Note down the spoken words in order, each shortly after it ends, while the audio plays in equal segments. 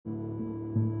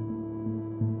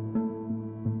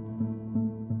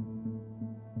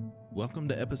welcome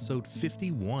to episode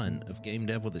 51 of Game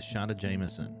Dev with a Shot of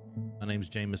Jameson. My name is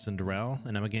Jameson Durrell,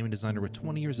 and I'm a gaming designer with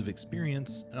 20 years of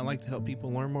experience, and I like to help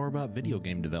people learn more about video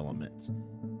game development.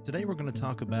 Today we're going to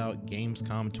talk about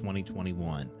Gamescom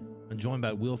 2021. I'm joined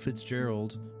by Will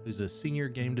Fitzgerald, who's a senior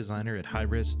game designer at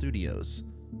Hi-Rez Studios.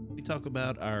 We talk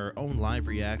about our own live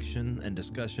reaction and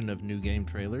discussion of new game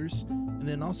trailers, and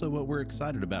then also what we're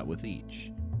excited about with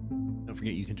each. Don't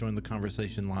forget you can join the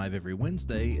conversation live every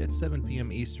Wednesday at 7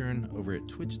 p.m. Eastern over at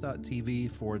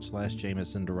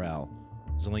twitch.tv/Jameson Durrell.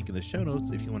 There's a link in the show notes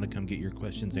if you want to come get your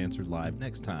questions answered live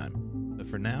next time. But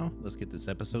for now, let's get this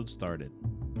episode started.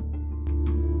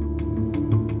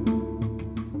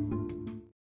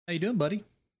 How you doing, buddy?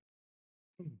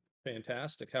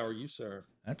 Fantastic. How are you, sir?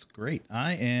 That's great.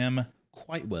 I am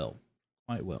quite well.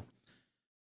 Quite well.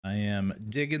 I am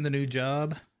digging the new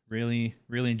job. Really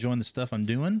enjoying the stuff I'm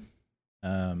doing.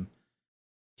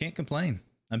 Can't complain.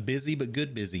 I'm busy, but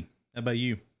good busy. How about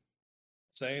you?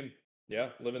 Same. Yeah,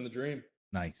 living the dream.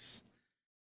 Nice.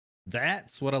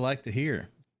 That's what I like to hear.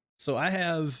 So I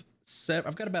have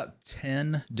I've got about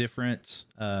 10 different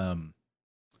what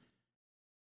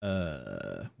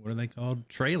are they called?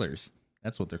 Trailers.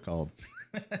 That's what they're called.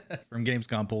 From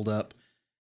Gamescom pulled up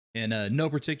in no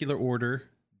particular order,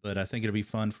 but I think it'll be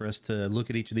fun for us to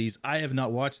look at each of these. I have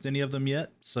not watched any of them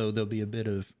yet, so there'll be a bit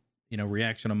of,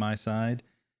 reaction on my side,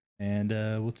 and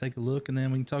we'll take a look, and then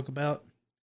we can talk about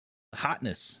the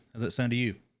hotness. How's that sound to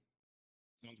you?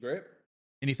 Sounds great.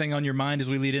 Anything on your mind as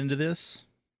we lead into this?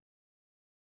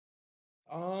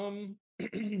 Yeah,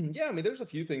 I mean, there's a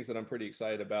few things that I'm pretty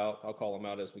excited about. I'll call them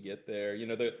out as we get there.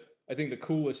 I think the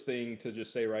coolest thing to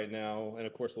just say right now, and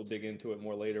of course we'll dig into it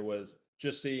more later, was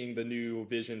just seeing the new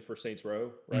vision for Saints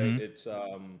Row, right? Mm-hmm. It's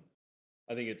I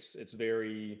think it's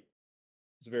very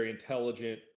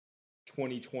intelligent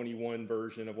 2021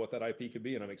 version of what that IP could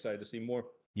be, and I'm excited to see more.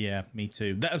 Yeah, me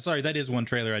too. That is one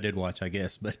trailer I did watch, I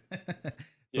guess, but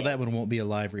so that one won't be a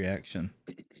live reaction.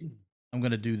 I'm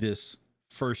going to do this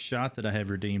first shot that I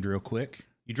have redeemed real quick.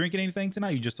 You drinking anything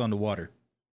tonight? You just on the water?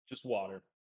 Just water.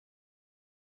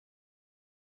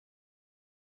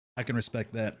 I can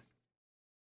respect that.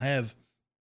 I have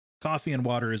coffee and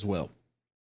water as well.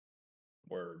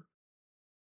 Word.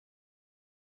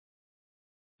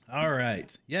 All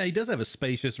right. Yeah, he does have a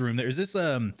spacious room there. Is this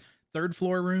third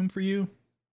floor room for you?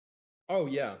 Oh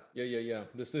yeah.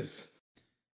 This is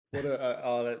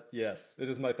yes, it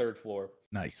is my third floor.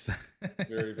 Nice.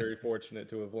 Very fortunate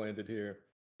to have landed here.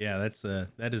 Yeah,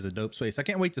 that is a dope space. I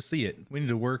can't wait to see it. We need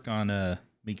to work on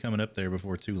me coming up there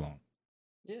before too long.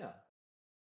 Yeah.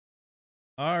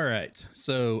 All right.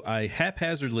 So I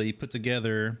haphazardly put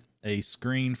together a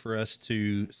screen for us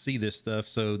to see this stuff.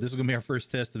 So this is going to be our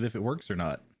first test of if it works or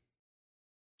not.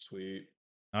 Sweet.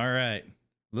 All right.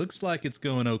 Looks like it's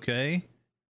going okay.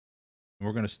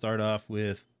 We're going to start off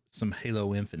with some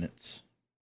Halo Infinite.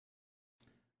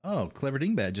 Oh, Clever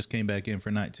Dingbat just came back in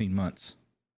for 19 months.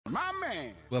 My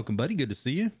man. Welcome, buddy. Good to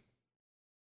see you.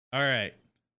 All right.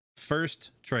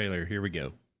 First trailer. Here we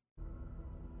go.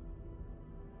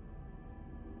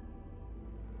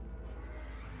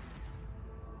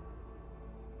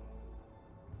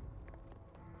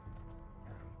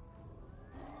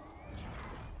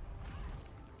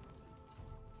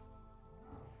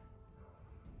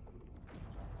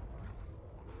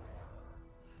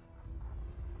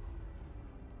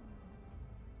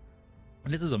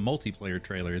 And this is a multiplayer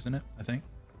trailer, isn't it? I think.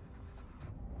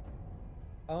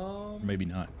 Or maybe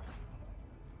not.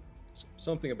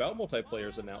 Something about multiplayer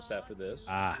is announced after this.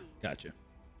 Ah, gotcha. To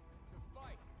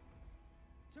fight.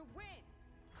 To win.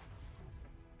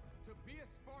 To be a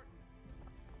Spartan.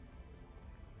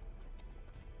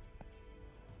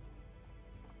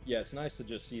 Yeah, it's nice to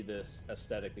just see this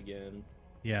aesthetic again.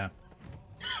 Yeah.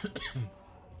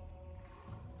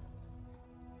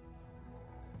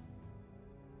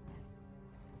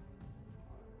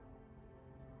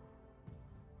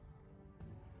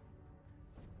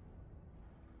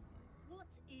 What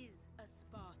is a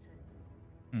Spartan?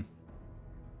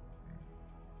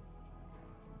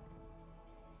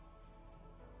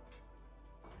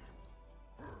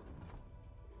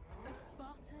 A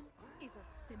Spartan is a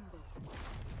symbol.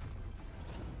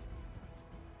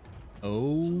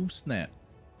 Oh, snap.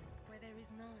 Where there is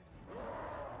none.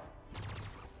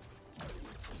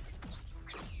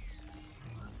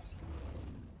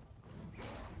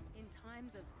 In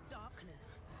times of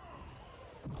darkness,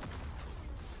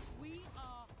 we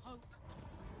are hope.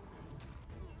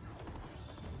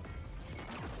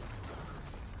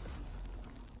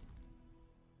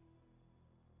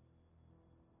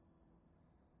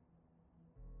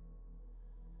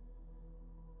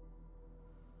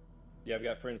 Yeah, I've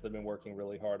got friends that have been working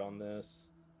really hard on this.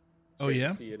 It's Oh, great yeah?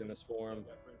 to see it in this form.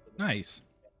 Nice.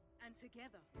 And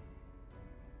together.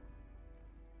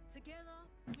 Together,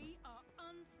 we are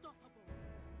unstoppable.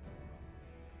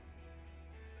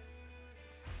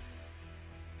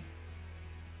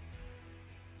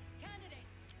 Candidates.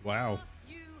 Wow. Are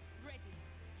you ready?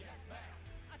 Yes, ma'am.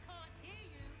 I can't hear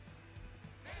you.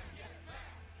 Ma'am, yes,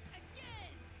 ma'am.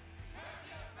 Again. Ma'am,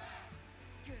 yes,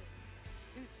 ma'am. Good.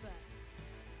 Who's first?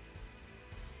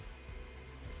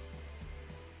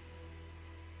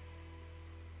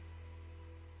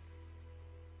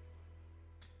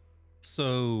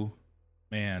 So,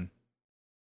 man.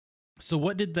 So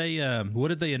what did they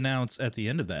announce at the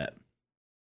end of that?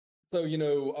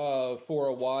 So, for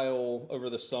a while over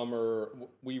the summer,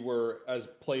 we were, as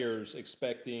players,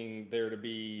 expecting there to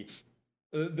be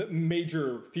the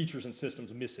major features and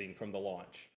systems missing from the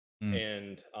launch. Mm.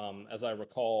 And as I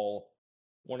recall,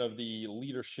 one of the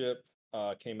leadership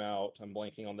came out, I'm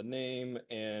blanking on the name,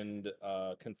 and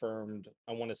confirmed,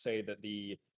 I want to say that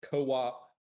the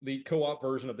co-op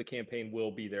version of the campaign will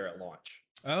be there at launch,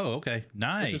 Oh, okay. which is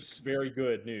Nice. very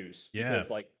good news. Yeah. Because,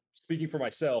 like, speaking for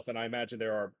myself, and I imagine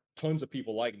there are tons of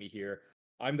people like me here,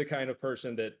 I'm the kind of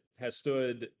person that has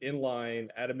stood in line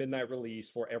at a midnight release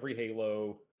for every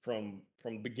Halo from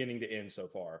beginning to end so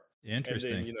far. And then,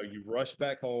 Interesting. you rush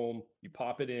back home, you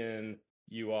pop it in,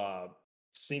 you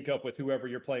sync up with whoever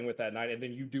you're playing with that night, and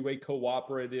then you do a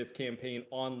cooperative campaign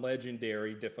on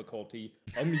legendary difficulty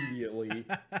immediately,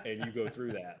 and you go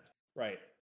through that. Right.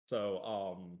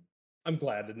 So, I'm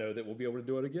glad to know that we'll be able to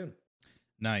do it again.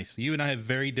 Nice. You and I have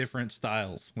very different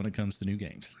styles when it comes to new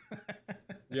games.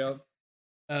 Yeah.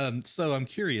 So I'm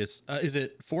curious, is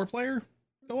it 4-player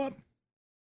co-op?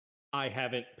 I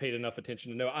haven't paid enough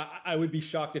attention to know. I would be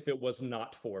shocked if it was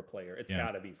not 4-player. It's Yeah.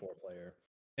 got to be 4-player.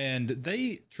 And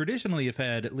they traditionally have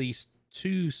had at least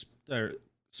two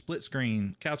split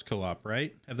screen couch co-op,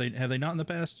 right? Have they not in the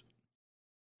past?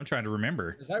 I'm trying to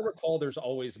remember. As I recall, there's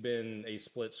always been a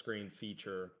split screen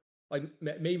feature. Like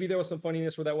maybe there was some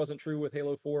funniness where that wasn't true with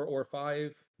Halo 4 or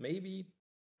 5. Maybe.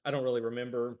 I don't really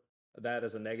remember that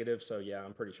as a negative. So yeah,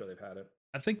 I'm pretty sure they've had it.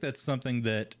 I think that's something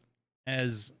that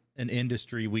as an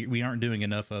industry we aren't doing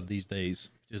enough of these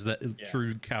days, is that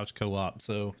true couch co-op.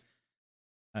 So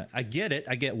I get it.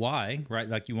 I get why, right?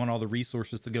 Like you want all the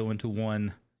resources to go into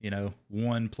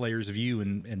one player's view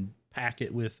and pack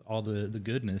it with all the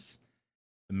goodness.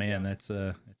 But man, that's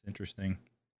interesting.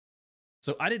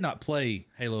 So I did not play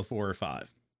Halo 4 or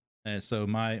 5. And so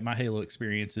my Halo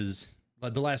experience is,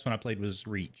 the last one I played was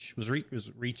Reach. Was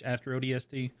Reach after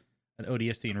ODST? And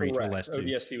ODST and Reach were the last two.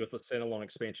 ODST was the standalone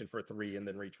expansion for 3, and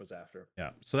then Reach was after.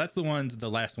 Yeah. So that's the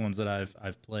last ones that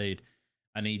I've played.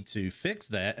 I need to fix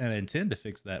that, and I intend to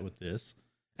fix that with this.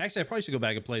 Actually, I probably should go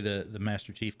back and play the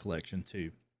Master Chief Collection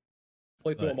too.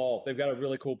 Play through them all. They've got a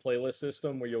really cool playlist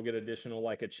system where you'll get additional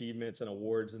like achievements and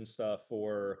awards and stuff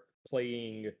for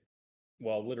playing.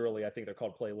 Well, literally, I think they're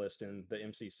called playlists in the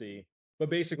MCC.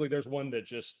 But basically, there's one that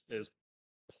just is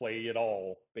play it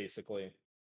all, basically.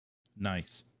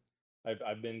 Nice.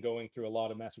 I've been going through a lot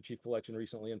of Master Chief Collection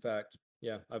recently. In fact,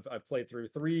 yeah, I've played through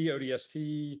 3,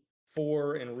 ODST,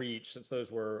 4, and Reach, since those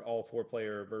were all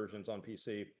 4-player versions on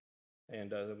PC,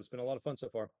 and it's been a lot of fun so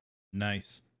far.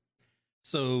 Nice.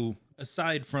 So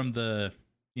aside from the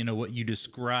what you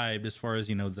described as far as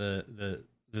the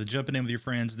jumping in with your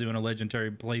friends doing a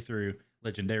legendary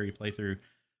playthrough,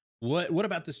 what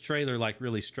about this trailer like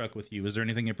really struck with you? Was there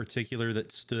anything in particular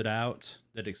that stood out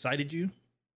that excited you?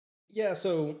 Yeah,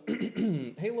 so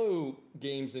Halo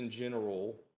games in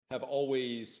general have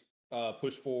always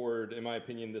pushed forward, in my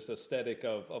opinion, this aesthetic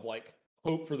of like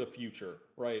hope for the future,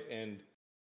 right? And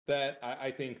that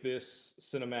I think this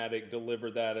cinematic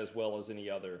delivered that as well as any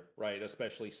other, right?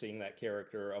 Especially seeing that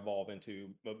character evolve into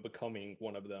becoming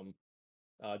one of them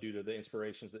due to the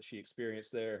inspirations that she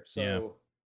experienced there. So,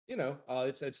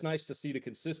 it's nice to see the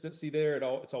consistency there.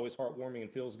 It's always heartwarming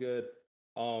and feels good.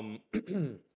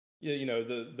 Yeah,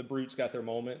 the brutes got their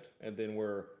moment and then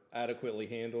were adequately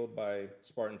handled by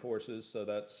Spartan forces, so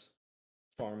that's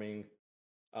charming.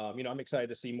 I'm excited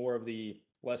to see more of the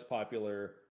less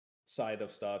popular side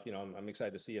of stuff. I'm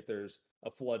excited to see if there's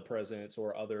a flood presence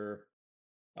or other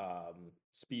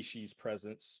species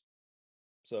presence.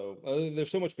 So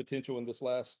there's so much potential in this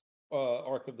last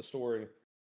arc of the story.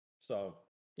 So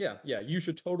yeah, you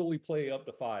should totally play up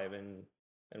to 5, and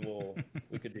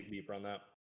we could dig deeper on that.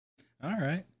 All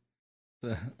right.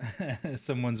 So,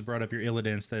 someone's brought up your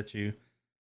Illidan statue.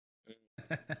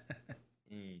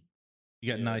 You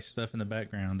got nice stuff in the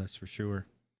background, that's for sure.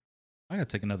 I gotta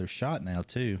take another shot now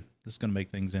too. This is gonna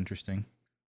make things interesting.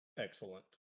 Excellent.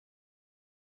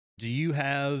 Do you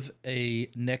have a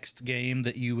next game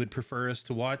that you would prefer us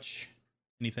to watch?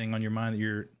 Anything on your mind that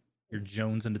you're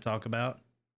jonesing to talk about?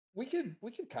 We could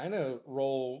kind of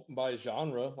roll by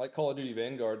genre. Like Call of Duty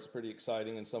Vanguard's pretty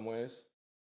exciting in some ways.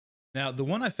 Now, the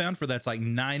one I found for that's like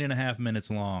 9.5 minutes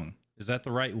long. Is that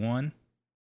the right one?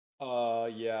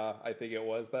 Yeah, I think it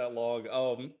was that long.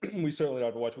 We certainly don't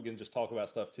have to watch. We can just talk about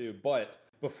stuff too. But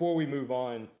before we move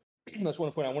on, I just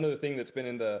want to point out one other thing that's been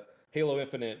in the Halo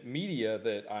Infinite media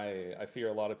that I fear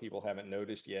a lot of people haven't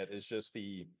noticed yet is just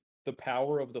the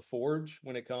power of the Forge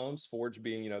when it comes. Forge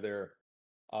being, their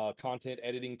content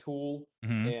editing tool.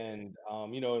 Hmm. And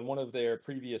in one of their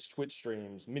previous Twitch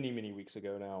streams, many weeks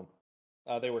ago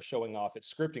now, they were showing off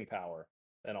its scripting power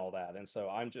and all that. And so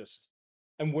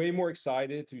I'm way more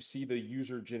excited to see the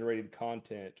user generated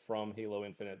content from Halo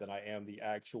Infinite than I am the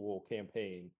actual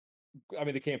campaign. I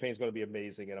mean, the campaign is going to be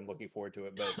amazing, and I'm looking forward to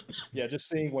it. But yeah, just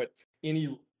seeing what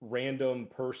any random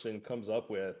person comes up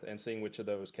with and seeing which of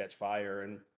those catch fire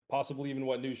and possibly even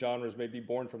what new genres may be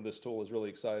born from this tool is really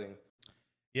exciting.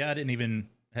 Yeah, I hadn't even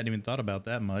thought about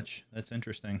that much. That's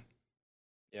interesting.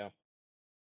 Yeah,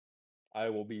 I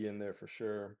will be in there for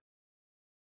sure.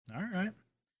 All right.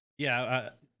 Yeah,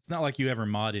 it's not like you ever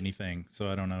mod anything, so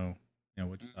I don't know,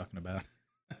 what you're talking about.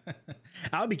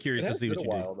 I'll be It curious to has see been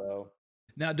what a you do. while though.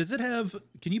 Now, does it have?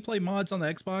 Can you play mods on the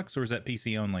Xbox, or is that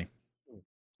PC only?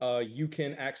 You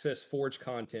can access Forge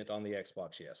content on the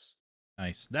Xbox. Yes.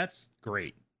 Nice. That's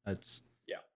great. That's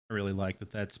Yeah. I really like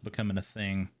that. That's becoming a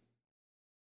thing.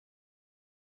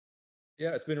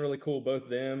 Yeah, it's been really cool. Both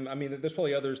them. I mean, there's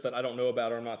probably others that I don't know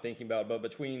about or I'm not thinking about, but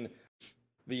between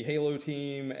the Halo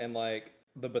team and like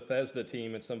the Bethesda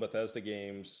team and some Bethesda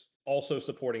games, also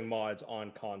supporting mods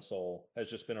on console has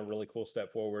just been a really cool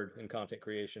step forward in content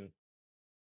creation.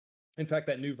 In fact,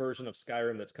 that new version of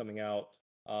Skyrim that's coming out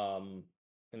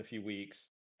in a few weeks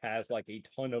has like a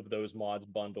ton of those mods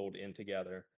bundled in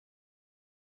together.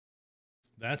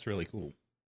 That's really cool.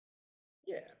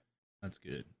 Yeah. That's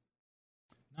good.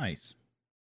 Nice.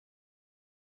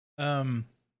 Um,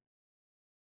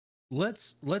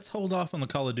 let's hold off on the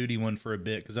Call of Duty one for a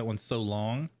bit because that one's so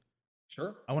long.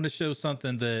 Sure. I want to show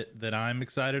something that I'm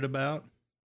excited about,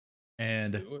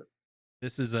 and Let's do it.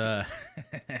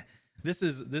 this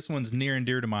is this one's near and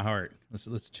dear to my heart.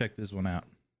 Let's check this one out.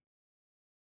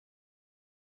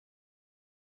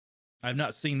 I've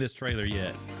not seen this trailer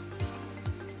yet.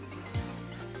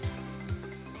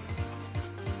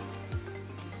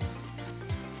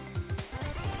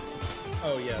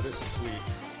 Oh yeah, this is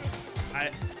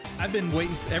sweet. I've been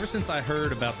waiting ever since I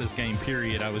heard about this game.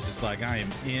 Period. I was just like, I am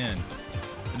in.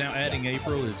 But now adding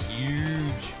April is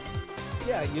huge.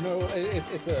 Yeah,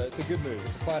 it's a good move.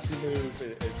 It's a classy move.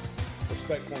 It's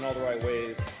respectful in all the right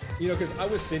ways. Because I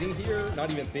was sitting here not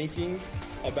even thinking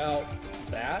about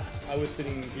that. I was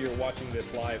sitting here watching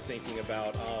this live thinking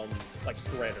about like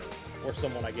Shredder or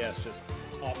someone I guess just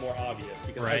more obvious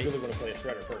because Right. I really want to play a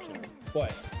Shredder personally.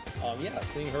 But yeah,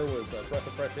 seeing her was a breath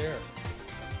of fresh air.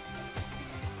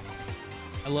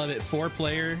 I love it.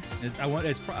 4-player.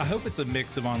 I hope it's a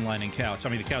mix of online and couch. I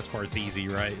mean, the couch part's easy,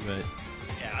 right? But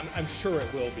Yeah, I'm sure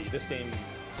it will be. This game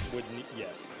would,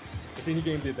 yes. If any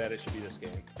game did that, it should be this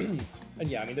game. And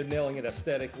yeah, I mean, they're nailing it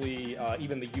aesthetically.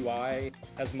 Even the UI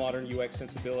has modern UX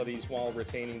sensibilities while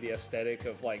retaining the aesthetic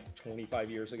of like 25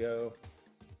 years ago.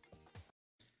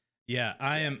 yeah,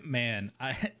 I am, man.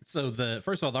 So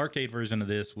first of all, the arcade version of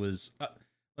this was. Let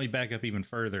me back up even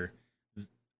further.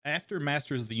 After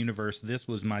Masters of the Universe, this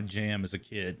was my jam as a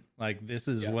kid. Like, this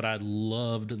is Yeah. what I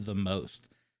loved the most.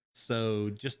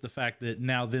 So just the fact that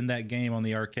now then that game on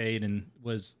the arcade and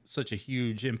was such a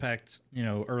huge impact,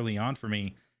 early on for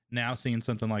me. Now seeing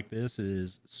something like this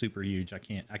is super huge. I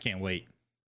can't wait.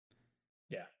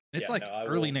 Yeah. It's Yeah, like no, I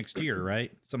early will- next year,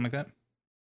 right? Something like that.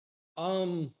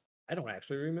 I don't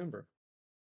actually remember.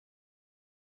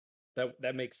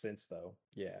 That makes sense though.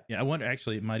 Yeah. Yeah, I wonder.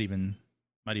 Actually, it might even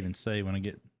say when I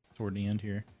get toward the end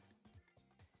here.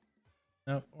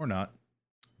 No, or not.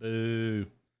 Boo.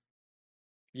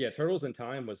 Yeah, Turtles in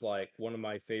Time was like one of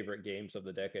my favorite games of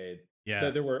the decade. Yeah,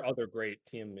 There were other great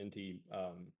TMNT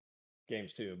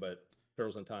games too, but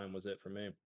Turtles in Time was it for me.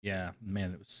 yeah,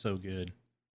 man, it was so good.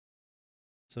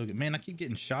 So good, man. I keep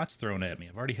getting shots thrown at me.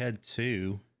 I've already had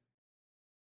 2.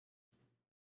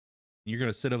 You're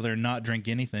gonna sit over there and not drink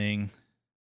anything.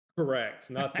 Correct.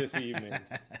 Not this evening.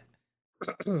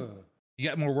 You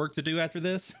got more work to do after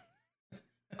this?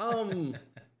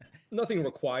 Nothing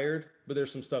required, but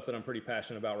there's some stuff that I'm pretty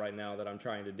passionate about right now that I'm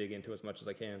trying to dig into as much as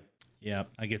I can. Yeah,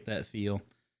 I get that feel.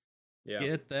 Yeah.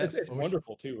 Get that. It's for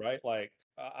wonderful too, right? Like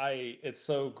it's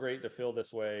so great to feel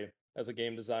this way as a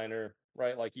game designer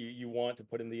right? Like you want to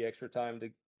put in the extra time to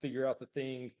figure out the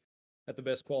thing at the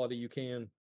best quality you can.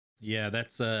 Yeah,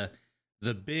 that's the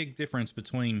big difference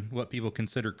between what people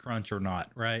consider crunch or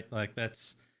not, right? Like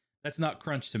that's not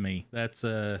crunch to me. That's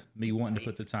me wanting to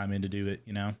put the time in to do it,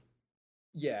 you know?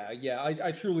 Yeah, yeah.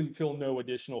 I truly feel no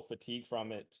additional fatigue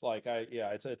from it. Like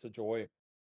it's a joy.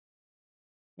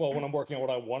 Well, when I'm working on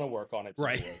what I want to work on, it's a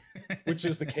Right. joy, which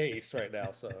is the case right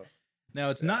now. So Now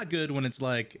it's Yeah. not good when it's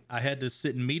like I had to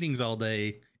sit in meetings all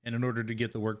day, and in order to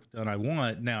get the work done I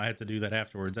want, now I have to do that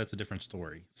afterwards. That's a different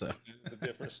story. So it's a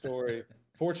different story.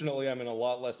 Fortunately, I'm in a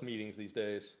lot less meetings these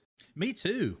days. me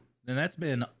too. And that's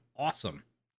been awesome.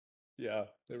 Yeah, it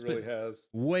It's really been- has.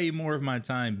 Way more of my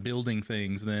time building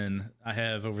things than I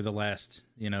have over the last,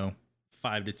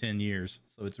 5 to 10 years.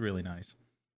 So it's really nice.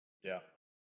 Yeah.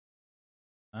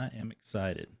 I am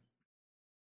excited.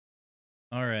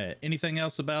 All right. Anything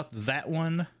else about that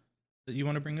one that you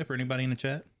want to bring up, or anybody in the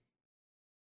chat?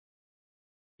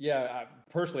 Yeah,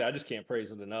 personally, I just can't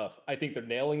praise it enough. I think they're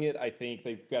nailing it. I think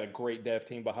they've got a great dev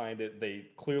team behind it. They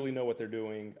clearly know what they're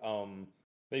doing.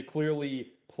 They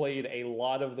clearly played a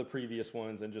lot of the previous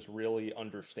ones and just really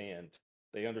understand.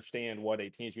 They understand what a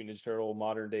Teenage Mutant Ninja Turtle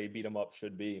modern day beat 'em up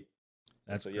should be.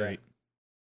 That's So, yeah. great.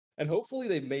 And hopefully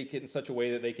they make it in such a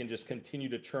way that they can just continue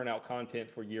to churn out content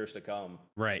for years to come.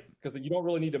 Right. Because you don't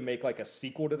really need to make like a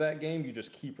sequel to that game. You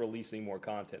just keep releasing more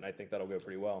content. And I think that'll go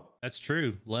pretty well. That's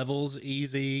true. Levels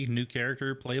easy, new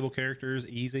character, playable characters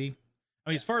easy. I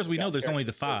mean, as far as we know, there's only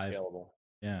the 5. Scalable.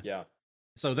 Yeah. Yeah.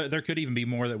 So there could even be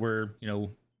more that were,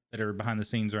 that are behind the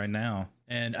scenes right now.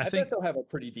 And I think bet they'll have a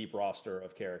pretty deep roster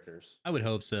of characters. I would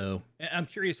hope so. I'm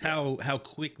curious how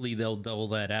quickly they'll dole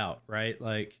that out, right?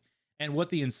 Like, and what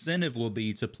the incentive will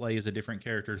be to play as a different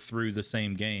character through the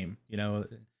same game.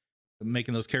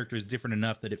 Making those characters different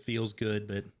enough that it feels good,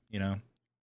 but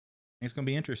it's going to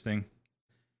be interesting.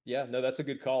 Yeah, no, that's a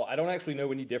good call. I don't actually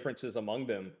know any differences among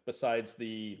them besides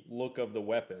the look of the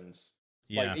weapons.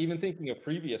 Yeah. Like even thinking of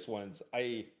previous ones,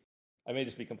 I may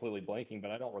just be completely blanking,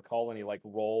 but I don't recall any like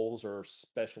roles or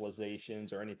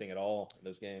specializations or anything at all in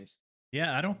those games.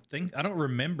 Yeah, I don't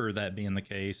remember that being the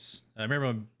case. I remember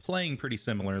them playing pretty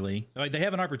similarly. Like, they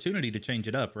have an opportunity to change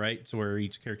it up, right? To where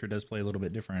each character does play a little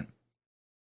bit different.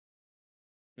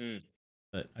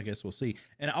 But I guess we'll see.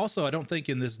 And also, I don't think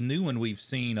in this new one we've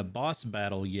seen a boss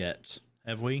battle yet.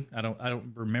 Have we? I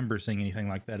don't remember seeing anything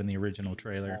like that in the original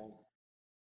trailer.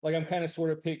 Like I'm kind of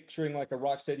sort of picturing like a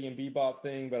Rocksteady and Bebop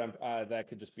thing, but that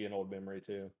could just be an old memory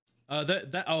too.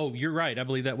 Oh, you're right. I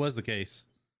believe that was the case.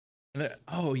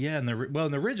 Oh yeah, in the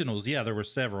originals, yeah, there were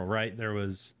several, right? There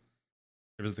was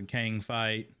the Kang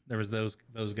fight. There was those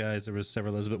guys. There was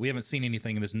several of those, but we haven't seen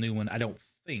anything in this new one, I don't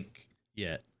think,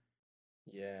 yet.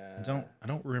 Yeah. I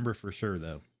don't remember for sure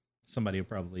though. Somebody will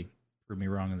probably prove me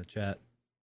wrong in the chat.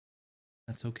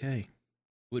 That's okay.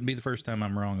 Wouldn't be the first time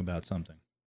I'm wrong about something.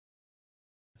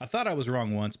 I thought I was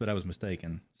wrong once, but I was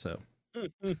mistaken. So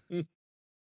That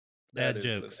Dad is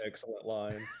jokes. an excellent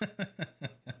line.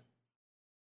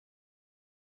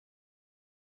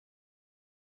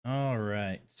 All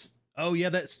right. Oh yeah,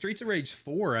 that Streets of Rage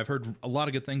 4, I've heard a lot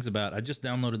of good things about. I just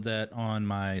downloaded that on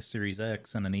my Series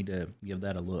X, and I need to give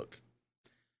that a look.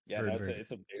 Yeah, Very, no, very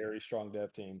it's a very strong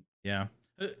dev team. Yeah.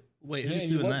 Wait, Yeah, who's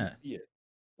and you doing love to that? see it.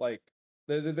 Like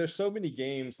there's so many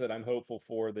games that I'm hopeful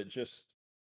for that just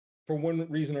for one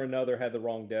reason or another had the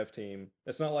wrong dev team.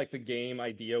 It's not like the game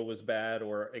idea was bad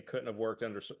or it couldn't have worked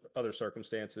under other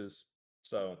circumstances.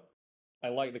 So I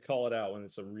like to call it out when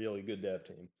it's a really good dev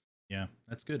team. Yeah,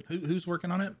 that's good. Who's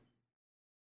working on it?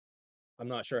 I'm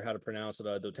not sure how to pronounce it.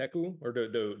 Doteku or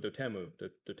Dotemu.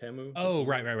 Dotemu. Oh,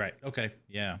 right. Okay.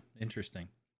 Yeah, interesting.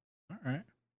 All right.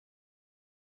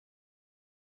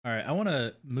 I want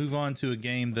to move on to a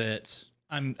game that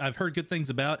I've heard good things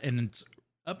about, and it's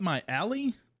up my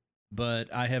alley,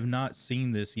 but I have not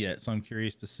seen this yet, so I'm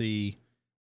curious to see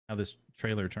how this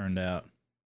trailer turned out.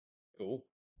 Cool.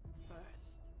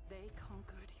 First, they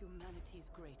conquered humanity's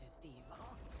greatest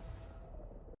evil.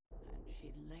 And she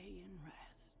lay in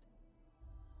rest.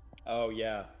 Oh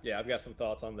yeah, I've got some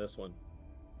thoughts on this one.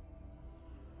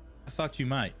 I thought you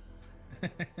might.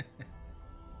 Then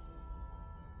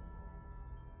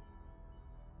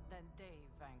they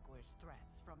vanquished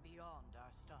threats from beyond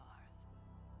our stars.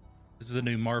 This is a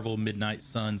new Marvel Midnight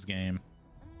Suns game.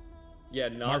 Yeah,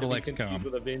 not Marvel to be XCOM. confused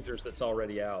with Avengers that's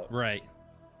already out. Right.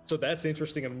 So that's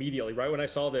interesting immediately. Right when I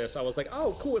saw this, I was like,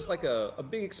 oh, cool. It's like a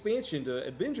big expansion to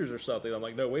Avengers or something. I'm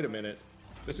like, no, wait a minute.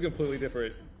 This is a completely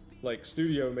different, like,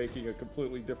 studio making a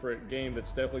completely different game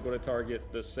that's definitely going to target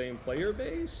the same player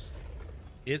base.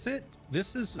 Is it?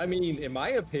 This is... I mean, in my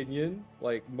opinion,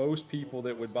 like, most people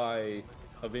that would buy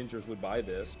Avengers would buy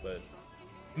this, but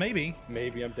Maybe.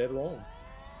 Maybe I'm dead wrong.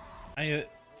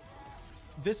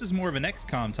 This is more of an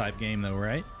XCOM type game, though,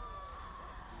 right?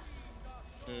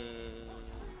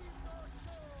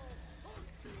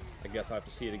 I guess I have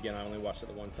to see it again. I only watched it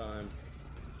the one time.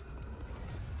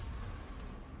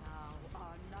 Now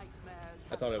our nightmares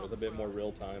I thought it was a bit more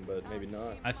real time, but maybe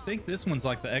not. I think this one's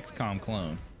like the XCOM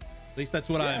clone. At least that's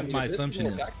what Yeah, I mean, my if this assumption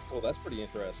more is. tactical, that's pretty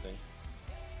interesting.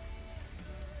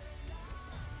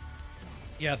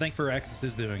 Yeah, I think Firaxis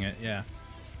is doing it. Yeah.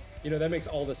 You know, that makes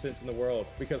all the sense in the world,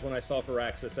 because when I saw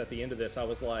Firaxis at the end of this, I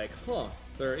was like, huh,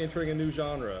 they're entering a new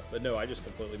genre. But no, I just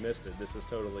completely missed it. This is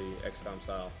totally XCOM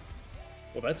style.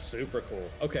 Well, that's super cool.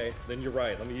 Okay, then you're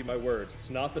right. Let me eat my words. It's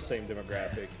not the same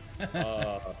demographic.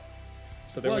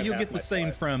 So Well, you'll get the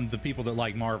same from the people that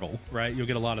like Marvel, right? You'll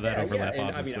get a lot of that overlap,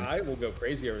 and obviously. I mean, I will go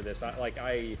crazy over this.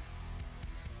 I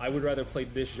would rather play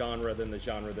this genre than the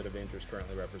genre that Avengers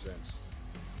currently represents.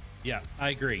 Yeah, I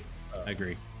agree. I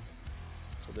agree.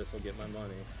 So this will get my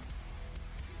money.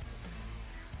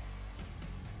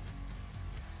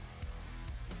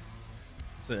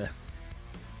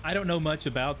 I don't know much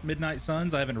about Midnight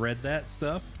Suns. I haven't read that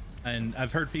stuff, and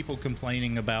I've heard people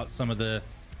complaining about some of the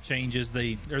changes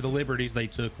the liberties they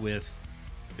took with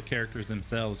the characters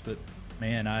themselves. But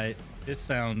man, this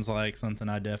sounds like something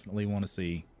I definitely want to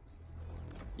see.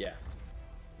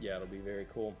 Yeah, it'll be very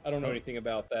cool. I don't know anything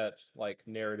about that like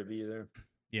narrative either.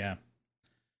 Yeah,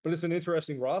 but it's an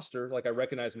interesting roster. Like I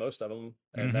recognize most of them,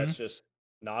 and that's just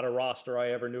not a roster I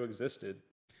ever knew existed.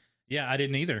 Yeah, I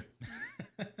didn't either.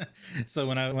 So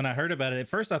when I heard about it, at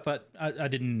first I thought I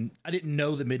didn't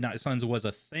know that Midnight Suns was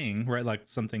a thing, right? Like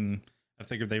something, I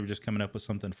figured they were just coming up with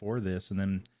something for this. And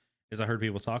then as I heard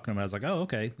people talking about it, I was like, oh,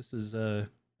 okay, this is a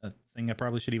thing I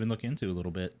probably should even look into a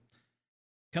little bit.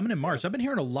 Coming in March, I've been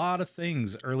hearing a lot of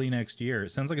things early next year.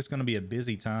 It sounds like it's going to be a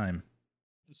busy time.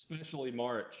 Especially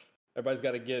March. Everybody's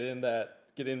got to get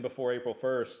in before April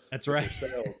 1st. That's right.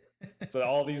 So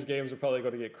all these games are probably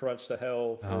going to get crunched to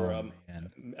hell for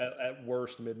at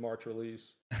worst mid-March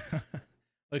release.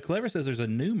 But Clever says there's a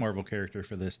new Marvel character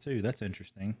for this too. That's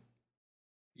interesting.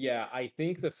 Yeah, I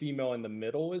think the female in the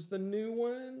middle is the new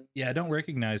one. Yeah, I don't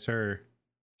recognize her.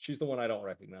 She's the one I don't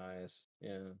recognize.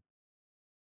 Yeah.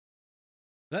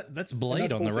 That's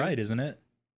Blade on the right, isn't it?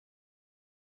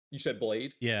 You said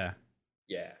Blade? Yeah.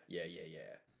 Yeah.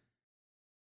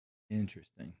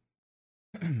 Interesting.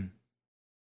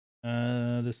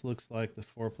 This looks like the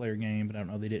 4-player game, but I don't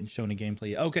know. They didn't show any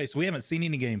gameplay. Okay, so we haven't seen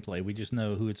any gameplay. We just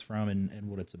know who it's from and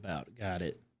what it's about. Got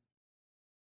it.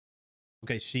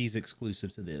 Okay, she's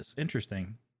exclusive to this.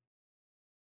 Interesting.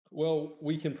 Well,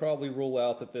 we can probably rule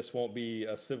out that this won't be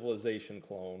a Civilization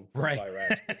clone,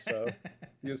 right? So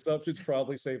the assumption's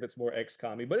probably safe. It's more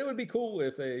XCOM-y, but it would be cool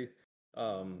if they,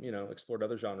 explored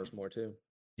other genres more too.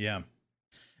 Yeah,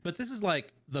 but this is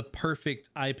like the perfect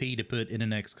IP to put in an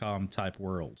XCOM type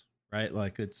world, right?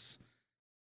 Like it's,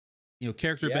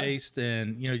 character based,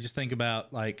 and just think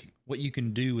about like what you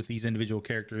can do with these individual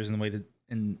characters and the way that,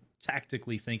 and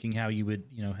tactically thinking how you would,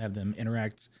 have them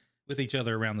interact with each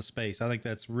other around the space. I think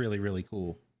that's really, really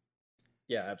cool.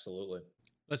 Yeah, absolutely.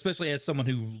 Especially as someone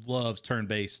who loves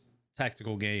turn-based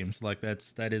tactical games, like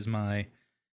that is my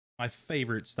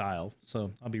favorite style.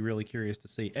 So I'll be really curious to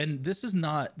see. And this is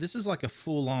like a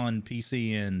full-on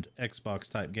PC and Xbox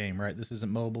type game, right? This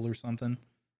isn't mobile or something?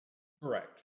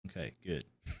 Correct. Okay, good.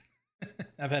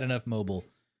 I've had enough mobile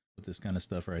with this kind of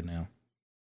stuff right now.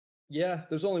 Yeah,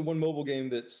 there's only one mobile game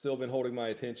that's still been holding my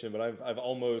attention, but I've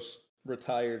almost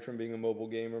retired from being a mobile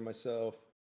gamer myself.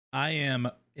 I am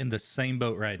in the same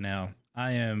boat right now.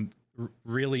 I am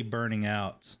really burning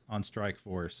out on Strike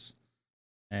Force,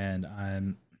 and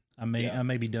I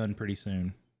may be done pretty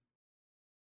soon.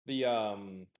 The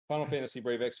Final Fantasy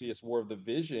Brave Exvius War of the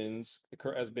Visions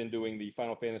has been doing the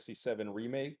Final Fantasy VII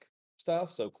remake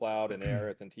stuff, so Cloud and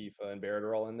Aerith and Tifa and Barret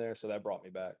are all in there, so that brought me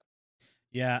back.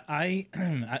 Yeah, I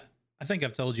think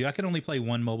I've told you I can only play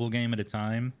one mobile game at a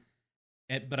time.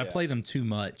 But I play them too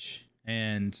much,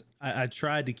 and I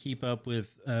tried to keep up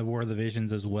with War of the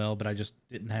Visions as well, but I just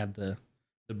didn't have the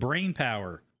brain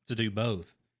power to do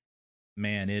both.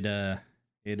 Man,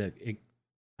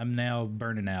 I'm now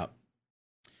burning out.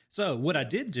 So what I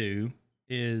did do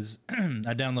is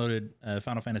I downloaded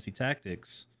Final Fantasy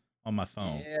Tactics on my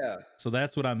phone. Yeah. So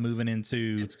that's what I'm moving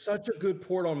into. It's such a good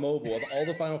port on mobile. Of all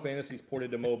the Final Fantasies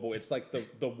ported to mobile, it's like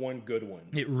the one good one.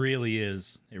 It really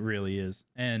is. It really is.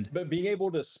 But being able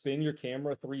to spin your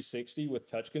camera 360 with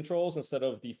touch controls instead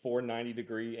of the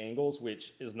 490-degree angles,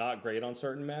 which is not great on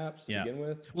certain maps to begin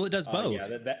with. Well, it does both. Yeah,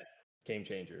 that game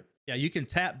changer. Yeah, you can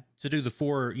tap to do the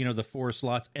four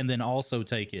slots and then also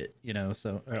take it,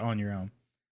 so on your own.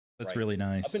 That's Right. really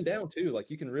nice. Up and down too.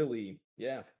 Like you can really,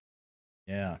 yeah.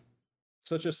 Yeah.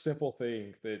 Such a simple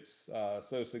thing that's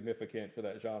so significant for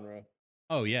that genre.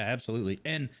 Oh yeah, absolutely.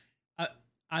 And I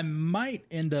I might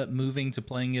end up moving to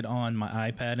playing it on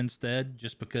my iPad instead,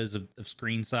 just because of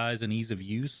screen size and ease of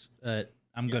use.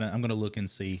 I'm Yeah. gonna look and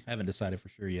see. I haven't decided for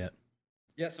sure yet.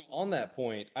 Yeah, so on that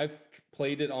point, I've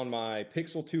played it on my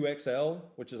Pixel 2 XL,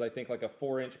 which is I think like a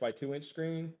 4-inch by 2-inch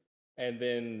screen, and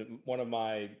then one of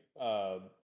my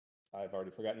I've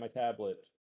already forgotten my tablet,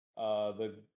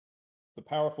 the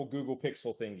powerful Google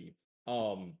Pixel thingy.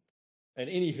 Um, and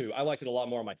anywho, I like it a lot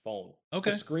more on my phone. The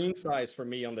Okay. screen size for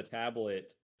me on the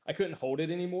tablet, I couldn't hold it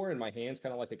anymore in my hands,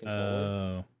 kind of like a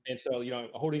controller. Oh, And so,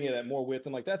 holding it at more width,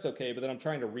 I'm like, that's okay. But then I'm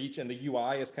trying to reach, and the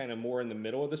UI is kind of more in the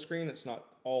middle of the screen. It's not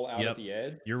all out yep. at the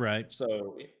edge. You're right.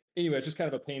 So anyway, it's just kind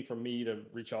of a pain for me to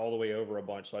reach all the way over a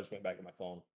bunch. So I just went back to my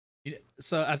phone.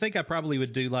 So I think I probably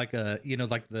would do like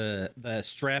like the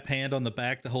strap hand on the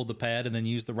back to hold the pad, and then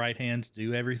use the right hand to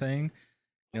do everything.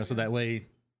 So that way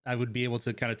I would be able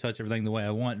to kind of touch everything the way I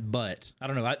want. But I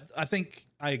don't know. I think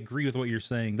I agree with what you're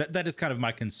saying. That is kind of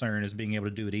my concern, is being able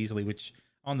to do it easily, which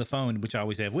on the phone, which I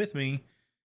always have with me,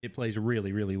 it plays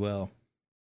really, really well.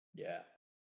 Yeah.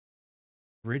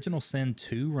 Original Sin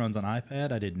 2 runs on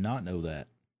iPad. I did not know that.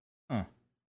 Huh.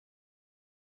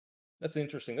 That's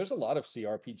interesting. There's a lot of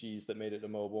CRPGs that made it to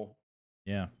mobile.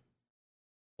 Yeah.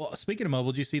 Well, speaking of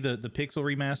mobile, did you see the Pixel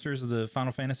remasters of the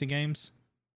Final Fantasy games?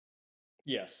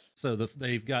 Yes. So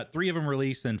they've got 3 of them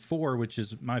released, and 4, which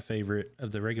is my favorite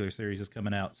of the regular series, is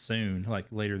coming out soon, like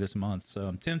later this month. So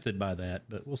I'm tempted by that,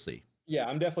 but we'll see. Yeah,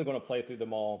 I'm definitely going to play through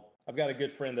them all. I've got a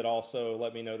good friend that also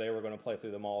let me know they were going to play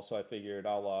through them all, so I figured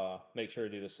I'll make sure to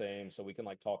do the same so we can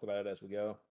like talk about it as we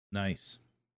go. Nice.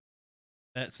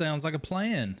 That sounds like a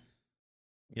plan.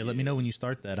 Yeah, let me know when you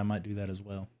start that. I might do that as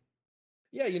well.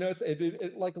 Yeah, it's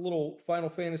like a little Final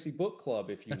Fantasy book club,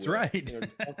 if you That's will. right. Just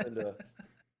something to,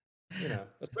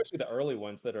 especially the early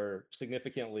ones that are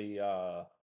significantly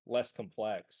less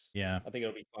complex. Yeah. I think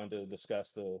it'll be fun to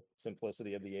discuss the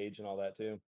simplicity of the age and all that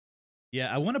too.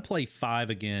 Yeah, I want to play 5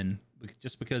 again,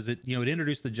 just because it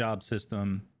introduced the job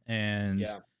system, and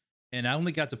I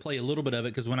only got to play a little bit of it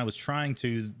because when I was trying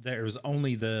to, there was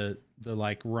only the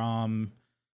like ROM,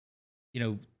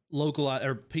 local,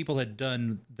 or people had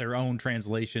done their own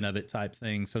translation of it type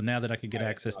thing. So now that I could get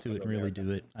access to it and really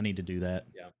do it, I need to do that.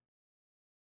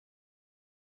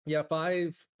 Yeah,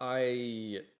 5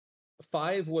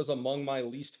 was among my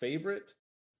least favorite,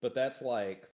 but that's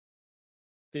like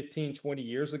 15, 20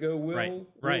 years ago,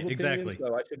 Right, exactly.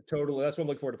 So I should totally, that's what I'm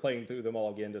looking forward to, playing through them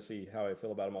all again to see how I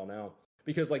feel about them all now.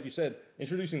 Because like you said,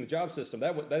 introducing the job system,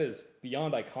 that is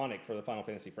beyond iconic for the Final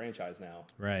Fantasy franchise now.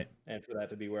 Right. And for that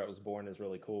to be where it was born is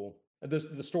really cool. The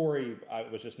story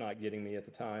was just not getting me at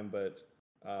the time, but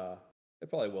it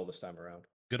probably will this time around.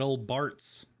 Good old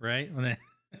Bart's, right? Isn't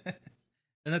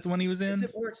that the one he was in? Is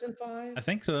it Bart's in 5? I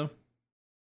think so.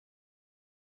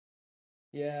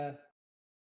 Yeah.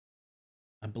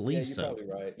 I believe you're so. probably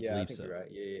right. Yeah, I think so. you're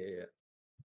right. Yeah.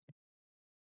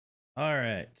 All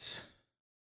right.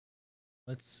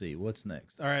 Let's see what's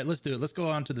next. All right, let's do it. Let's go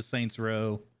on to the Saints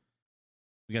Row.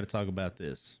 We got to talk about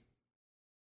this.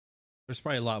 There's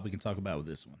probably a lot we can talk about with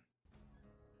this one.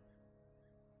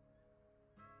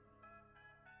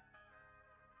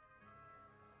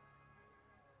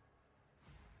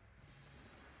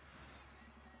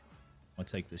 I'll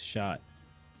take this shot.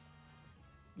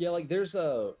 Yeah, like there's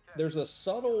a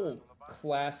subtle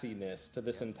classiness to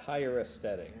this entire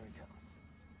aesthetic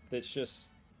that's just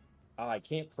I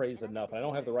can't praise enough. And I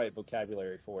don't have the right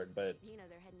vocabulary for it, but They're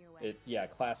heading your way.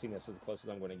 classiness is the closest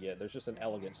I'm going to get. There's just an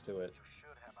elegance to it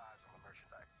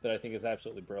that I think is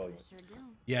absolutely brilliant. Sure do.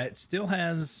 Yeah, it still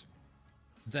has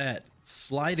that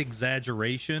slight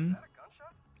exaggeration.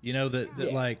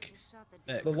 Like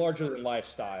that, The larger than life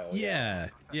style. yeah.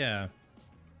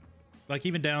 Like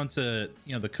even down to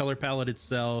the color palette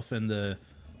itself and the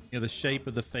the shape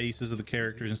of the faces of the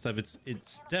characters and stuff.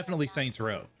 It's definitely Saints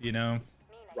Row.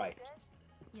 Right.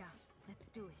 Yeah, let's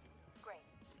do it. Great.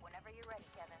 Whenever you're ready,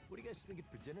 Kevin. What are you guys thinking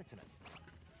for dinner tonight?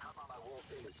 How about my world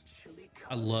famous chili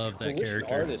I love that Coalition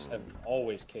character. artists have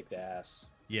always kicked ass.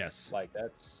 Yes. Like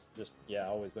that's just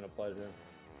always been a pleasure.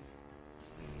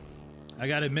 I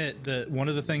gotta admit that one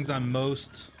of the things I'm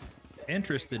most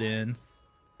interested in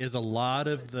is a lot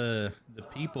of the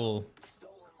people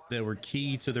that were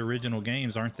key to the original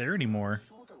games aren't there anymore.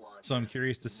 So I'm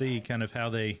curious to see kind of how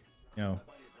they,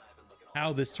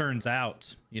 how this turns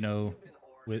out,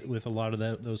 with a lot of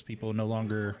those people no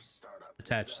longer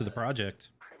attached to the project.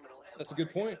 That's a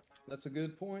good point. I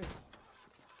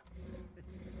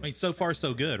mean, so far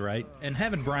so good, right? And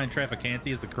having Brian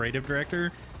Trafficante as the creative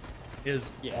director, is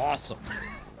Yeah. awesome.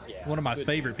 Yeah, One of my good.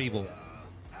 favorite people.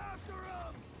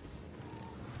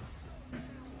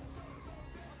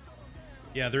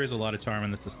 Yeah, there is a lot of charm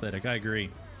in this aesthetic. I agree.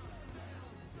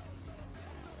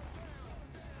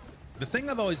 The thing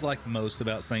I've always liked most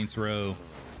about Saints Row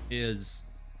is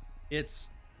it's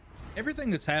everything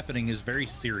that's happening is very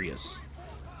serious,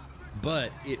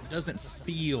 but it doesn't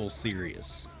feel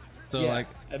serious. So Yeah, like,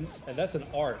 and that's an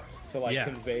art to like Yeah.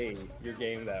 convey your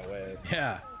game that way.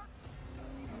 yeah.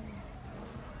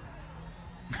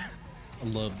 I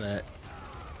love that.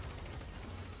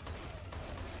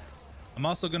 I'm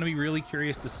also going to be really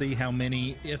curious to see how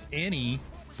many, if any,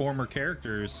 former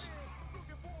characters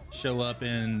show up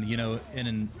in, you know,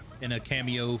 in a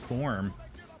cameo form.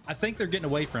 I think they're getting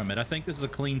away from it. I think this is a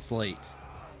clean slate,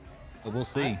 but we'll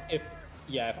see. If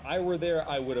I were there,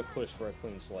 I would have pushed for a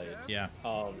clean slate. Yeah,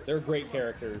 They're great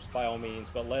characters by all means,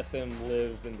 but let them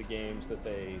live in the games that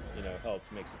they, you know,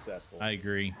 helped make successful. I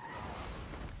agree.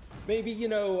 Maybe, you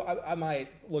know, I might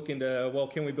look into, well,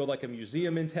 can we build like a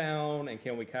museum in town, and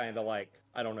can we kind of like,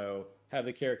 I don't know, have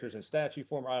the characters in statue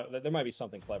form? There might be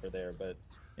something clever there, but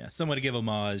Yeah, someone to give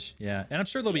homage. Yeah, and I'm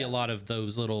sure there'll be a lot of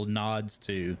those little nods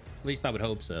too. At least I would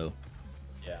hope so.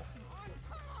 yeah.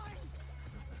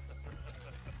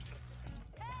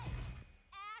 Hey,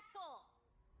 asshole!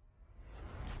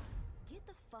 Get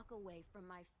the fuck away from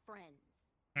my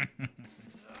friends.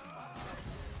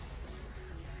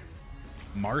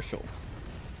 Marshall.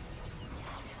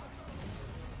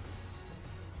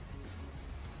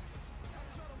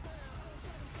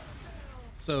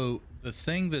 So the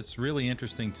thing that's really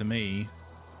interesting to me,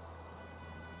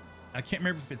 I can't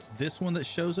remember if it's this one that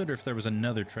shows it or if there was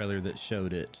another trailer that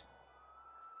showed it.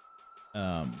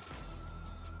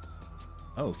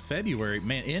 Oh, February,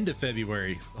 man, end of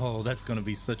February. Oh, that's going to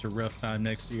be such a rough time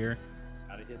next year.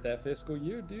 Gotta hit that fiscal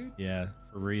year, dude. Yeah,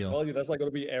 for real. Well, that's like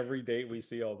going to be every date we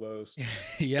see almost.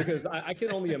 Yeah. Because I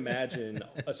can only imagine,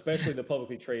 especially the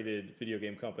publicly traded video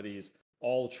game companies,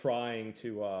 all trying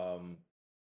to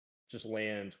just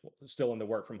land still in the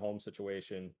work from home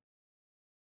situation.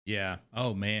 Yeah.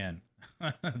 Oh man,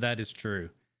 that is true.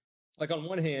 Like on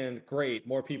one hand, great,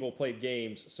 more people played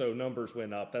games, so numbers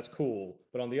went up. That's cool.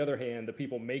 But on the other hand, the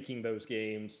people making those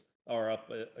games are up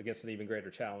against an even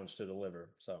greater challenge to deliver.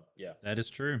 So yeah, That is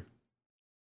true.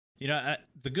 You know,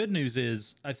 the good news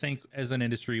is, I think as an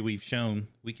industry, we've shown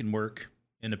we can work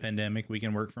in a pandemic. We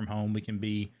can work from home. We can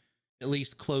be at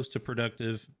least close to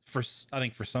productive. I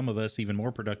think for some of us, even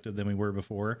more productive than we were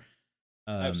before.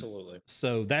 absolutely.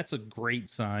 So that's a great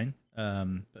sign.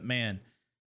 But man,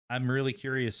 I'm really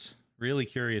curious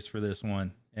for this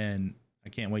one, and I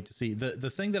can't wait to see. The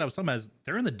thing that I was talking about is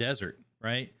they're in the desert,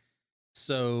 right?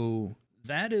 So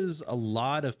that is a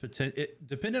lot of potential.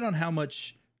 Depending on how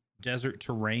much desert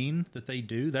terrain that they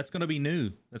do, that's going to be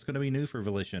new. That's going to be new for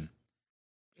Volition,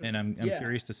 and I'm Yeah.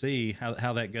 curious to see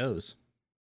how that goes.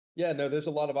 Yeah, no, there's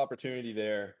a lot of opportunity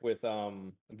there with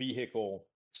vehicle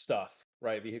stuff,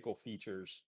 right? Vehicle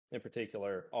features in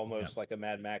particular, almost like a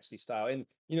Mad Maxy style. And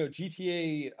you know,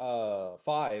 GTA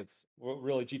 5,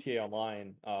 really GTA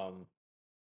Online,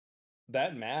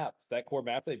 that map, that core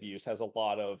map they've used has a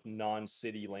lot of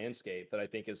non-city landscape that I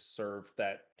think has served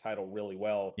that title really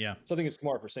well. Yeah. So I think it's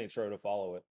smart for Saints Row to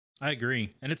follow it. I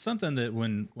agree, and it's something that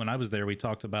when I was there, we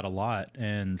talked about a lot.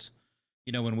 And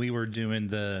you know, when we were doing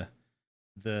the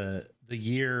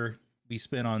year we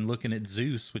spent on looking at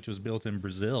Zeus, which was built in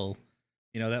Brazil,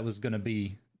 you know, that was going to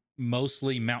be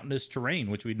mostly mountainous terrain,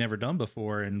 which we'd never done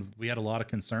before, and we had a lot of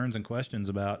concerns and questions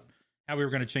about how we were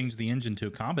going to change the engine to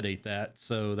accommodate that.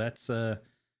 So that's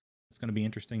it's going to be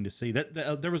interesting to see.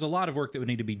 That there was a lot of work that would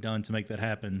need to be done to make that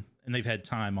happen, and they've had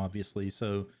time, obviously.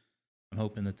 So I'm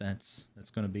hoping that that's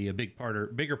going to be a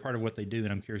bigger part of what they do,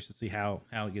 and I'm curious to see how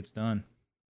it gets done.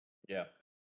 Yeah.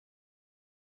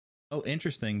 Oh,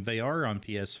 interesting. They are on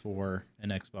PS4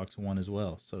 and Xbox One as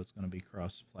well, so it's going to be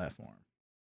cross-platform.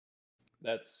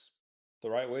 That's the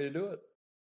right way to do it.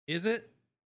 Is it?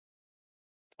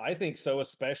 I think so,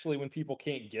 especially when people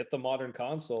can't get the modern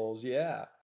consoles. Yeah.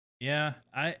 Yeah,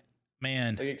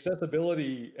 man, Like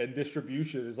accessibility and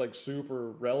distribution is like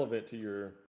super relevant to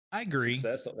your I agree.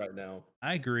 success right now.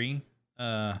 I agree.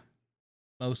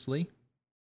 Mostly.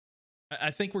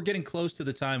 I think we're getting close to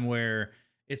the time where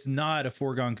it's not a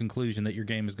foregone conclusion that your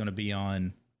game is going to be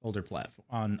on older platform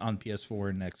on PS4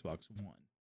 and Xbox One.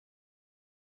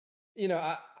 You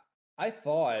know, I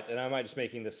thought, and I might just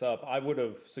making this up, I would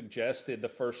have suggested the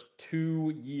first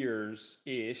 2 years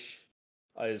ish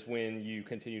is when you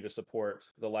continue to support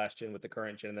the last gen with the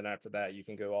current gen, and then after that you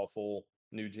can go all full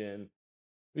new gen.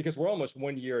 Because we're almost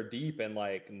 1 year deep, and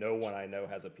like no one I know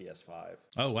has a PS5.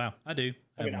 Oh wow, I do.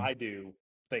 I mean, have one. I do,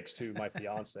 thanks to my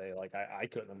fiance. Like I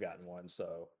couldn't have gotten one.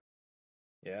 So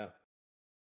yeah.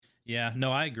 Yeah,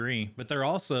 no, I agree. But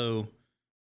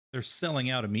they're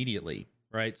selling out immediately,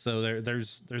 right? So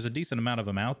there's a decent amount of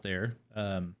them out there.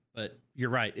 But you're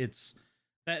right. It's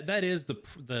that is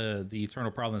the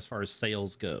eternal problem as far as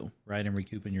sales go, right? And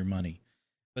recouping your money.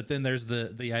 But then there's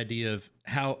the idea of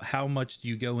how much do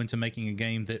you go into making a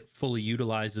game that fully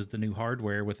utilizes the new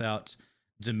hardware without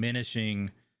diminishing,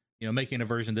 making a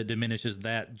version that diminishes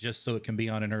that just so it can be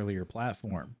on an earlier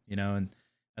platform, and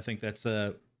I think that's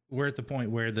we're at the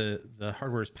point where the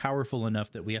hardware is powerful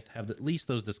enough that we have to have at least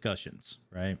those discussions,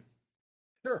 right?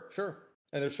 Sure.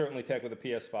 And there's certainly tech with the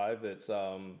PS5 that's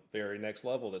very next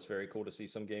level. That's very cool to see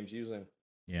some games using.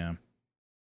 Yeah.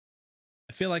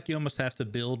 I feel like you almost have to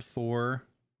build for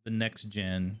the next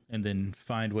gen and then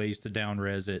find ways to down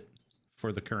res it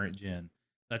for the current gen.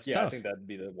 That's tough. I think that'd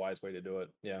be the wise way to do it.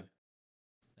 Yeah.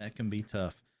 That can be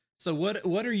tough. So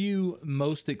what are you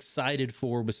most excited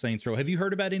for with Saints Row? Have you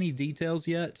heard about any details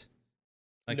yet?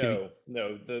 No.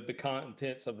 The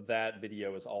contents of that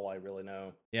video is all I really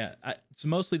know. Yeah, it's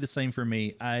mostly the same for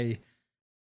me.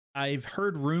 I've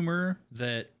heard rumor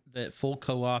that full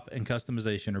co-op and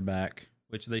customization are back,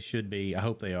 which they should be. I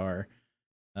hope they are.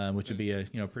 Which would be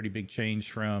a pretty big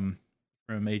change from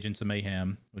Agents of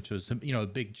Mayhem, which was a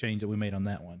big change that we made on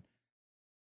that one.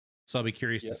 So I'll be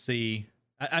curious to see.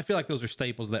 I feel like those are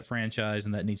staples of that franchise,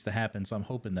 and that needs to happen. So I'm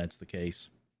hoping that's the case.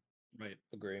 Right.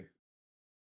 Agree.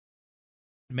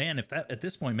 Man, if that at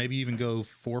this point maybe even go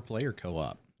 4-player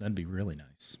co-op, that'd be really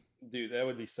nice. Dude, that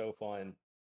would be so fun.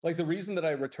 Like the reason that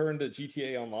I return to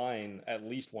GTA Online at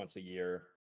least once a year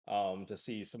to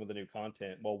see some of the new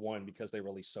content. Well, one, because they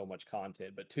release so much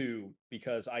content, but two,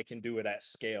 because I can do it at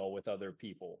scale with other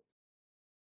people.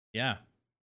 Yeah.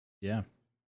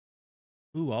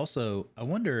 Ooh, also, I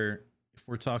wonder if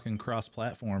we're talking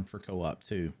cross-platform for co-op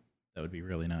too. That would be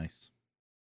really nice.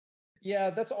 Yeah,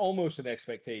 that's almost an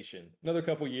expectation. Another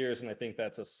couple years, and I think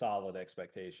that's a solid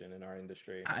expectation in our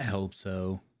industry. I hope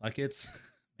so. Like it's,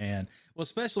 man, well,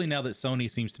 especially now that Sony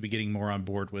seems to be getting more on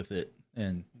board with it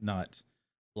and not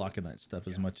blocking that stuff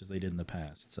as much as they did in the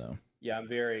past. So yeah, I'm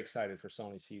very excited for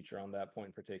Sony's future on that point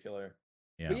in particular.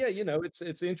 Yeah. But yeah,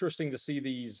 it's interesting to see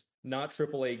these not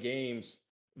AAA games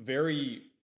very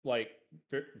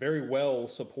well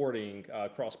supporting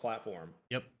cross-platform.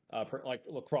 Yep. Like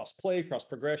cross-play,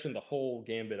 cross-progression, the whole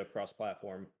gambit of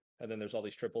cross-platform. And then there's all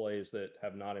these AAAs that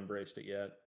have not embraced it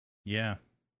yet. Yeah.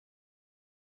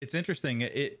 It's interesting.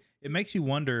 It makes you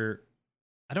wonder.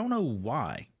 I don't know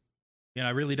why. I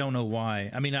really don't know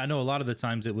why. I mean, I know a lot of the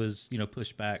times it was,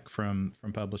 pushed back from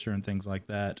publisher and things like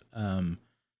that.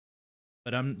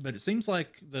 But it seems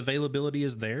like the availability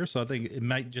is there. So I think it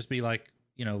might just be like,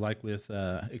 like with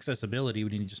accessibility,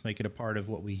 we need to just make it a part of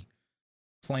what we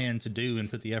plan to do and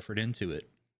put the effort into it.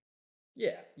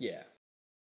 Yeah.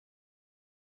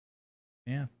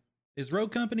 Is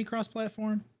Rogue Company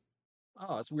cross-platform?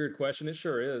 Oh, that's a weird question. It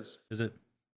sure is. Is it?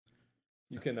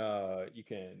 You can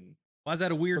Why is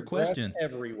that a weird question?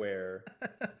 Everywhere.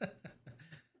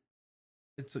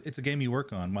 It's a game you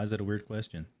work on. Why is that a weird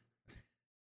question?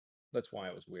 That's why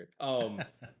it was weird.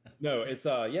 No, it's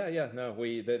no,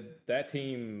 that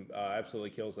team absolutely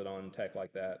kills it on tech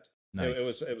like that.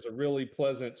 Nice. It was a really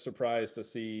pleasant surprise to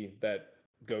see that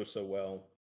go so well.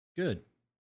 Good.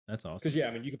 That's awesome. Because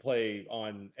I mean, you can play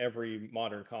on every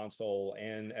modern console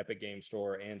and Epic Game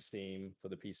Store and Steam for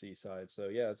the PC side. So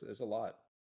yeah, it's a lot.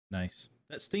 Nice.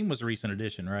 That Steam was a recent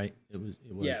addition, right? It was.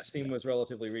 Yeah, Steam was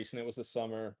relatively recent. It was this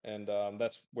summer, and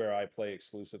that's where I play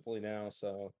exclusively now.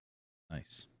 So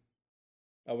nice.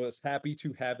 I was happy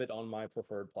to have it on my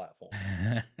preferred platform.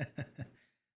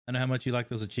 I know how much you like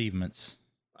those achievements.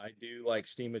 I do like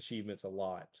Steam achievements a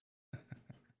lot.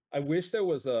 I wish there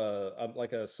was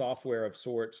a software of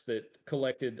sorts that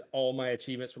collected all my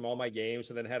achievements from all my games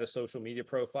and then had a social media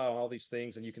profile and all these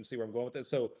things, and you can see where I'm going with it.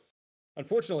 So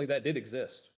unfortunately, that did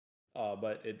exist,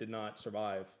 but it did not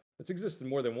survive. It's existed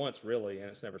more than once, really, and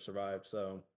it's never survived.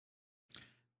 So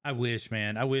I wish,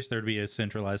 man. I wish there'd be a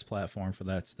centralized platform for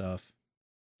that stuff.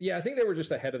 Yeah, I think they were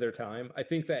just ahead of their time. I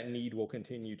think that need will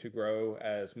continue to grow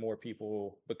as more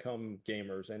people become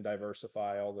gamers and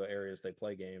diversify all the areas they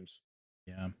play games.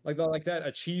 Yeah. Like that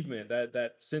achievement,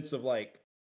 that sense of like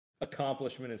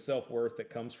accomplishment and self-worth that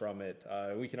comes from it.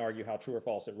 We can argue how true or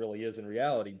false it really is in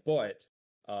reality, but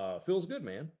feels good,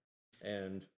 man.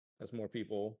 And as more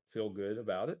people feel good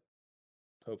about it,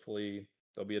 hopefully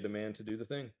there'll be a demand to do the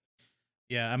thing.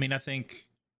 Yeah, I mean, I think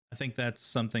that's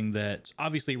something that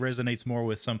obviously resonates more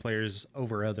with some players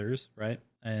over others, right?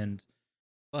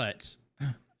 But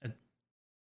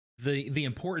the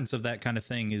importance of that kind of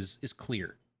thing is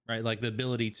clear, right? Like the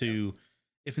ability to,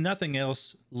 if nothing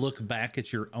else, look back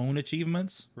at your own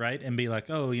achievements, right? And be like,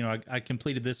 oh, I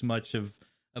completed this much of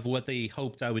what they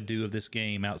hoped I would do of this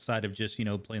game outside of just,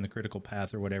 playing the critical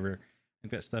path or whatever. I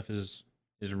think that stuff is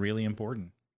really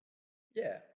important.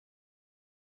 Yeah.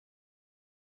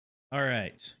 All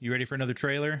right. You ready for another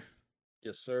trailer?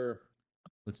 Yes, sir.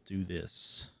 Let's do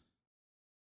this.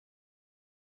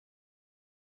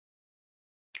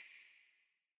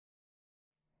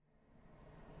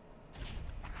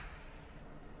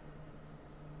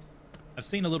 I've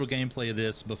seen a little gameplay of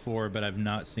this before, but I've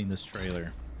not seen this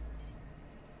trailer.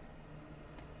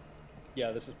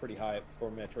 Yeah, this is pretty hype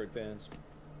for Metroid fans.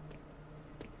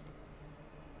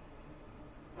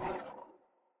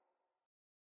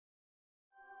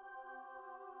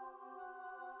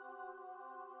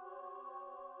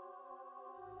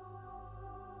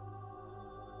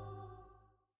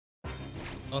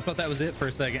 Oh, I thought that was it for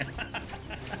a second.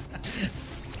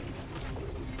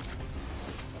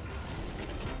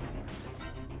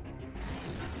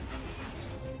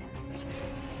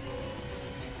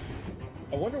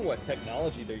 I wonder what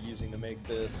technology they're using to make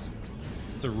this.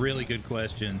 It's a really good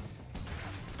question.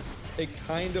 It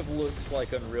kind of looks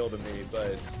like Unreal to me,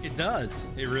 but It does.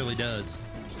 It really does.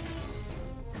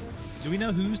 Do we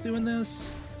know who's doing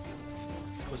this?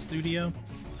 What studio?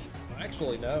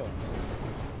 actually no.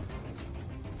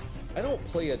 I don't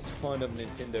play a ton of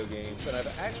Nintendo games, and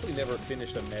I've actually never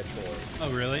finished a Metroid.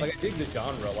 Oh, really? Like, I dig the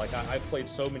genre. Like, I've played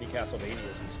so many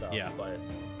Castlevanias and stuff. Yeah. But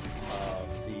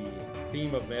the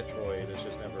theme of Metroid is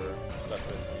just never stuck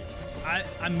with me.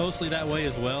 I'm mostly that way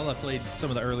as well. I played some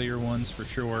of the earlier ones for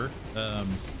sure.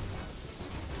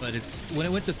 But it's when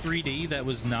it went to 3D, that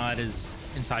was not as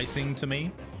enticing to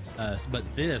me. But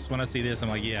this, when I see this, I'm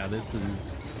like, yeah, this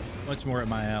is much more at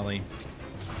my alley.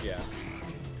 Yeah.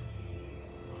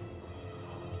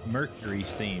 Mercury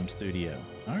Steam Studio.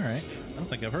 All right. I don't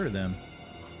think I've heard of them.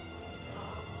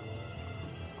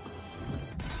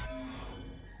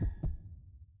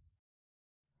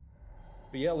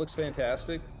 But yeah, it looks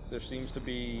fantastic. There seems to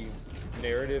be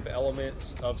narrative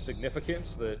elements of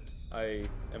significance that I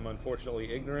am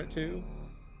unfortunately ignorant to,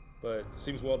 but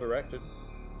seems well directed.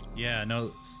 Yeah,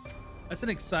 no, that's an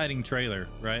exciting trailer,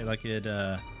 right? Like it,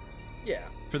 Yeah.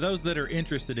 for those that are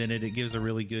interested in it, it gives a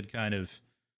really good kind of,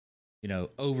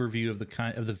 overview of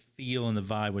the feel and the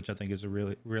vibe, which I think is a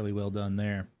really, really well done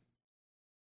there.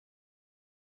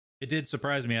 It did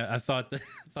surprise me. I thought that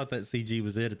CG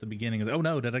was it at the beginning. I was, oh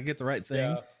no, did I get the right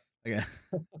thing? Yeah.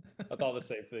 I thought the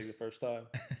same thing the first time.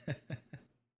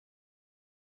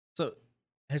 So,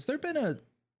 has there been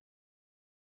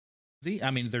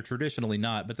I mean, they're traditionally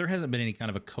not, but there hasn't been any kind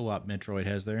of a co-op Metroid,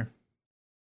 has there?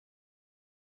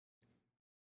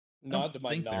 Not to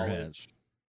my knowledge.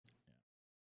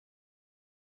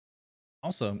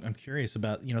 Also, I'm curious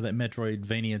about, that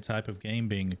Metroidvania type of game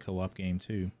being a co-op game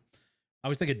too. I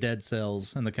always think of Dead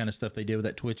Cells and the kind of stuff they did with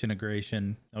that Twitch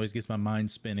integration. Always gets my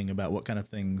mind spinning about what kind of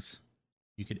things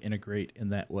you could integrate in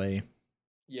that way.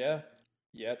 Yeah.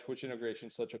 Yeah, Twitch integration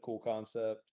is such a cool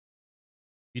concept.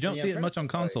 You don't Yeah, see I'm it much trying on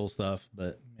to console stuff,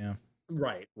 but yeah.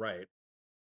 Right.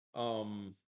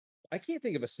 I can't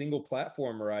think of a single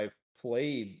platformer I've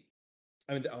played.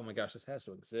 I mean, oh my gosh, this has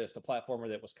to exist. A platformer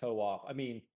that was co-op. I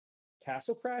mean,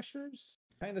 Castle Crashers,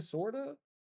 kind of, sorta.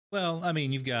 Well, I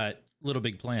mean, you've got Little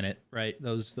Big Planet, right?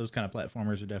 Those kind of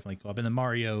platformers are definitely co-op, and the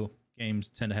Mario games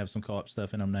tend to have some co-op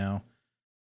stuff in them now.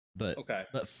 But Okay.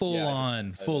 but full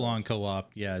on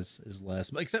co-op, yeah, is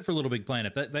less. But except for Little Big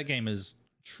Planet, that game is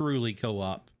truly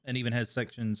co-op and even has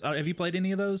sections. Have you played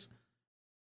any of those?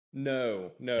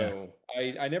 No.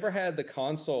 I never had the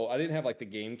console. I didn't have like the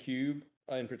GameCube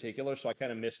in particular, so I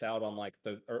kind of missed out on like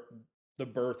the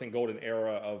birth and golden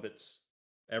era of its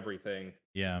everything.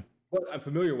 Yeah. But I'm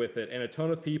familiar with it, and a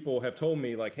ton of people have told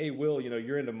me like, "Hey, Will,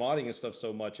 you're into modding and stuff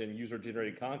so much and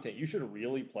user-generated content. You should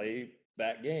really play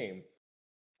that game."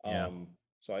 Yeah.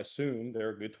 So I assume there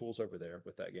are good tools over there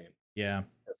with that game. Yeah.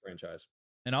 That franchise.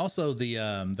 And also the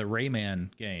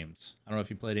Rayman games. I don't know if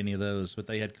you played any of those, but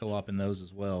they had co-op in those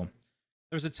as well.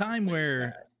 There was a time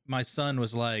where my son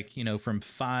was like, from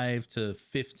 5 to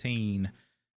 15,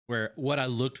 where what I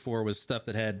looked for was stuff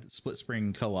that had split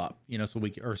screen co-op, so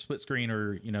or split screen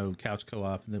or, couch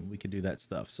co-op, and then we could do that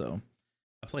stuff. So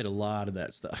I played a lot of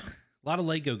that stuff. A lot of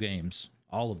Lego games,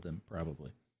 all of them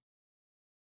probably.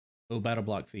 Oh, Battle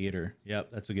Block Theater.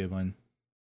 Yep, that's a good one.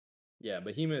 Yeah,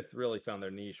 Behemoth really found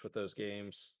their niche with those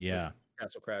games. Yeah. With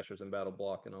Castle Crashers and Battle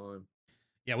Block and on.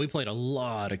 Yeah, we played a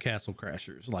lot of Castle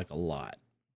Crashers, like a lot.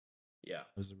 Yeah.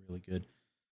 It was really good.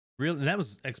 Really, that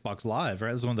was Xbox Live,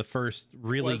 right? It was one of the first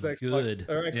really good.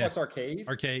 Or Xbox Arcade?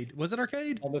 Arcade. Was it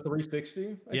arcade? On the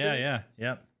 360? Yeah.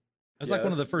 That's Yeah, like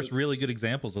one of the that's- first that's- really good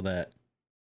examples of that.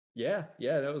 Yeah,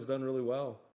 that was done really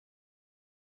well.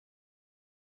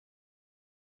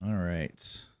 All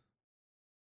right.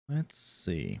 Let's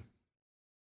see.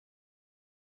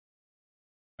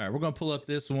 All right, we're going to pull up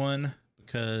this one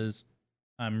because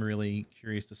I'm really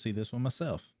curious to see this one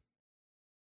myself.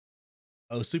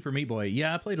 Oh, Super Meat Boy.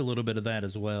 Yeah, I played a little bit of that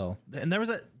as well. And there was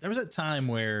that time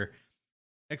where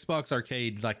Xbox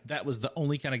Arcade, like, that was the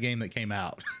only kind of game that came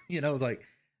out. You know, it was like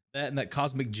that, and that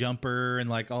Cosmic Jumper and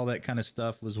like all that kind of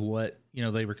stuff was what, you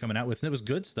know, they were coming out with. And it was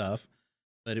good stuff,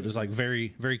 but it was like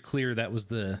very, very clear that was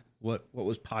the what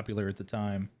was popular at the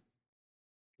time.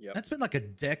 Yep. That's been like a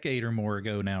decade or more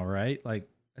ago now, right? Like,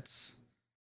 that's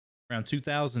around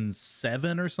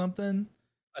 2007 or something.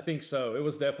 I think so. It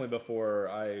was definitely before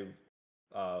I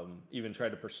even tried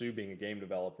to pursue being a game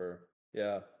developer.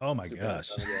 Yeah. Oh my Super long gosh.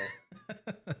 time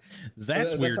ago.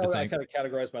 That's weird how to I think. kind of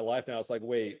categorize my life now. It's like,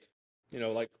 wait, you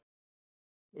know, like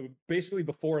basically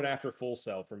before and after Full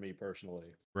Sail for me personally.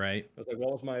 Right. I was like,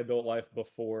 what was my adult life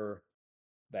before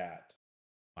that?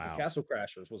 And Wow. Castle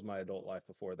Crashers was my adult life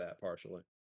before that, partially.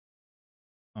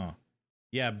 Huh.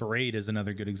 Yeah, Braid is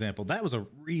another good example. That was a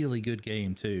really good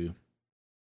game too.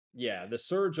 Yeah, the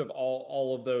surge of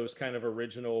all of those kind of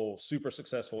original, super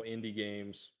successful indie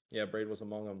games. Yeah, Braid was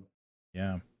among them.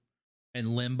 Yeah.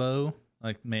 And Limbo.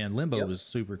 Like, man, Limbo Yep. was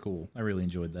super cool. I really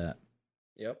enjoyed that.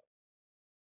 Yep.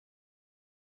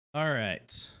 All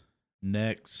right.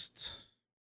 Next.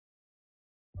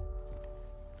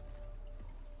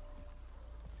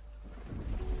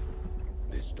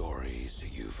 The stories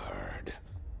you've heard.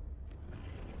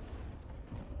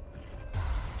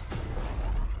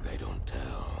 They don't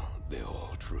tell the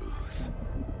whole truth.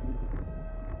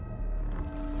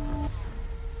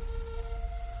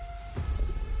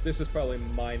 This is probably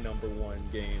my number one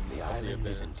game. The of the island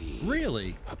is event. indeed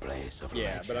Really? a place of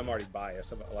Yeah, but legend. I'm already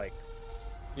biased about, like,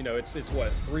 you know, it's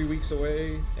what, 3 weeks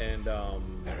away, and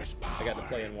There is I got to power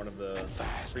play in one of the and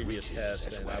vast previous riches tests,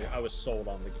 as and well. I was sold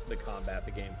on the combat,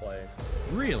 the gameplay.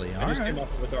 Really? I All just right. came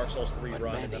off of a Dark Souls 3 But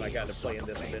run, and then I many got to who play in sought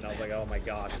this, to and then I was claim like, oh my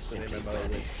god, it's an simply MMO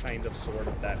with vanished. kind of sort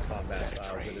of that combat Their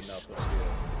style good trace. enough. Let's do it.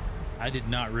 I did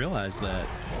not realize that.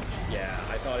 Yeah,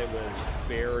 I thought it was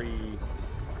very.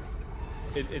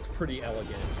 It's pretty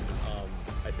elegant,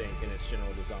 I think, in its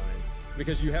general design,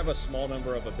 because you have a small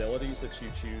number of abilities that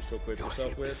you choose to equip Your yourself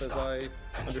ship with, is as I docked,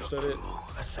 and your understood it. crew So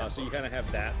you assembled. kind of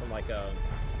have that from like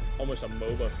almost a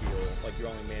MOBA feel, like you're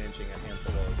only managing a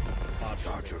handful of options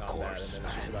Chart in your combat, course and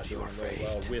then it's just about and your doing really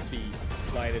well fate. with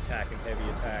the light attack and heavy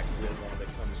attack with one that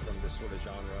comes from this sort of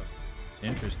genre.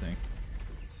 Interesting.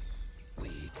 We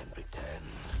can pretend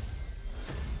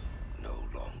no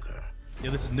longer. Yeah,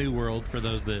 this is New World for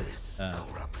those that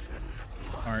Corruption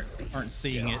aren't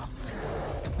seeing it.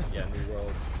 Yeah, New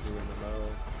World, new MMO.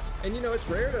 And you know, it's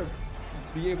rare to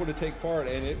be able to take part,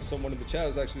 and someone in the chat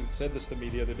has actually said this to me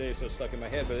the other day, so it's stuck in my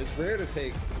head, but it's rare to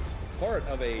take part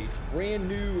of a brand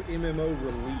new MMO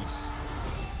release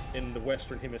in the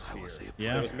Western Hemisphere.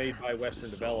 Yeah. That was made by Western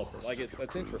developers. Like,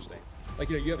 that's interesting. Like,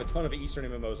 you know, you have a ton of Eastern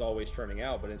MMOs always churning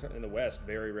out, but in the West,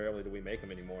 very rarely do we make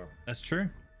them anymore. That's true.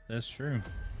 That's true.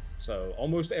 So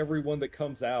almost every one that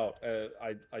comes out,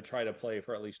 I try to play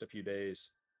for at least a few days.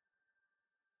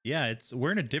 Yeah,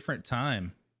 we're in a different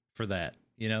time for that.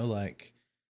 You know, like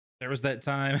there was that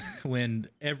time when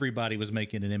everybody was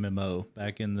making an MMO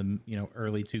back in the, you know,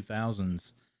 early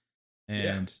 2000s,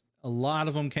 and a lot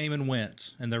of them came and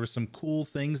went, and there were some cool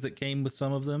things that came with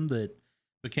some of them that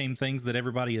became things that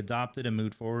everybody adopted and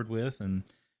moved forward with. And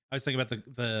I was thinking about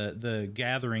the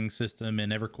gathering system in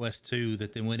EverQuest 2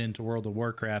 that then went into World of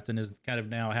Warcraft and is kind of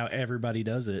now how everybody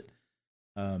does it.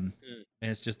 And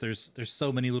it's just there's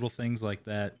so many little things like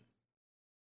that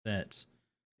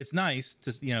it's nice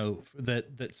to, you know,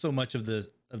 that so much of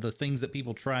the things that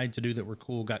people tried to do that were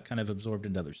cool got kind of absorbed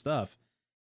into other stuff.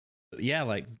 But yeah,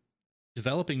 like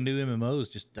developing new MMOs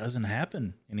just doesn't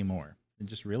happen anymore. It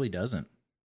just really doesn't.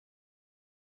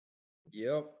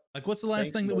 Yep. Like, what's the last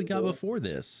Thanks, thing that we got Mobile. before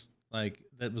this? Like,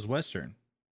 that was Western.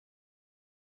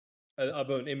 Of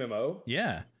an MMO?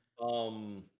 Yeah.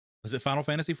 Um, Was it Final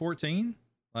Fantasy 14?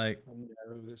 Like,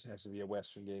 no, this has to be a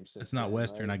Western game system. it's not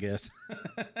Western, I guess.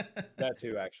 That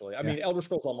too, actually. I Yeah. mean, Elder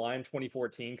Scrolls Online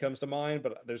 2014 comes to mind,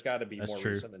 but there's got to be That's more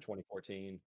true. recent than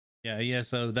 2014. Yeah.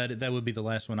 So that would be the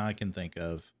last one I can think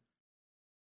of.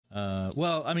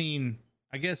 Well, I mean,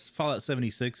 I guess Fallout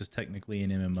 76 is technically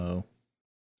an MMO.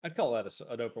 I'd call that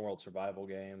an open world survival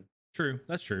game. True.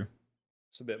 That's true.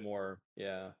 It's a bit more,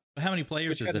 yeah. But how many players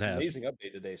Which does had it an have? amazing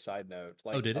update today. Side note,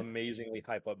 like did it? amazingly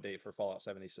hype update for Fallout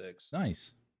 76.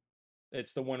 Nice.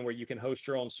 It's the one where you can host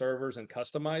your own servers and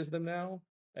customize them now.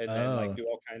 and like Oh, do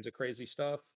all kinds of crazy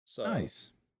stuff. So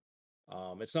nice.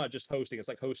 it's not just hosting; it's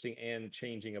like hosting and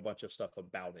changing a bunch of stuff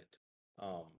about it,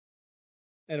 um,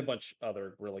 and a bunch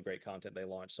other really great content they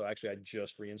launched. So actually, I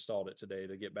just reinstalled it today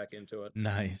to get back into it.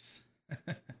 Nice.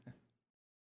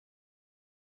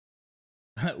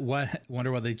 What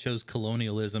wonder why they chose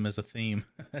colonialism as a theme.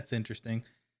 That's interesting.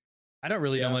 I don't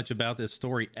really know Yeah. much about this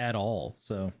story at all.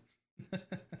 So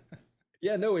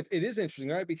Yeah, no, it is interesting,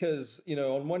 right? Because,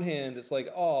 on one hand, it's like,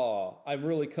 oh, I'm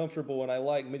really comfortable and I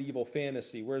like medieval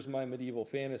fantasy. Where's my medieval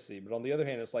fantasy? But on the other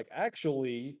hand, it's like,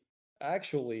 actually,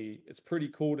 it's pretty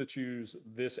cool to choose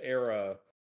this era.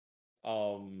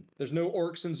 There's no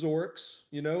orcs and zorks,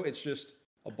 it's just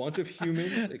a bunch of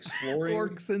humans exploring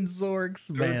orcs and zorks,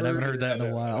 third man, I haven't person. heard that I in a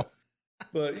know, I know. while.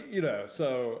 But,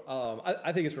 so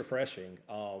I think it's refreshing.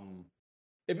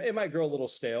 It might grow a little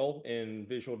stale in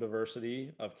visual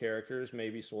diversity of characters,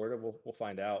 maybe sort of. We'll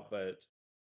find out, but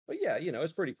yeah,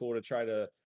 it's pretty cool to try to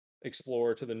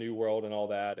explore to the new world and all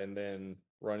that, and then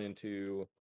run into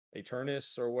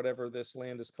Eternus or whatever this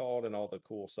land is called, and all the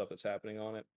cool stuff that's happening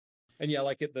on it. And yeah,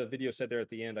 like the video said there at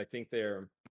the end, I think their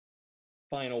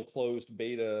final closed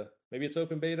beta, maybe it's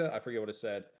open beta, I forget what it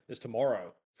said, is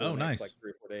tomorrow for Oh, the next like nice.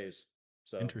 3 or 4 days.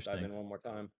 So dive Interesting. in one more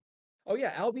time. Oh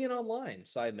yeah, Albion Online.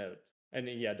 Side note, and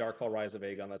then, yeah, Darkfall: Rise of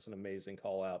Aegon. That's an amazing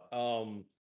call out.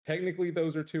 Technically,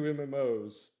 those are two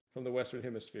MMOs from the Western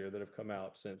Hemisphere that have come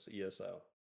out since ESO.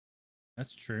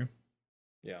 That's true.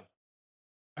 Yeah,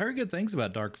 I heard good things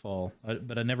about Darkfall,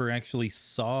 but I never actually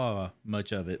saw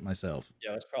much of it myself.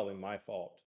 yeah, that's probably my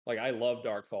fault. Like, I love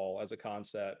Darkfall as a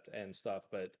concept and stuff,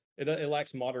 but it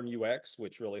lacks modern UX,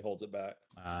 which really holds it back.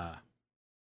 Ah,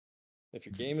 If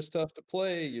your game is tough to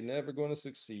play, you're never going to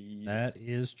succeed, that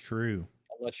is true.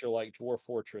 unless you're like Dwarf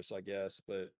Fortress, I guess.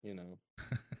 But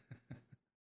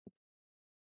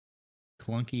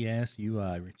Clunky ass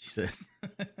UI, Richie says.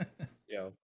 yeah.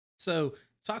 So,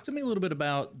 talk to me a little bit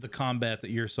about the combat that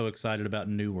you're so excited about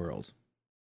in New World.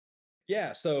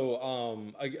 Yeah,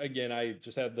 so again, I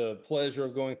just had the pleasure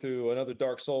of going through another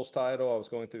Dark Souls title. I was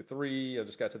going through 3. I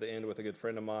just got to the end with a good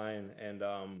friend of mine, and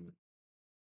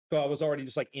so I was already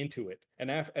just like into it. And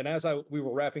as we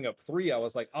were wrapping up 3, I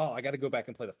was like, oh, I got to go back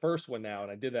and play the first one now.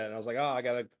 And I did that, and I was like, oh, I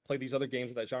got to play these other games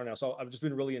of that genre now. So I've just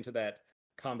been really into that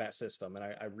combat system, and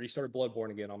I restarted Bloodborne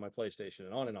again on my PlayStation,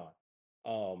 and on and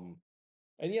on.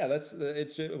 And yeah,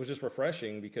 it was just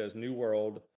refreshing because New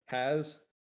World has,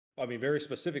 I mean, very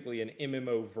specifically an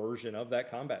MMO version of that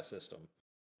combat system.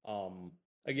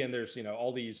 Again, there's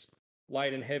all these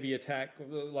light and heavy attack,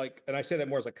 like, and I say that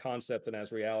more as a concept than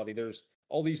as reality. There's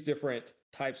all these different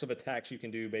types of attacks you can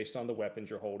do based on the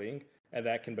weapons you're holding, and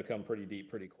that can become pretty deep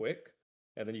pretty quick.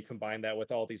 And then you combine that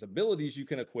with all these abilities you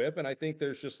can equip, and I think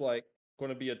there's just like going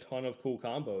to be a ton of cool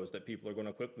combos that people are going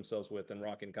to equip themselves with in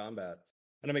Rock in Combat.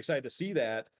 And I'm excited to see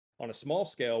that on a small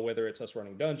scale, whether it's us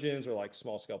running dungeons or like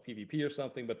small scale PvP or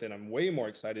something. But then I'm way more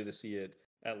excited to see it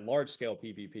at large scale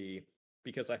PvP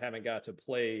because I haven't got to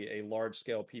play a large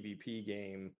scale PvP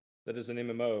game that is an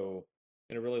MMO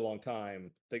in a really long time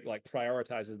that like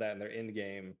prioritizes that in their end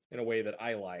game in a way that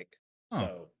I like. Huh.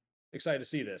 So excited to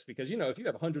see this because if you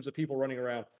have hundreds of people running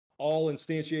around all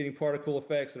instantiating particle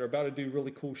effects that are about to do really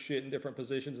cool shit in different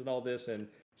positions and all this, and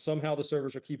somehow the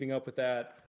servers are keeping up with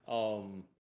that.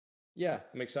 Yeah,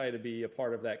 I'm excited to be a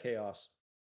part of that chaos.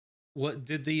 What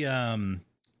did the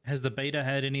has the beta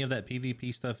had any of that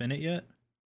PvP stuff in it yet?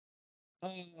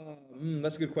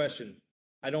 That's a good question.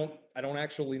 I don't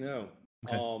actually know.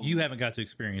 Okay. You haven't got to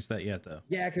experience that yet though.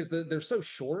 Yeah, because they're so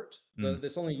short. Mm.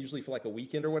 This only usually for like a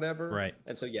weekend or whatever. Right.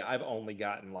 And so yeah, I've only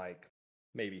gotten like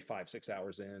maybe 5-6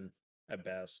 hours in at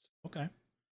best. Okay.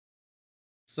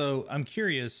 So I'm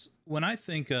curious, when I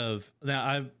think of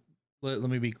now, let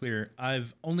me be clear.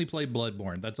 I've only played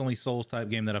Bloodborne. That's only Souls type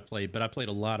game that I've played, but I played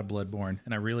a lot of Bloodborne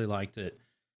and I really liked it.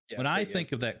 Yeah, When it's I pretty good.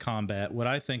 think of that combat, what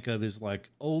I think of is like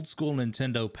old school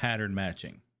Nintendo pattern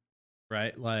matching,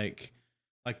 right? Like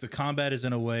the combat is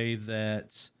in a way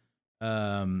that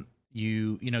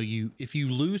you if you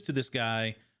lose to this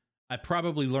guy, I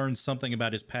probably learned something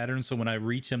about his pattern, so when I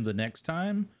reach him the next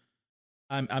time,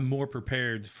 I'm more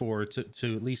prepared to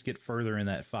at least get further in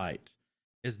that fight.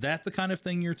 Is that the kind of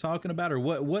thing you're talking about, or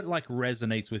what like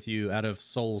resonates with you out of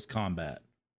Souls combat?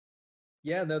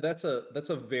 Yeah, no, that's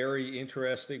a very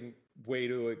interesting way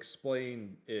to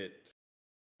explain it.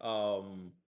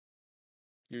 Um,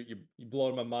 you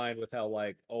blowing my mind with how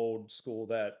like old school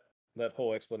that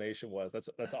whole explanation was.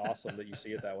 That's awesome that you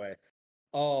see it that way.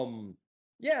 Um,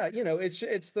 yeah,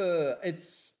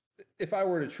 it's if I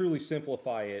were to truly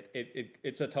simplify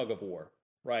it's a tug of war,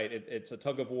 right? It's a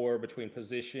tug of war between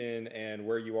position and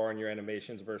where you are in your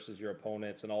animations versus your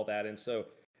opponents and all that. And so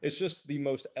it's just the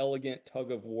most elegant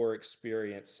tug of war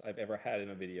experience I've ever had in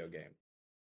a video game.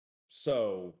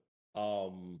 So,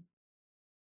 um,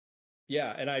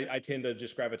 yeah, and I tend to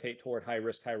just gravitate toward high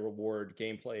risk, high reward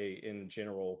gameplay in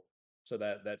general. So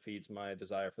that feeds my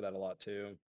desire for that a lot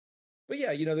too. But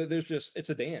yeah, there's just it's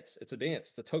a dance. It's a dance.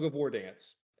 It's a tug of war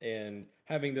dance. And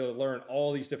having to learn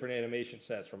all these different animation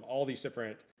sets from all these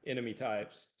different enemy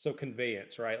types. So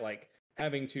conveyance, right? Like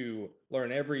having to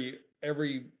learn every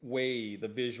way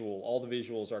all the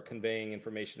visuals are conveying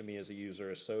information to me as a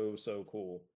user is so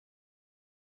cool.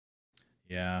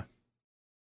 Yeah,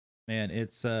 man,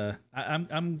 it's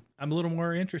I'm a little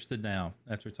more interested now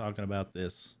after talking about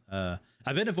this.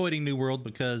 I've been avoiding New World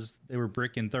because they were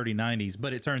brick in 3090s,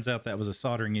 but it turns out that was a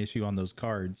soldering issue on those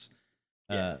cards.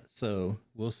 Yeah. So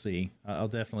we'll see. I'll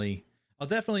definitely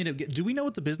end up do we know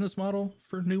what the business model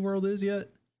for New World is yet?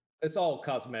 It's all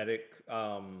cosmetic.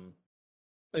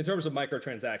 In terms of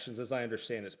microtransactions, as I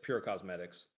understand, it's pure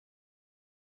cosmetics.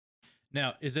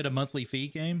 Now, is it a monthly fee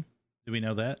game? Do we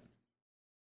know that?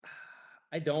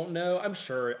 I don't know. I'm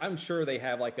sure they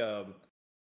have like a.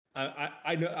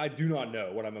 I know I do not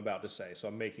know what I'm about to say, so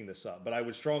I'm making this up. But I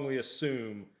would strongly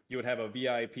assume you would have a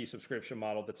VIP subscription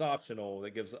model that's optional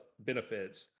that gives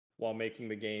benefits while making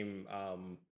the game.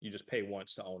 You just pay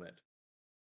once to own it.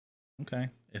 Okay.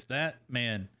 If that,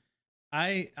 man,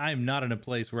 I'm not in a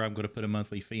place where I'm going to put a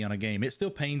monthly fee on a game. It still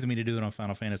pains me to do it on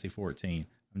Final Fantasy 14.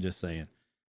 I'm just saying.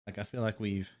 Like I feel like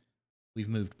we've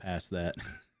moved past that.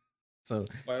 So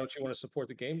why don't you want to support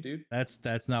the game, dude?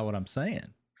 That's not what I'm saying.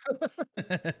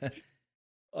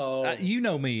 Oh, you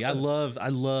know me. I love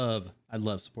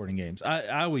supporting games.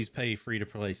 I always pay free to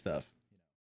play stuff.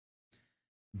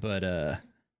 But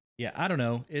yeah, I don't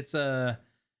know. It's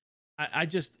I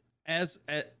just as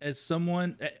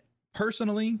someone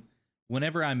personally,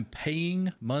 whenever I'm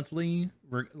paying monthly,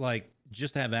 like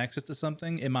just to have access to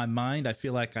something, in my mind, I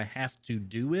feel like I have to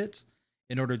do it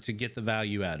in order to get the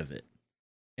value out of it.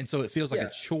 And so it feels like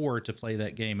a chore to play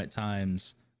that game at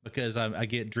times because I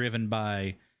get driven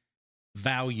by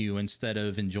value instead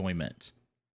of enjoyment.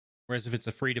 Whereas if it's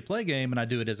a free to play game and I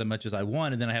do it as much as I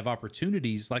want, and then I have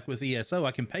opportunities like with ESO,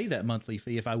 I can pay that monthly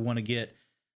fee if I want to get,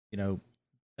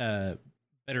 better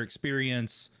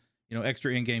experience,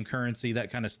 extra in-game currency,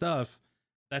 that kind of stuff.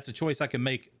 That's a choice I can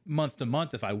make month to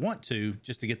month if I want to,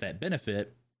 just to get that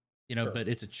benefit, Sure. But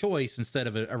it's a choice instead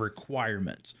of a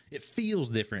requirement. It feels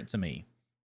different to me.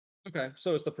 Okay,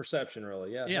 so it's the perception,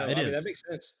 really. Yeah, Yeah, no, it I mean is. that makes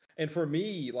sense. And for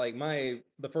me, like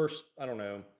the first, I don't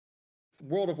know,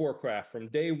 World of Warcraft from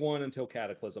day one until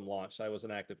Cataclysm launched, I was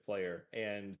an active player,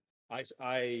 and I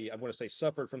want to say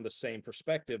suffered from the same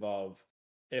perspective of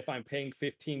if I'm paying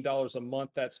 $15 a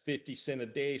month, that's 50 cents a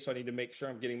day, so I need to make sure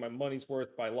I'm getting my money's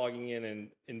worth by logging in and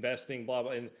investing, blah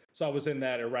blah. And so I was in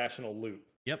that irrational loop.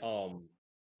 Yep.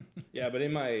 Yeah, but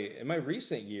in my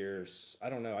recent years,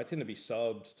 I don't know, I tend to be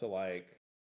subbed to like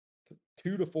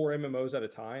 2 to 4 MMOs at a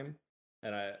time,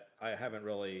 and I haven't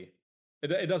really.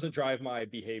 It doesn't drive my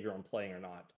behavior on playing or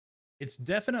not. It's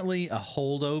definitely a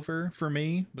holdover for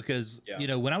me because,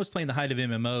 when I was playing the height of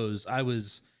MMOs, I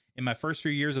was in my first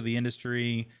few years of the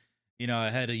industry,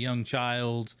 I had a young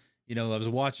child, I was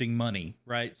watching money,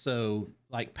 right? So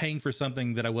like paying for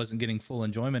something that I wasn't getting full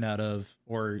enjoyment out of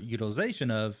or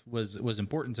utilization of was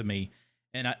important to me.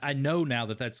 And I know now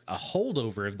that that's a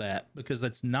holdover of that because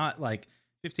that's not like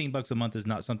 $15 a month is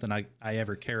not something I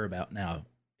ever care about now,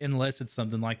 unless it's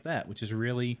something like that, which is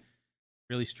really,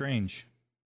 really strange.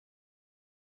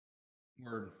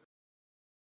 Word.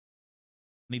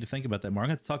 I need to think about that more. I'm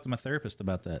going to talk to my therapist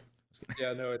about that.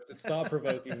 Yeah, no, it's thought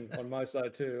provoking on my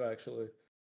side too, actually.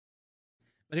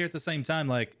 But here at the same time,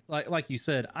 like you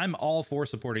said, I'm all for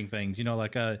supporting things.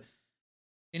 Like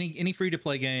any free to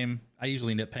play game, I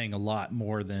usually end up paying a lot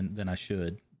more than I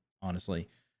should, honestly.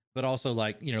 But also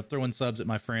like throwing subs at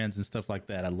my friends and stuff like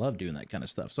that. I love doing that kind of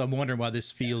stuff. So I'm wondering why this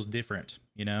feels different.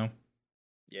 Yeah.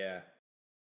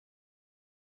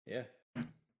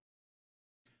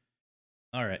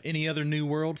 All right. Any other New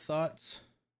World thoughts?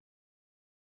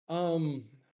 One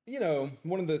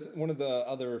of the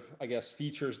other, I guess,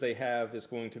 features they have is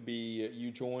going to be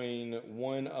you join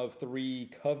one of 3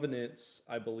 covenants,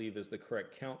 I believe is the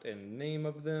correct count and name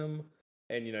of them,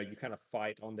 and you kind of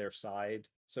fight on their side.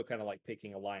 So kind of like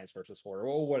picking Alliance versus Horde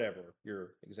or whatever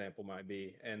your example might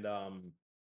be. And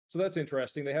so that's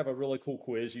interesting. They have a really cool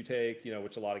quiz you take,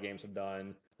 which a lot of games have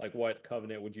done. Like what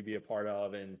covenant would you be a part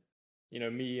of? And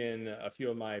me and a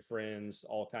few of my friends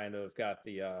all kind of got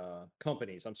the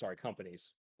companies.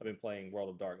 I've been playing World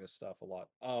of Darkness stuff a lot.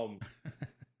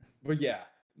 But yeah,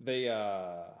 they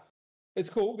it's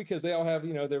cool because they all have,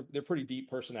 they're pretty deep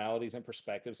personalities and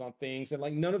perspectives on things, and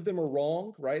like none of them are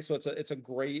wrong, right? So it's a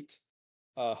great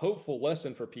hopeful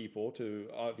lesson for people to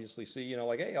obviously see,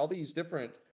 like, hey, all these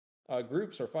different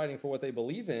groups are fighting for what they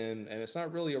believe in, and it's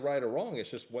not really a right or wrong.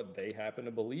 It's just what they happen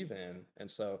to believe in,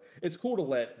 and so it's cool to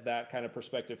let that kind of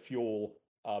perspective fuel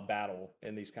battle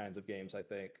in these kinds of games. I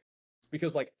think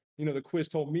because, like, the quiz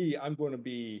told me I'm going to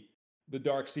be the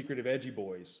dark secret of Edgy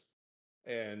Boys,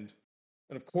 and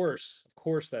of course,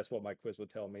 that's what my quiz would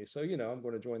tell me. So I'm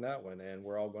going to join that one, and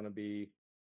we're all going to be,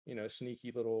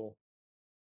 sneaky little,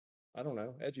 I don't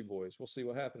know, edgy boys. We'll see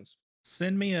what happens.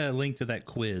 Send me a link to that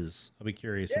quiz. I'll be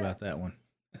curious Yeah. about that one.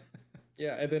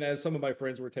 Yeah, and then as some of my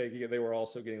friends were taking it, they were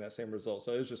also getting that same result.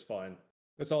 So it was just fun.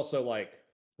 It's also like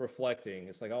reflecting.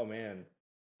 It's like, oh man,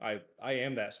 I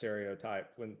am that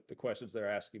stereotype when the questions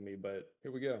they're asking me, but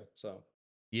here we go. So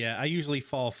Yeah, I usually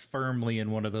fall firmly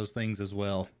in one of those things as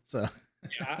well. So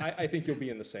yeah, I think you'll be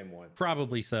in the same one.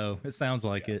 probably so. It sounds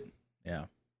like it. Yeah.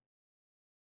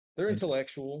 They're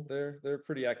intellectual. They're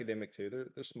pretty academic too.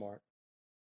 They're smart.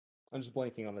 I'm just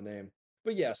blanking on the name.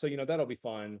 But yeah, so that'll be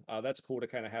fun. That's cool to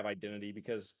kind of have identity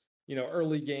because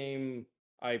early game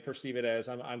I perceive it as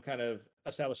I'm kind of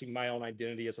establishing my own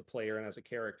identity as a player and as a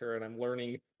character, and I'm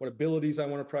learning what abilities I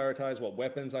want to prioritize, what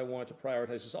weapons I want to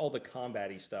prioritize, just all the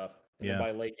combat-y stuff. And then Yeah.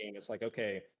 by late game, it's like,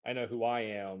 okay, I know who I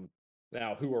am.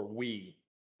 Now, who are we,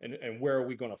 and where are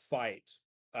we going to fight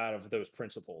out of those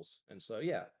principles? And so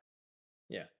yeah,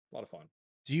 a lot of fun.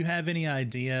 Do you have any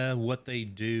idea what they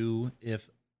do if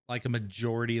like a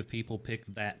majority of people pick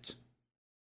that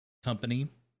company?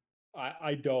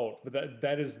 I don't, but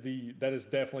that is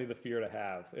definitely the fear to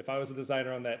have. If I was a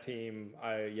designer on that team,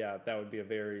 that would be a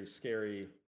very scary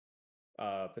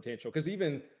potential. Because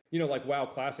even like WoW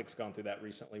Classic's gone through that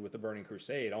recently with the Burning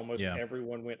Crusade. Almost Yeah.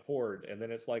 everyone went Horde, and then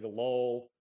it's like a lull.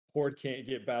 Horde can't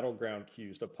get battleground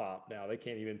queues to pop now. They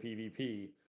can't even PvP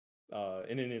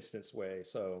in an instance way.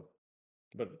 So,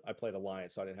 but I played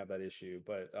Alliance, so I didn't have that issue.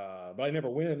 But I never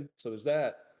win, so there's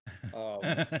that. So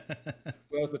that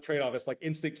was the trade-off. It's like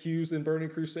instant queues in Burning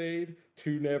Crusade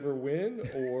to never win,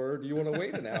 or do you want to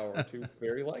wait an hour to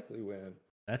very likely win?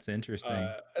 That's interesting.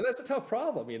 And that's a tough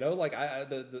problem, Like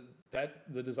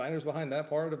the designers behind that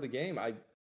part of the game,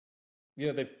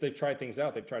 they've tried things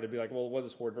out. They've tried to be like, well, what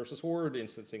does Horde versus Horde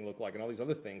instancing look like, and all these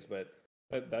other things. But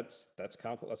that's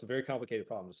a very complicated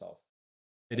problem to solve.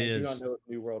 It And I do is. not know if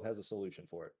New World has a solution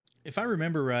for it. If I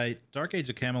remember right, Dark Age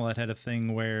of Camelot had a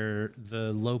thing where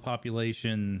the low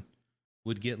population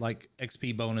would get like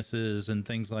XP bonuses and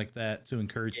things like that to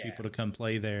encourage Yeah. people to come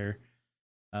play there.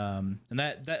 And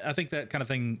that I think that kind of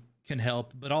thing can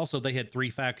help, but also they had 3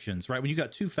 factions, right? When you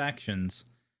got 2 factions,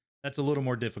 that's a little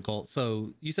more difficult.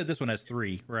 So you said this one has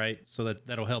 3, right? So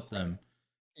that'll help them.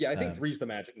 Yeah, I think 3's the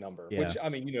magic number, yeah. which I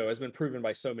mean, has been proven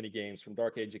by so many games from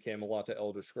Dark Age of Camelot to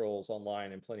Elder Scrolls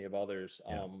Online and plenty of others.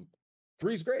 Yeah.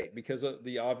 3's great because of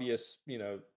the obvious,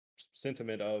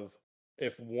 sentiment of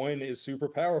if one is super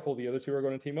powerful, the other 2 are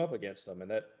going to team up against them,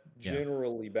 and that Yeah.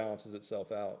 generally balances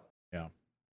itself out.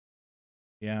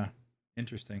 Yeah.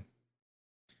 Interesting.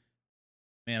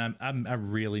 Man, I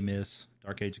really miss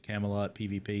Dark Age of Camelot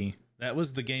PvP. That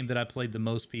was the game that I played the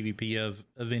most PvP of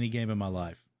any game in my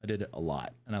life. I did it a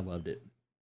lot and I loved it.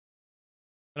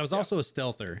 But I was also a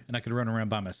stealther and I could run around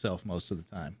by myself most of the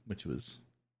time,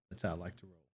 that's how I like to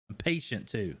roll. I'm patient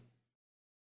too.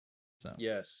 So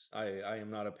Yes, I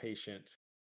am not a patient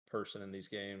person in these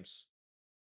games.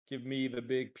 Give me the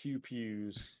big pew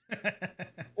pews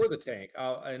or the tank.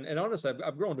 And honestly,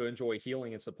 I've grown to enjoy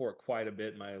healing and support quite a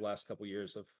bit in my last couple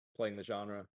years of playing the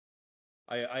genre.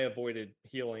 I avoided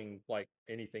healing like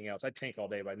anything else. I tank all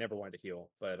day, but I never wanted to heal.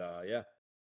 But yeah,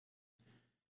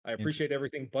 I appreciate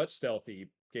everything but stealthy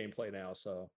gameplay now.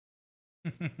 So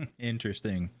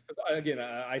Interesting. again,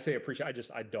 I say appreciate.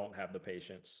 I don't have the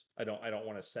patience. I don't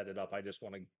want to set it up. I just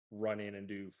want to run in and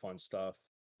do fun stuff.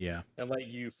 Yeah. And let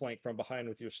you flank from behind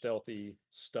with your stealthy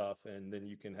stuff, and then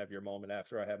you can have your moment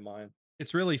after I have mine.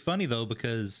 It's really funny though,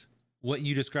 because what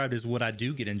you described is what I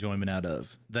do get enjoyment out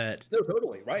of. That No,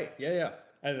 totally right. Yeah.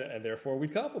 And therefore we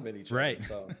compliment each other. right.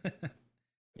 So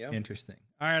yeah. Interesting.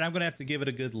 All right, I'm gonna have to give it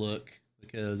a good look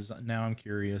because now I'm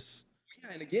curious.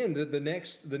 Yeah, and again, the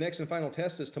next and final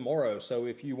test is tomorrow. So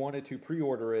if you wanted to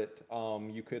pre-order it,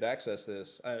 you could access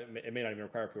this. It may not even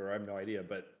require pre-order. I have no idea,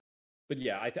 but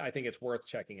yeah, I think it's worth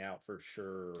checking out for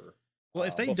sure. Well,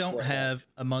 if they before don't I- have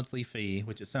a monthly fee,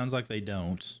 which it sounds like they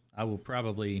don't, I will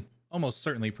probably almost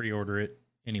certainly pre-order it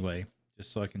anyway,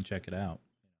 just so I can check it out.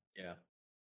 Yeah.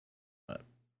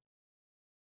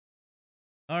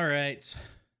 All right.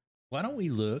 Why don't we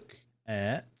look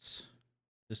at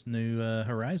this new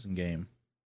Horizon game?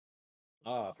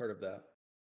 I've heard of that.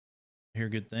 I hear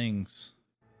good things.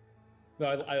 No,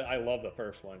 I love the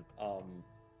first one.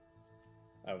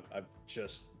 I've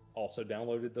just also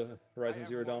downloaded the Horizon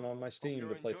Zero Dawn on my Steam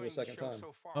to play through a second time.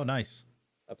 Oh, nice.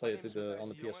 I played it through on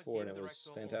the PS4 and it was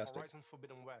fantastic. Horizon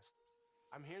Forbidden West.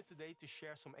 I'm here today to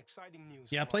share some exciting news.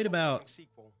 Yeah, I from our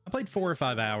played 4 or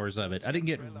 5 hours of it. I didn't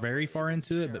get very far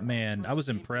into it, but man, I was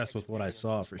impressed with what I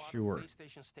saw for sure.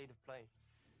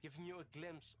 Giving you a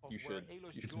glimpse of You where should.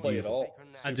 Aloy's You should journey play it will all. take her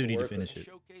next. I do need to Worth it. finish it.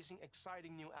 Showcasing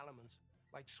exciting new elements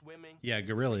like swimming. Yeah,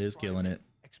 Guerrilla is killing it.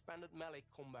 Expanded melee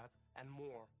combat and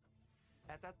more.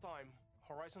 At that time,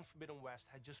 Horizon Forbidden West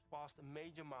had just passed a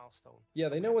major milestone. Yeah,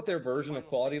 they know what their version of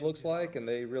quality looks like, and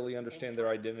they really understand their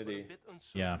identity. But a bit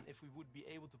uncertain Yeah. if we would be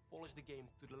able to polish the game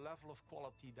to the level of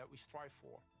quality that we strive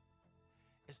for.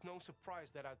 It's no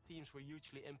surprise that our teams were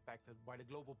hugely impacted by the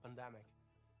global pandemic.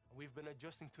 We've been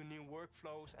adjusting to new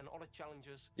workflows and other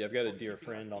challenges. Yeah, I've got a while dear keeping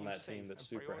our friend on team that team safe that's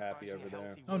and super happy prioritizing over a there.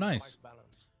 healthy Oh, nice. work-life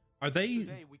balance. Are they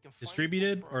Today, we can finally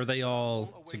distributed, confirm or are they that all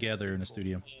long-awaited together in a sequel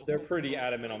studio? will They're come to pretty both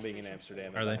adamant on being in PlayStation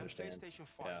Amsterdam, 4 Are as I they? and understand. PlayStation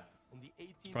 5 Yeah. on the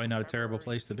 18th Probably of not a terrible February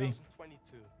place to be.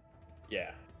 2022.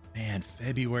 Yeah. Man,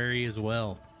 February as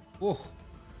well. Oh,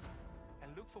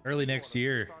 And look for early pre-orders next to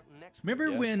year. start next Remember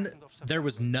week, when 2nd of there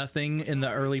was September. nothing in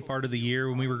the early part of the year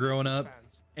when we were growing up?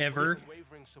 Ever?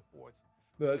 Unwavering support.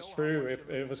 That's We know how true. much If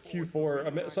you're it was looking forward to Q4, I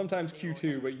mean, reuniting sometimes with Aloy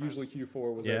Q2, and but your usually friends.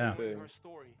 Q4 was Yeah. Knowing everything. her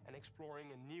story and exploring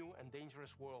a new and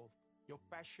dangerous world. Your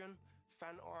passion,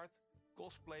 fan art,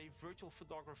 cosplay, virtual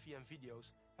photography, and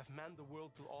videos have meant the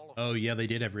world to all of us. Oh yeah, they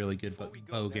did have really good Before we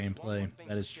go, bow there's one more gameplay. thing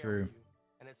That to is share true. with you,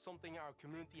 and it's something our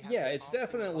community has Yeah, been it's asking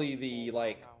definitely about the, for a while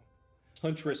like, now.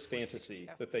 Huntress For 60 fantasy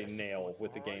that they FPS nail support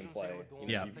with the for Horizon gameplay. Zero Dawn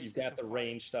Yeah. on You've got the PlayStation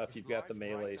range 5 stuff, is you've got the live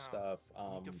melee right now. stuff.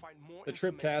 You can find more The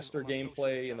information Tripcaster on our social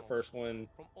gameplay in the channels. first one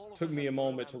From all of took us me at a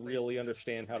moment to Guerrilla really PlayStation,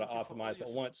 understand how to thank you for all optimize, your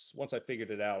but once I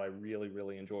figured it out, I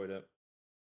really enjoyed it.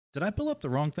 Did I pull up the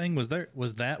wrong thing? Was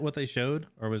that what they showed,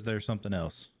 or was there something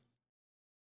else?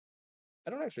 I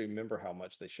don't actually remember how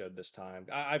much they showed this time.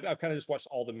 I've kind of just watched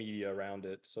all the media around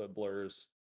it, so it blurs.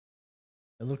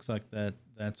 It looks like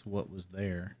that's what was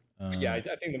there. But yeah, I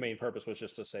think the main purpose was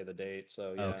just to say the date.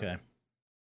 So yeah. Okay.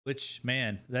 Which,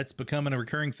 man, that's becoming a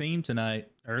recurring theme tonight.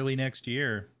 Early next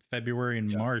year, February and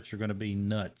Yeah. March are going to be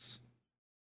nuts.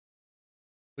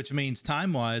 Which means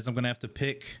time-wise, I'm going to have to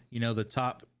pick, the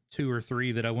top 2 or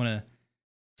 3 that I want to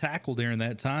tackle during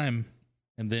that time,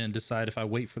 and then decide if I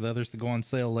wait for the others to go on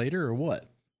sale later or what.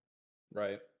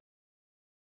 Right.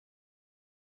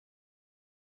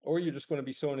 Or you're just going to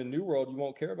be so in a new world, you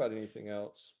won't care about anything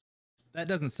else. That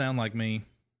doesn't sound like me.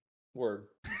 Word.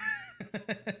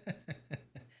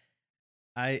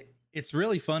 It's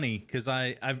really funny because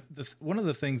one of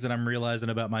the things that I'm realizing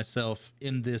about myself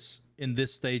in this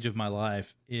stage of my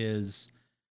life is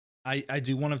I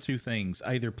do one of 2 things.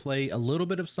 I either play a little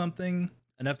bit of something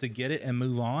enough to get it and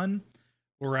move on,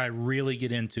 or I really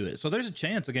get into it. So there's a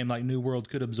chance a game like New World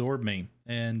could absorb me,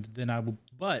 and then I will.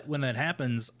 But when that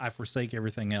happens, I forsake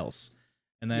everything else,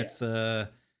 and that's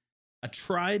I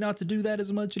try not to do that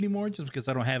as much anymore, just because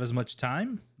I don't have as much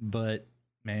time. But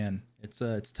man, it's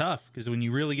tough because when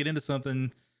you really get into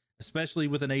something, especially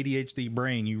with an ADHD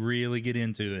brain, you really get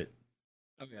into it.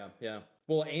 Oh yeah.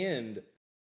 Well, and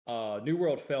New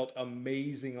World felt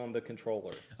amazing on the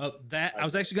controller. Oh, I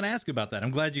was actually going to ask about that.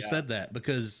 I'm glad you Yeah. said that,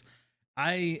 because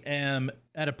I am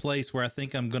at a place where I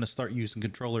think I'm going to start using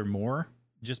controller more,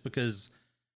 just because,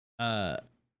 when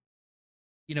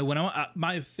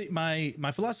my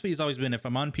philosophy has always been, if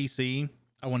I'm on PC,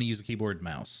 I want to use a keyboard and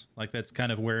mouse. Like, that's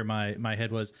kind of where my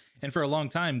head was. And for a long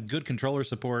time, good controller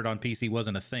support on PC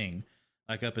wasn't a thing,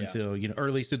 like up until, or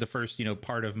at least through the first,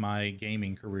 part of my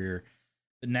gaming career.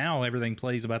 But now everything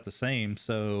plays about the same.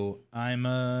 So I'm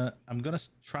going to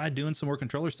try doing some more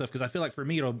controller stuff, because I feel like for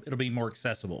me, it'll be more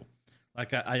accessible.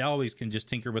 Like I always can just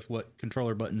tinker with what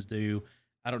controller buttons do.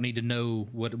 I don't need to know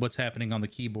what's happening on the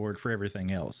keyboard for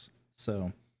everything else.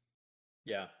 So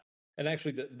Yeah. And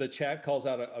actually, the chat calls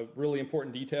out a really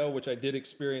important detail, which I did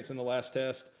experience in the last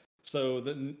test. So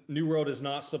the New World is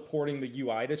not supporting the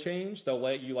UI to change. They'll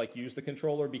let you use the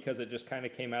controller because it just kind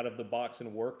of came out of the box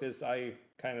and worked, as I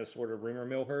kind of sort of rumor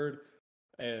mill heard.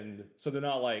 And so they're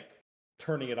not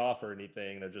turning it off or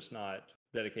anything. They're just not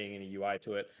dedicating any UI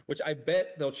to it, which I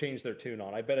bet they'll change their tune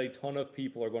on. I bet a ton of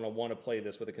people are going to want to play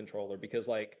this with a controller, because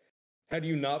how do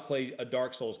you not play a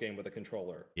Dark Souls game with a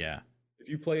controller? yeah. If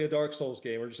you play a Dark Souls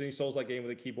game or just any Souls-like game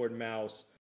with a keyboard and mouse,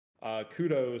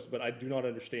 kudos, but I do not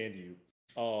understand you.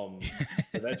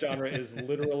 That genre is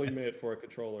literally meant for a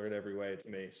controller in every way to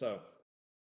me. So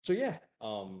yeah.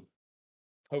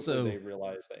 Hopefully they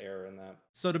realize the error in that.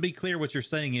 So to be clear, what you're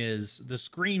saying is the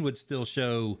screen would still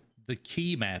show the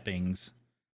key mappings,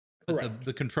 but Correct.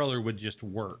 the controller would just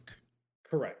work.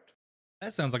 Correct.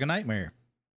 That sounds like a nightmare.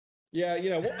 Yeah, I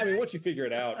mean, once you figure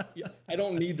it out, I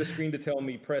don't need the screen to tell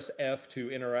me press F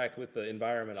to interact with the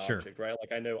environment Sure. object, right?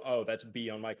 Like I know, oh, that's B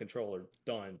on my controller,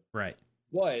 done. Right.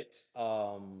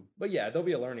 But yeah, there'll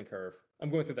be a learning curve. I'm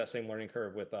going through that same learning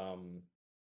curve with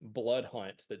Blood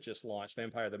Hunt that just launched,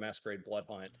 Vampire the Masquerade Blood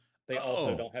Hunt. They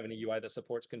also Oh. don't have any UI that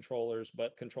supports controllers,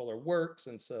 but controller works,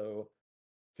 and so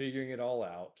figuring it all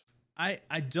out.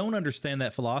 I don't understand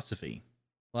that philosophy.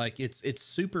 Like it's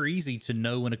super easy to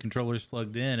know when a controller is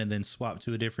plugged in and then swap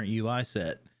to a different UI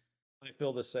set. I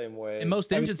feel the same way. And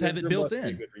most I mean, engines have it there built must be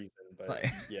a in. good reason, but Like-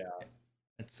 yeah.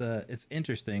 It's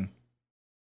interesting.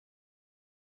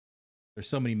 There's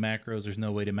so many macros, there's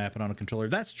no way to map it on a controller.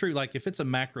 That's true. Like if it's a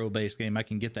macro based game, I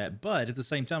can get that. But at the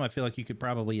same time, I feel like you could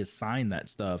probably assign that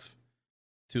stuff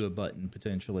to a button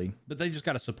potentially, but they just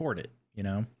got to support it, you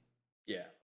know? Yeah.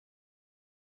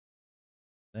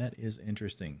 That is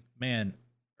interesting, man.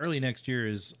 Early next year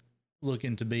is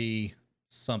looking to be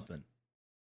something.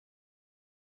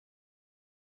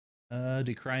 Did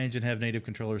CryEngine have native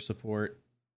controller support?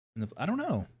 I don't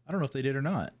know. I don't know if they did or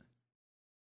not.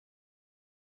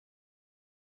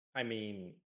 I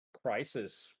mean,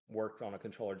 Crysis worked on a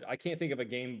controller. I can't think of a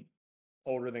game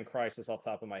older than Crysis off the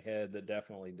top of my head that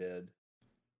definitely did.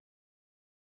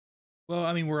 Well,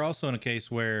 I mean, we're also in a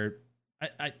case where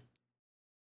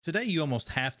today you almost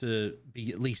have to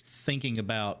be at least thinking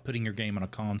about putting your game on a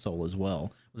console as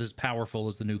well. With as powerful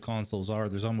as the new consoles are,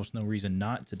 there's almost no reason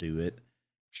not to do it.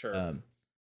 Sure.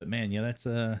 But man, yeah,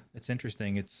 that's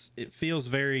interesting. It feels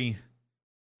very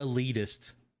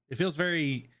elitist. It feels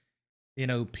very,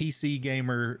 PC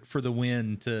gamer for the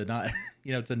win to not,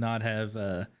 to not have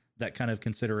that kind of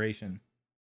consideration.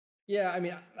 Yeah, I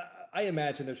mean, I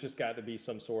imagine there's just got to be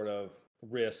some sort of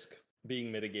risk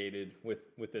being mitigated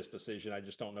with this decision. I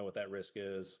just don't know what that risk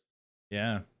is.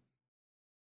 Yeah.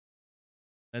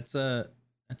 That's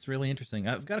really interesting.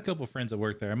 I've got a couple of friends that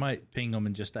work there. I might ping them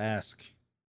and just ask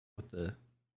why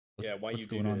what's you do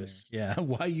going on this. there. Yeah,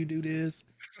 why you do this.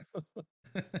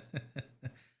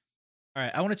 All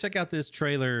right, I want to check out this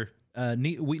trailer.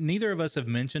 Neither of us have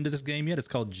mentioned this game yet. It's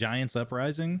called Giants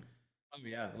Uprising. Oh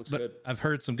yeah, it looks But good. I've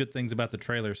heard some good things about the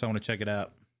trailer, so I want to check it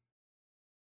out.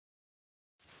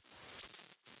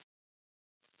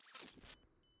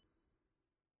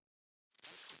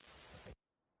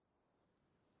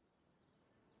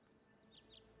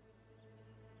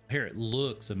 Here, it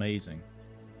looks amazing.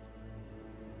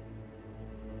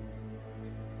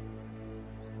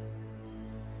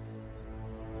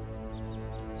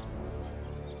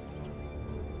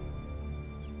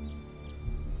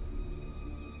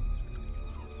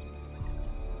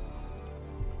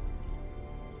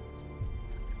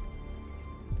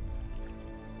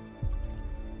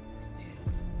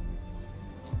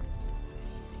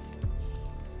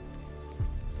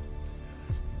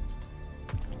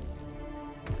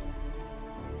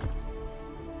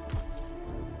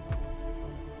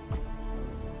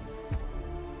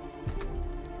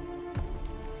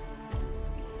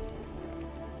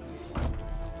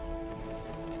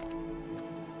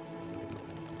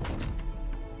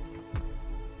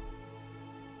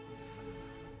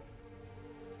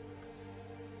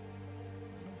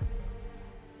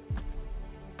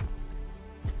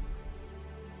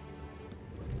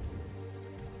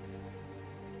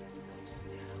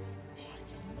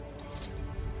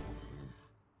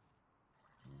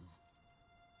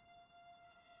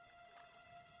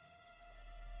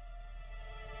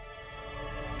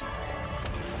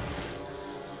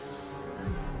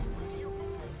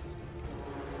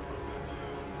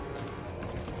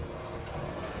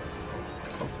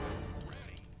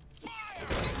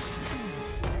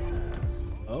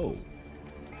 Oh.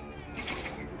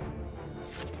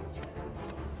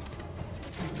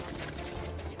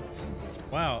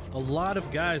 Wow, a lot of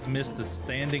guys missed a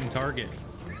standing target.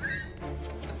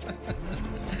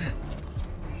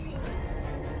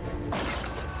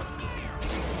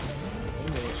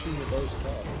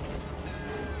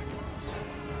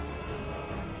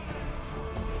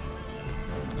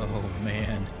 Oh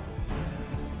man.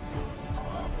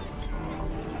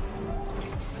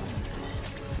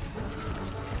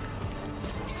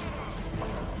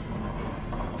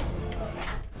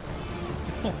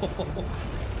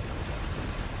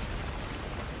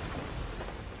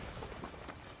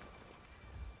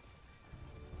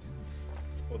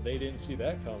 Well, they didn't see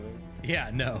that coming. Yeah,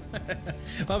 no.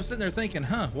 I was sitting there thinking,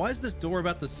 why is this door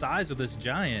about the size of this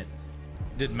giant?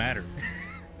 Didn't matter.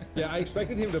 Yeah, I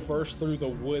expected him to burst through the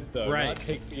wood though, Right. not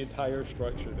take the entire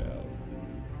structure down.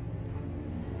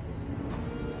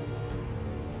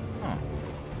 Huh.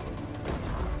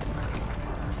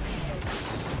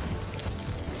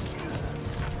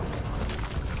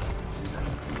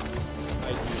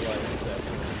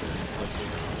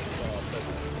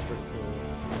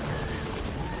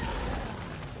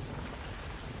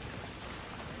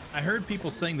 I heard people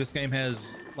saying this game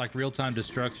has like real-time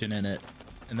destruction in it,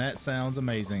 and that sounds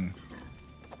amazing.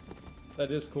 That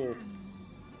is cool.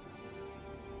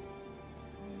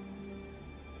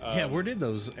 Yeah, where did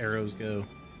those arrows go?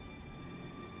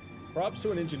 Props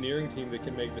to an engineering team that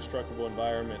can make destructible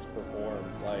environments perform.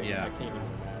 Like, Yeah. I can't even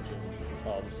imagine the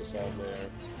problems to solve there.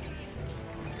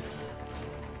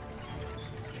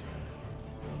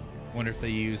 Wonder if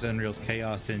they use Unreal's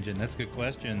Chaos engine. That's a good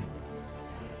question.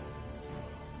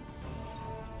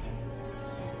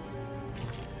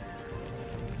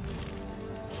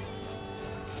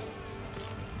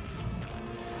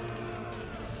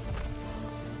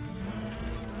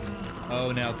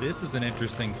 Oh, now this is an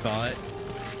interesting thought.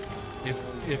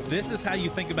 If this is how you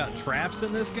think about traps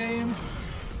in this game,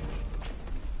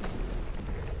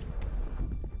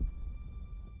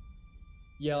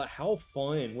 Yeah, like, how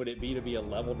fun would it be to be a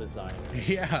level designer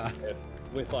yeah.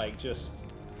 with like just,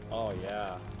 oh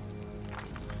yeah,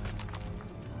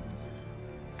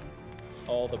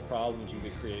 all the problems you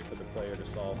could create for the player to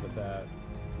solve with that.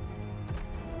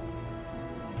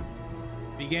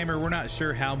 B-Gamer, we're not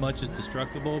sure how much is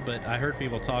destructible, but I heard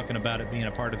people talking about it being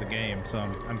a part of the game, so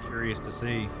I'm curious to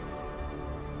see.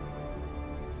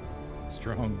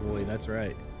 Strong boy, that's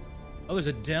right. Oh, there's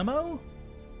a demo?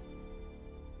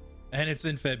 And it's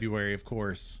in February, of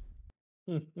course.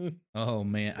 Oh,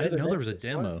 man. I didn't know there was a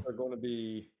demo. Are going to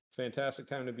be fantastic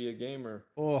time to be a gamer.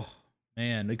 Oh,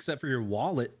 man. Except for your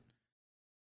wallet.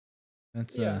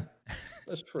 That's Yeah,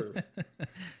 that's true.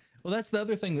 Well, that's the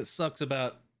other thing that sucks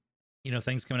about, you know,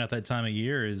 things coming out that time of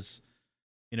year is,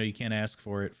 you know, you can't ask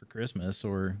for it for Christmas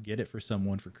or get it for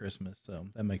someone for Christmas. So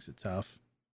that makes it tough.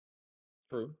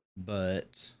 True.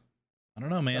 But I don't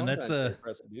know, man. Valentine's That's Day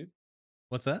present, dude.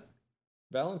 what's that?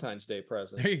 Valentine's Day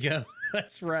present. There you go.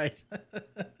 That's right.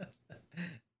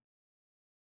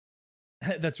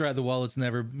 That's right. The wallet's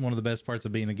never one of the best parts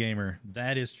of being a gamer.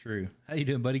 That is true. How you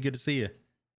doing, buddy? Good to see you.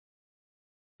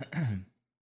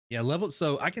 Yeah, level.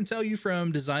 So I can tell you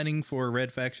from designing for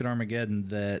Red Faction Armageddon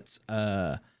that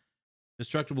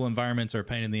destructible environments are a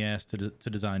pain in the ass to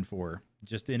design for,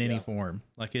 just in any form.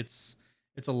 Like it's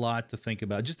a lot to think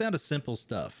about, just down to simple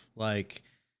stuff. Like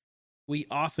we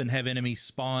often have enemies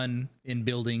spawn in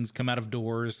buildings, come out of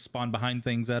doors, spawn behind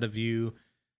things out of view.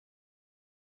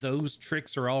 Those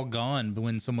tricks are all gone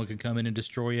when someone could come in and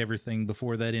destroy everything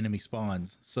before that enemy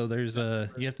spawns. So there's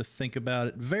you have to think about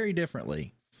it very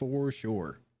differently, for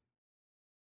sure.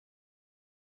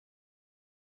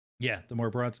 Yeah, the more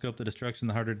broad scope the destruction,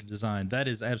 the harder to design. That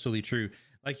is absolutely true.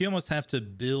 Like you almost have to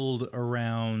build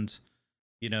around,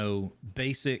 you know,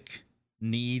 basic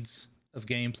needs of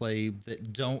gameplay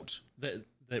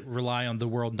that rely on the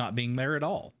world not being there at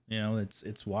all. You know,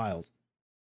 it's wild.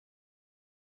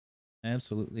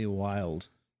 Absolutely wild.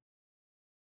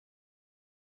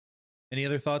 Any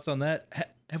other thoughts on that?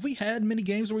 Have we had many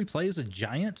games where we play as a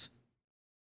giant?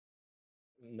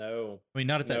 No. I mean,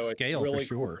 not at that it's scale, really for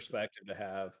sure. cool perspective to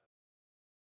have.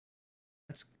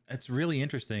 That's really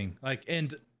interesting. Like,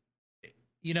 and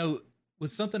you know,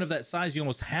 with something of that size, you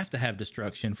almost have to have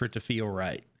destruction for it to feel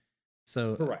right.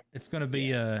 So Correct. it's gonna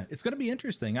be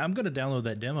interesting. I'm gonna download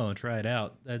that demo and try it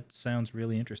out. That sounds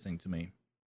really interesting to me.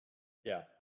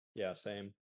 Yeah,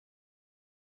 same.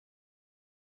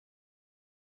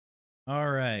 All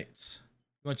right,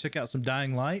 you want to check out some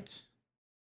Dying Light?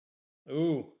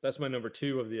 Ooh, that's my number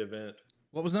 2 of the event.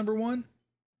 What was number 1?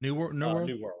 New World.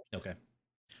 New World. Okay.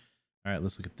 All right,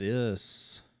 let's look at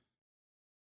this.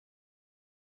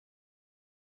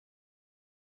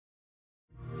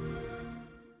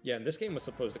 Yeah, and this game was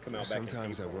supposed to come out back in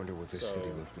Sometimes I April, wonder what this so city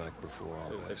looked like before all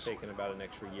They've this. taken about an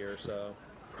extra year or so.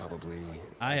 Probably.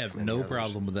 I like have many no others,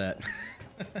 problem with that.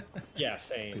 Yeah,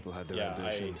 same. People had their yeah,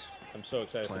 ambitions, I'm so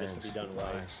excited for plans, this to be done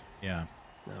right. lives. Yeah.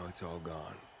 Now it's all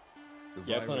gone. The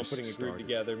Yeah, I plan on virus putting a group started,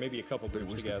 together, maybe a couple but it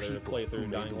groups was the together to people play who through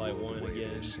made Dying the Light world 1 the way it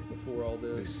again is. before all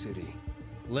This this. city.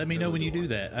 Let me know when you do Door.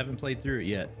 that. I haven't played through it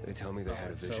yet. They tell me they had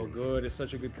a It's vision. so good. It's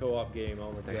such a good co-op game.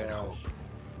 Oh my They had gosh. hope.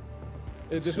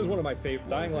 This is one of my favorite.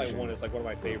 One Dying Light vision 1 is like one of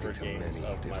my broke favorite into games many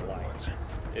of my different life. ones.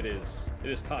 It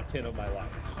is top 10 of my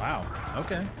life. Wow.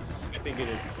 Okay. I think it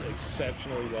is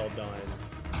exceptionally well done.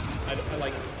 I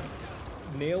like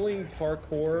nailing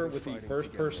parkour with the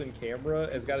first-person camera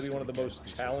has got to be one of the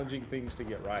most challenging things to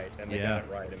get right, and they got it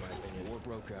right in my opinion. War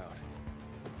broke out.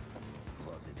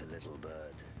 Was it a little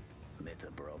bird? Met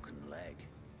a broken leg?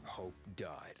 Hope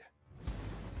died.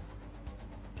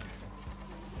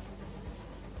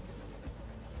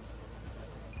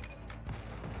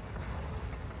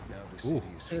 Now the city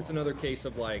is And it's another case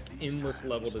of like endless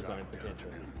level design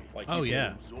potential. Like Oh, you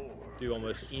yeah. can do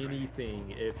almost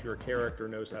anything if your character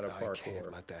knows how to I can't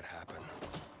parkour. let that happen.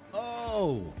 Oh,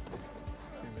 Whoa!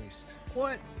 At least,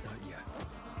 What? not yet.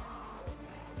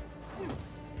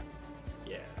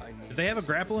 Yeah. Did they have a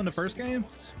grapple in the first game?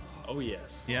 Oh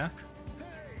yes. Yeah.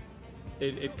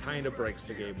 It kind of breaks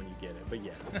the game when you get it, but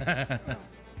yeah,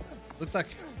 Looks like.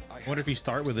 I wonder if you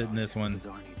start with it in this one.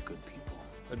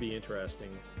 that'd be interesting.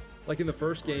 Like in the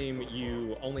first game,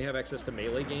 you only have access to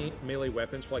melee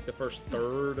weapons for like the first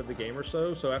third of the game or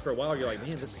so. So after a while, you're like,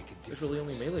 man, there's really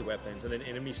only melee weapons, and then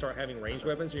enemies start having ranged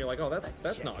weapons, and you're like, oh,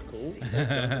 that's not cool.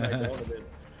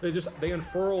 They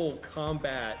unfurl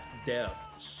combat depth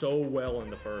so well in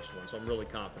the first one, so I'm really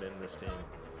confident in this team.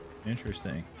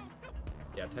 Interesting.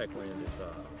 Yeah, Techland is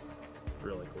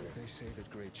really cool. They say that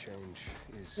great change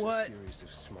is What? a series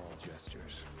of small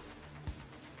gestures.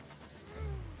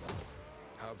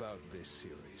 How about this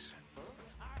series?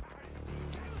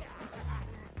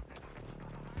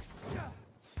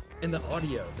 And the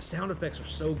audio, the sound effects are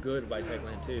so good by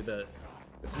Techland too.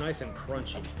 It's nice and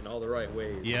crunchy in all the right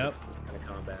ways. Yep. This kind of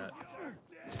combat.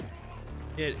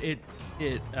 It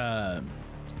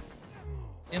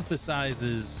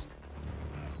emphasizes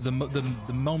the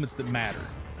moments that matter.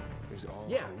 Is all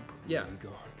Yeah, hope yeah. really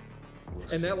gone? We'll And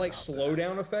see that like about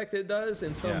slowdown effect it does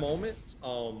in some Yeah. moments,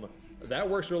 that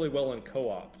works really well in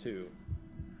co-op too.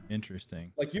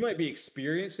 Interesting. Like you might be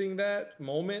experiencing that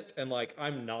moment and like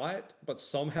I'm not, but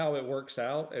somehow it works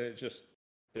out and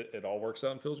it all works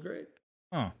out and feels great.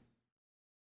 Huh.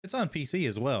 It's on PC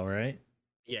as well, right?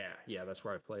 Yeah, that's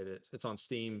where I played it. It's on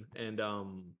Steam, and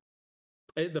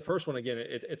the first one again,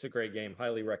 it's a great game.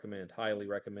 Highly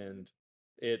recommend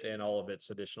it and all of its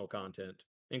additional content,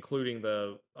 including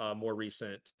the more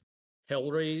recent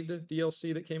Hellraid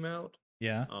DLC that came out.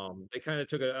 Yeah. They kind of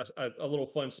took a little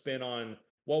fun spin on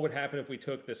what would happen if we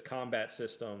took this combat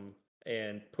system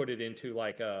and put it into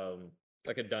like a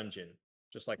dungeon,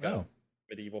 just like a Oh.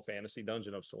 medieval fantasy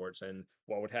dungeon of sorts, and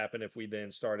what would happen if we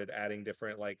then started adding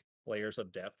different like layers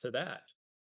of depth to that.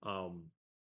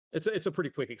 It's a pretty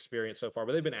quick experience so far,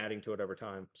 but they've been adding to it over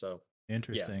time. So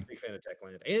Interesting. yeah, big fan of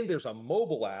Techland. And there's a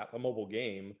mobile app, a mobile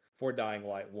game for Dying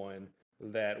Light 1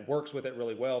 that works with it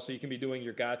really well. So you can be doing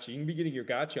your gacha. You can be getting your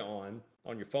gacha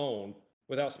on your phone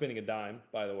without spending a dime,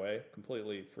 by the way,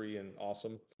 completely free and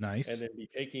awesome. Nice. And then be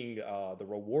taking the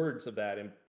rewards of that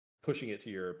and pushing it to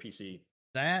your PC.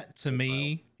 That to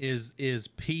me is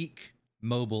peak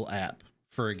mobile app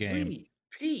for a game.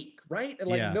 Peak, right? And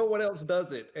like Yeah. no one else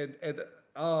does it. And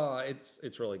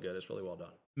it's really good. It's really well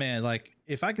done. Man, like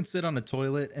if I can sit on a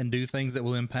toilet and do things that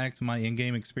will impact my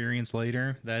in-game experience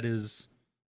later, that's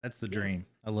the dream.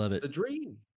 I love it. The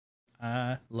dream.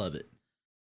 I love it.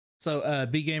 So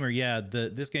B Gamer, yeah,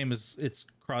 this game it's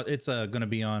going to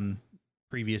be on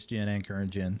previous gen and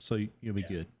current gen, so you'll be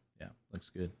good. Yeah, looks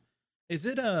good. Is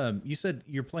it you said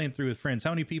you're playing through with friends.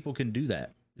 How many people can do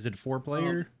that? Is it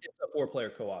 4-player? It's a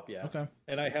 4-player co-op, yeah. Okay.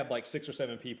 And I had like 6 or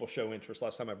 7 people show interest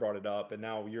last time I brought it up, and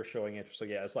now you're showing interest. So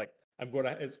yeah, it's like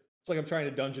it's like I'm trying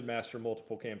to dungeon master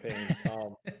multiple campaigns.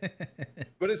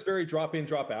 But it's very drop in,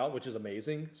 drop out, which is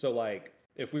amazing. So like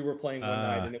if we were playing one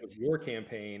night and it was your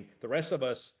campaign, the rest of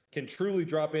us can truly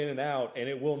drop in and out, and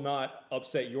it will not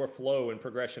upset your flow and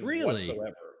progression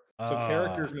whatsoever. So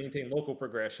characters maintain local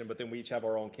progression, but then we each have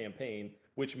our own campaign,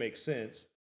 which makes sense.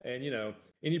 And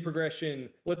any progression,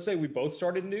 let's say we both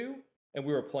started new and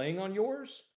we were playing on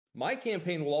yours, my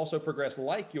campaign will also progress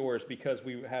like yours because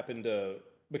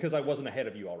I wasn't ahead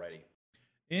of you already.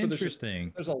 Interesting.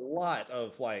 So there's a lot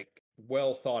of like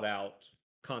well thought out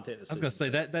content. I was gonna say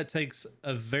that takes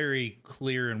a very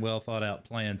clear and well thought out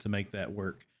plan to make that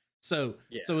work. So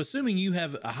assuming you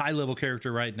have a high level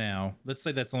character right now, let's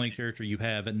say that's the only character you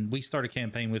have, and we start a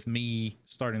campaign with me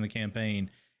starting the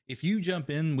campaign. If you jump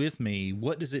in with me,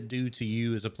 what does it do to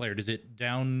you as a player? Does it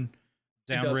down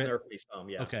nerf me some,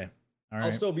 yeah. Okay. All right.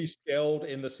 I'll still be scaled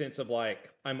in the sense of like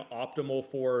I'm optimal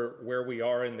for where we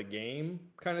are in the game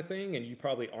kind of thing, and you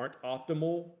probably aren't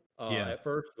optimal at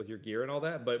first with your gear and all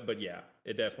that, but yeah,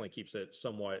 it definitely keeps it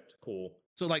somewhat cool.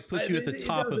 So like puts you at the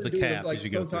top of the cap as you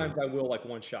go through. Sometimes I will like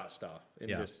one shot stuff in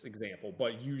this example,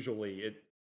 but usually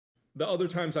the other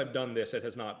times I've done this, it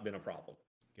has not been a problem.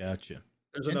 Gotcha.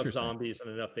 There's enough zombies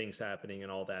and enough things happening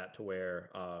and all that to where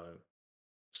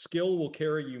skill will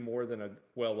carry you more than a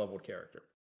well-leveled character.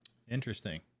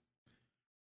 Interesting.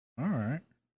 All right.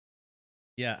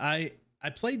 Yeah, I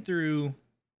played through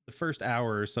the first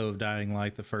hour or so of Dying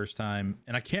Light the first time,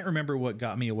 and I can't remember what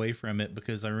got me away from it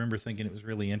because I remember thinking it was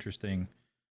really interesting.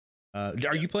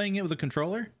 Are you playing it with a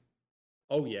controller?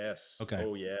 Oh, yes. Okay.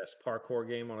 Oh, yes. Parkour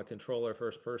game on a controller,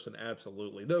 first person,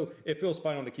 absolutely. Though it feels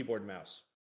fine on the keyboard and mouse.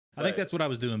 I think that's what I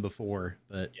was doing before,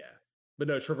 but yeah. But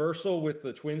no, traversal with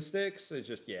the twin sticks is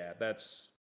just, that's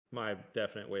my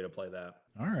definite way to play that.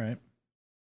 All right.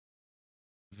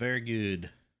 Very good.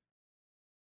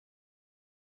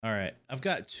 All right. I've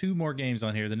got 2 more games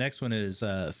on here. The next one is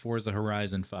Forza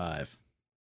Horizon 5.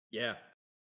 Yeah.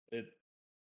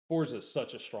 Forza is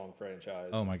such a strong franchise.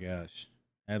 Oh my gosh.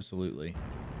 Absolutely.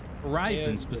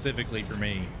 Horizon specifically for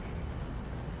me.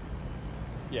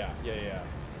 Yeah.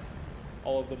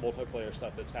 All of the multiplayer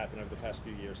stuff that's happened over the past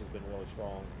few years has been really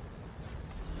strong.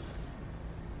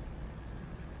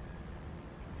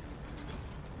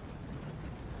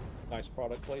 Nice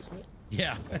product placement.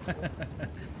 Yeah.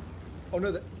 Oh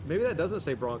no, maybe that doesn't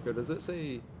say Bronco. Does it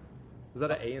say? Is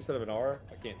that an A instead of an R?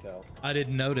 I can't tell. I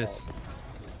didn't notice.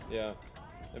 Yeah,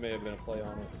 it may have been a play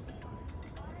on it.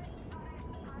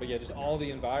 But yeah, just all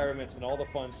the environments and all the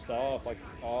fun stuff. Like,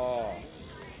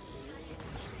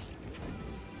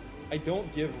 I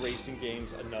don't give racing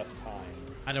games enough time.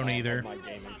 I don't either. My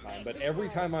gaming time, but every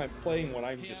time I'm playing one,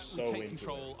 I'm Here just we so take into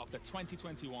control it. of the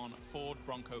 2021 Ford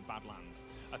Bronco Badlands,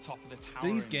 atop of the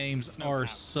towering These games snow-capped are Grand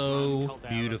so Caldera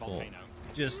beautiful. volcano.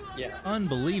 Just Yeah.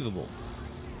 unbelievable.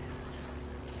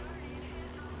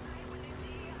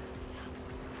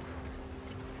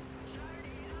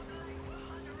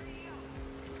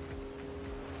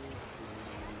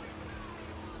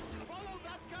 Follow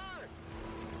that car!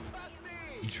 That's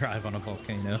me! You drive on a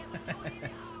volcano.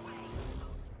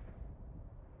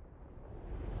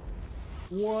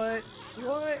 What?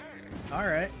 All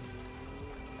right.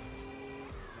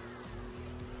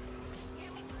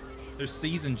 Their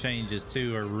season changes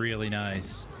too are really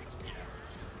nice.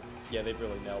 Yeah, they've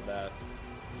really nailed that.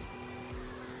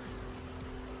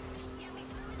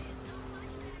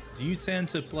 Do you tend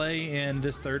to play in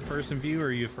this third-person view, or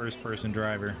are you a first-person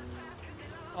driver?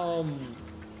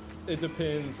 It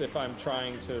depends if I'm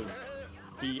trying to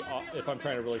if I'm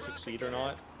trying to really succeed or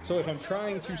not. So if I'm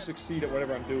trying to succeed at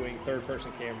whatever I'm doing,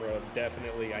 third-person camera,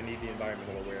 definitely I need the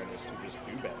environmental awareness to just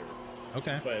do better.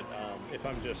 Okay. But if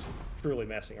I'm just truly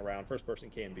messing around, first-person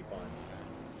can be fun.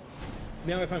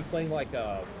 Now, if I'm playing why am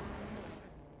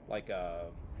I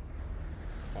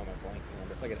blanking on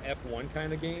this? Like an F1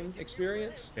 kind of game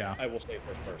experience, Yeah. I will stay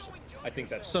first-person. I think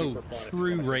that's So super fun. if you true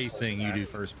wanna control racing, you that. do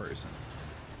first-person,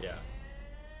 Yeah.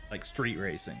 like street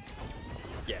racing.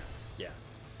 Yeah.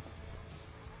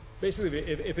 Basically,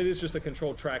 if it is just a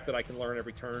controlled track that I can learn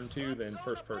every turn to, then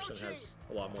first person has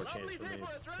a lot more chance for me.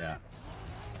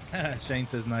 Yeah. Shane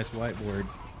says, "Nice whiteboard,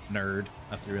 nerd."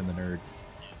 I threw in the nerd.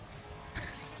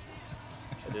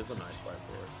 It is a nice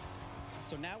whiteboard.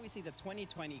 So now we see the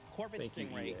 2020 Corvette Thank you,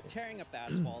 Stingray EA. tearing up the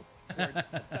asphalt towards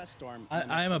a dust storm.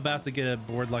 I am about to get a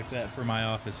board like that for my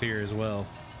office here as well.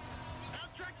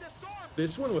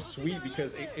 This one was sweet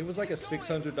because it was like a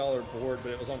 $600 board,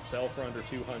 but it was on sale for under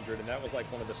 $200, and that was like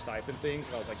one of the stipend things.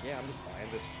 And I was like, yeah, I'm just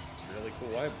buying this really cool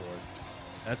whiteboard.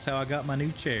 That's how I got my new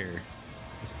chair.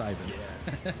 The stipend.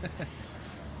 Yeah.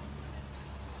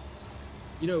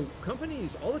 You know,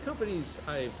 all the companies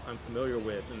I'm familiar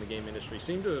with in the game industry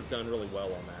seem to have done really well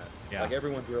on that. Yeah. Like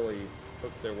everyone's really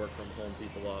hooked their work from home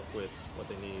people up with what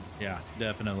they need. Yeah,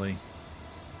 definitely.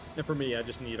 And for me, I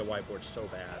just need a whiteboard so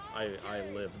bad. I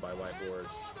lived by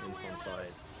whiteboards in fun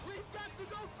sight.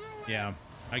 Yeah,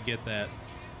 I get that.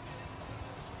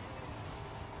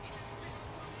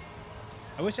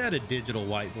 I wish I had a digital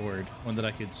whiteboard, one that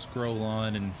I could scroll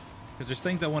on, and because there's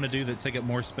things I want to do that take up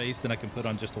more space than I can put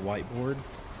on just a whiteboard.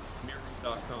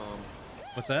 Miro.com.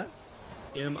 What's that?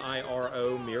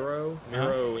 Miro, Miro.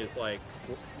 Miro is like,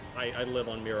 I live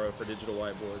on Miro for digital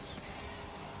whiteboards.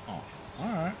 Oh, all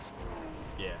right.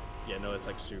 Yeah, no, it's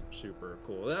like super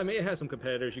cool. I mean, it has some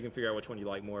competitors. You can figure out which one you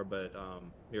like more, but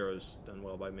Miro's done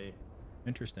well by me.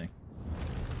 Interesting.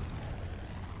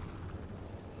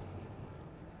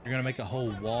 You're gonna make a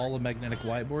whole wall of magnetic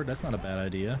whiteboard? That's not a bad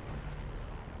idea.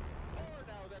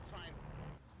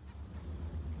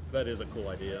 That is a cool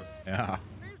idea. Yeah.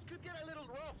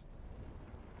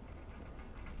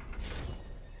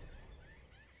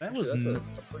 That was Actually, that's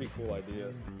a pretty cool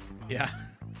idea. Yeah.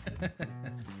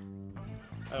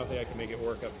 I don't think I can make it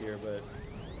work up here, but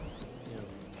you know.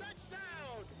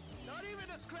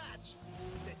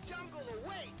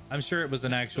 I'm sure it was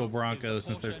an actual Bronco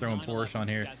since they're throwing Porsche on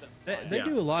here. They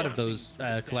do a lot of those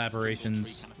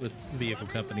collaborations with vehicle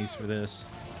companies for this.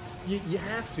 You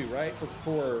have to, right?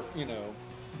 For you know,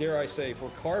 dare I say, for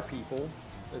car people,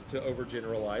 to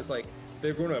overgeneralize, like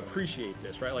they're going to appreciate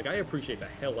this, right? Like I appreciate the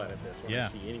hell out of this when I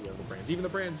see any of the brands, even the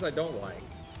brands I don't like.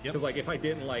 Because like if I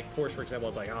didn't like Porsche, for example,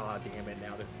 I'd be like, ah, damn it,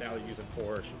 now they're using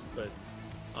Porsche. But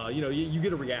you know, you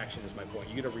get a reaction. Is my point.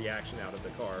 You get a reaction out of the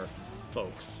car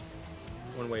folks,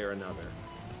 one way or another.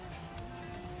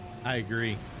 I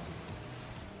agree.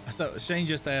 So Shane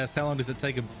just asked, how long does it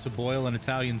take to boil an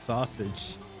Italian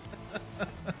sausage?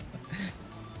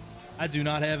 I do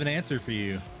not have an answer for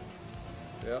you.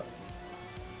 Yeah.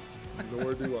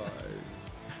 Nor do I.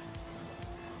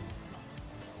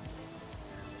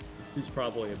 He's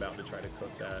probably about to try to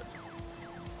cook that.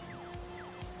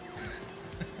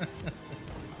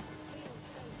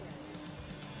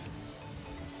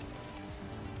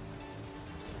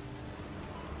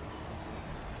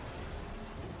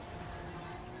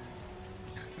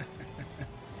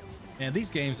 Man,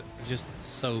 these games are just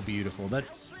so beautiful.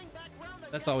 That's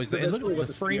always the, and look at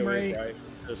the frame rate. Right?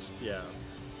 Just, yeah.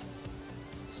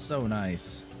 So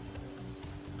nice.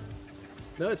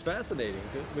 No, it's fascinating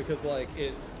because like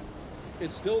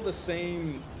it's still the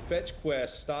same fetch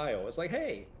quest style. It's like,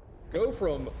 hey, go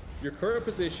from your current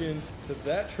position to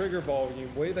that trigger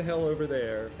volume way the hell over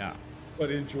there. Yeah.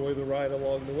 But enjoy the ride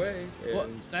along the way. Well,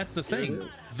 that's the thing.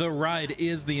 The ride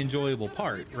is the enjoyable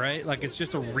part, right? Like it's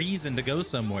just a reason to go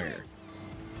somewhere.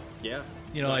 Yeah.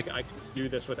 You know, like I can do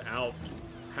this without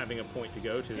having a point to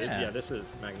go to. Yeah. This is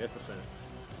magnificent.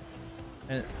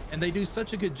 And they do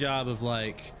such a good job of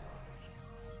like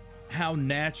how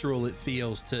natural it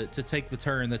feels to take the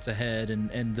turn that's ahead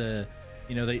and the,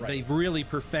 you know, they've really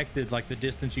perfected like the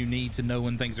distance you need to know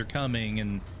when things are coming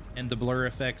and the blur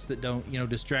effects that don't, you know,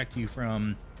 distract you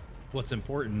from what's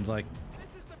important. Like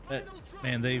that,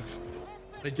 man, they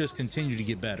just continue to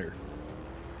get better.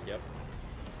 Yep.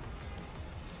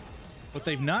 What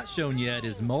they've not shown yet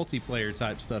is multiplayer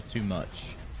type stuff too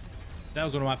much. That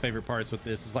was one of my favorite parts with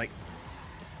this, is like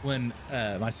when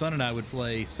my son and I would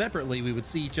play separately, we would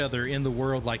see each other in the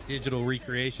world, like digital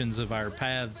recreations of our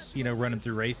paths, you know, running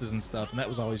through races and stuff. And that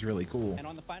was always really cool. And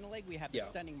on the final leg, we have the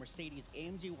stunning Mercedes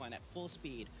AMG 1 at full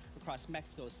speed across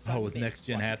Mexico's with next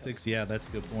gen haptics. Yeah, that's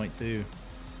a good point too.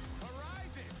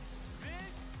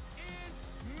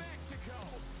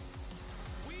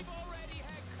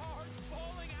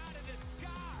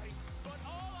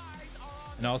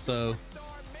 And also,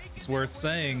 it's worth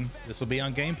saying this will be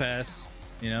on Game Pass.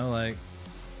 You know, like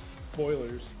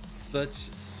spoilers.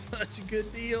 Such a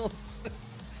good deal.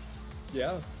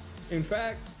 Yeah. In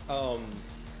fact,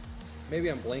 maybe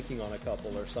I'm blanking on a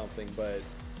couple or something, but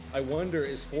I wonder,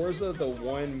 is Forza the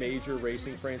one major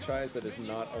racing franchise that is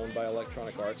not owned by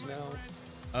Electronic Arts now?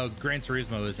 Oh, Gran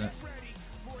Turismo isn't.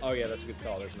 Oh yeah, that's a good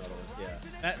call. There's another one.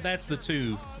 Yeah. That's the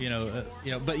two. You know.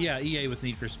 But yeah, EA with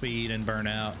Need for Speed and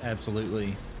Burnout,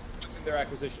 absolutely. Their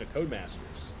acquisition of Codemasters.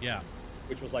 Yeah.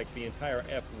 Which was like the entire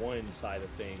F1 side of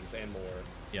things and more.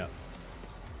 Yeah.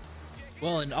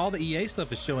 Well, and all the EA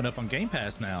stuff is showing up on Game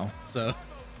Pass now, so.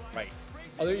 Right.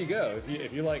 Oh, there you go.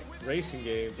 If you like racing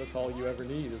games, that's all you ever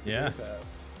need is the Game Pass.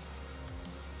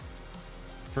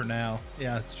 For now,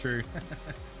 yeah, it's true.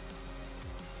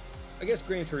 I guess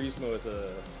Gran Turismo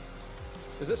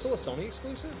is it still a Sony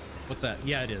exclusive? What's that?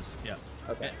 Yeah, it is. Yeah.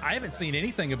 Okay. I haven't seen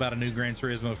anything about a new Gran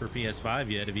Turismo for PS5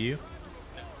 yet. Have you?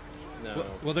 No.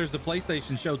 Well, there's the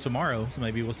PlayStation show tomorrow, so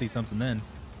maybe we'll see something then.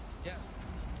 Yeah.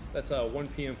 That's 1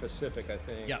 p.m. Pacific, I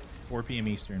think. Yeah, 4 p.m.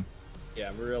 Eastern. Yeah,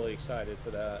 I'm really excited for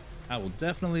that. I will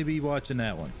definitely be watching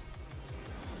that one.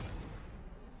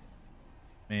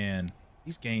 Man,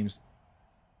 these games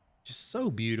just so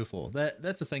beautiful.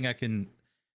 That's the thing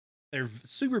they're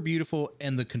super beautiful,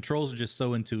 and the controls are just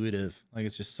so intuitive. Like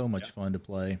it's just so much fun to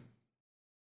play.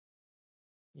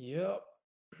 Yep.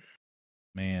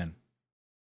 Man.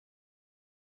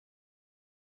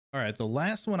 All right, the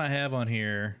last one I have on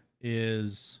here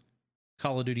is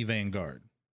Call of Duty Vanguard.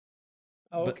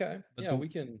 Oh, okay. Yeah, we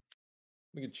can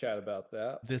chat about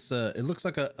that. This it looks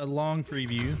like a long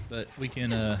preview, but we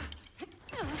can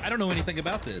I don't know anything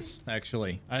about this,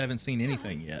 actually. I haven't seen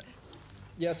anything yet.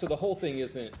 Yeah, so the whole thing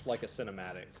isn't like a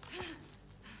cinematic.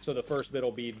 So the first bit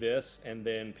will be this, and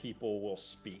then people will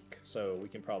speak. So we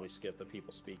can probably skip the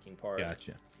people speaking part.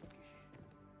 Gotcha.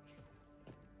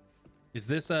 Is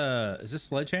this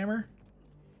Sledgehammer?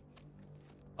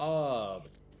 Or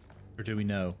do we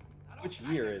know? Which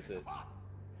year is it?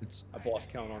 I've lost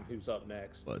count on who's up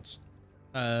next.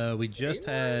 We just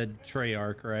had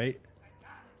Treyarch, right?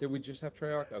 Did we just have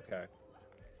Treyarch? Okay.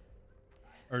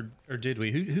 Or did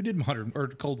we? Who did Modern or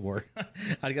Cold War?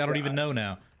 I don't even know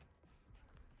now.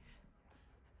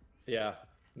 Yeah.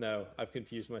 No, I've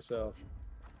confused myself.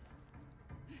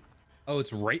 Oh,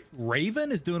 it's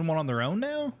Raven is doing one on their own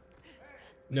now?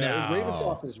 No,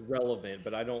 Ravensoft is relevant,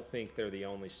 but I don't think they're the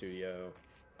only studio.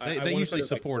 They usually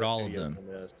support all of them.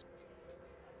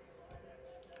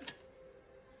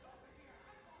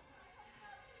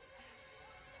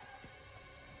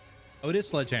 Oh, it is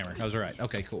Sledgehammer. I was right.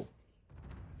 Okay, cool.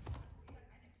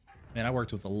 Man, I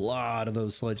worked with a lot of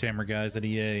those Sledgehammer guys at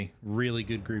EA. Really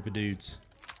good group of dudes.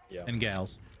 Yeah. And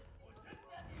gals.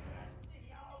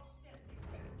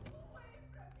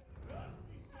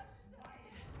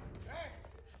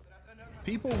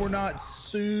 People were not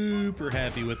super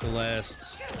happy with the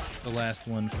last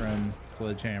one from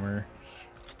Sledgehammer,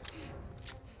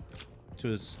 which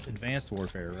was Advanced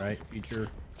Warfare, right? Future,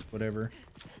 whatever.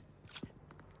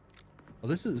 Oh,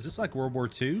 is this like World War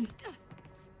II?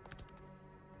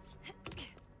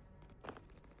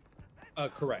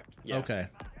 Correct. Yeah. Okay.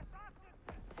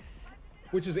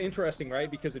 Which is interesting, right?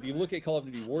 Because if you look at Call of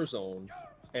Duty Warzone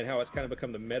and how it's kind of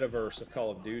become the metaverse of Call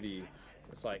of Duty,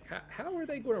 it's like, how are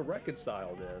they going to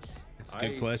reconcile this? It's a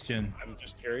good question. I'm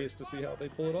just curious to see how they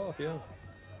pull it off. Yeah.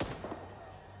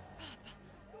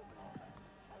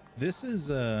 This is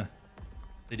they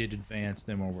did Advanced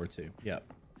then World War II. Yep.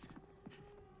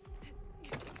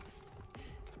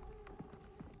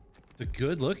 It's a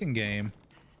good looking game.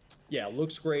 Yeah, it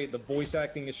looks great. The voice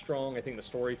acting is strong. I think the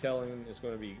storytelling is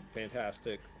going to be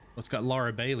fantastic. Well, it's got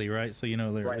Laura Bailey, right? So you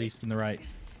know they're Right. at least in the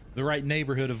right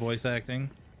neighborhood of voice acting.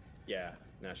 Yeah.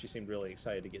 Now she seemed really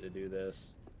excited to get to do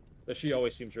this. But she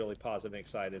always seems really positive and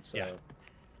excited. So Yeah.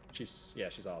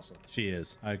 she's awesome. She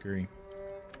is. I agree.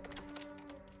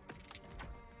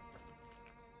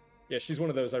 Yeah, she's one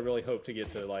of those I really hope to get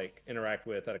to like interact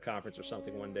with at a conference or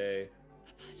something one day.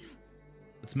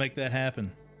 Let's make that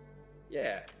happen.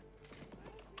 Yeah.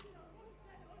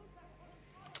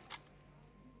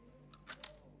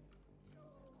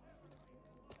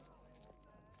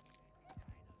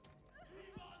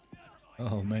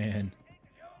 Oh man.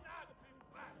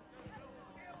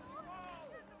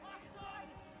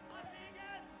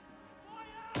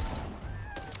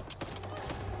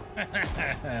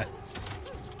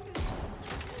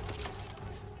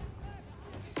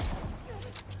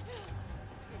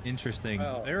 Interesting.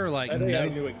 Wow. There are like I think I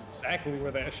no. knew exactly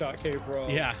where that shot came from.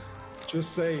 Yeah.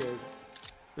 Just saying.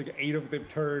 Like 8 of them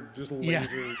turned just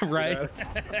lasers. Yeah. Right.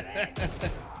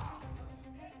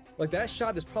 Like that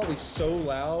shot is probably so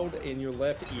loud in your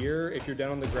left ear if you're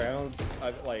down on the ground.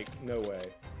 Like no way.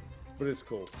 But it's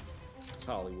cool. It's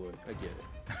Hollywood. I get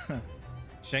it.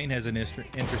 Shane has an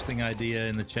interesting idea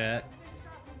in the chat.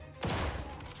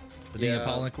 The Yeah.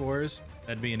 Neapolitan Wars.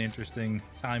 That'd be an interesting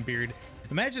time period.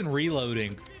 Imagine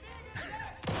reloading.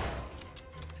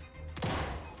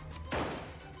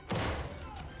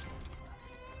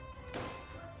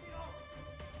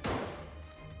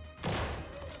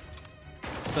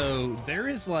 So there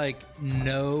is like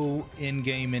no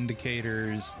in-game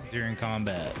indicators during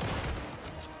combat.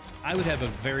 I would have a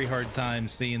very hard time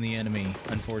seeing the enemy,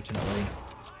 unfortunately.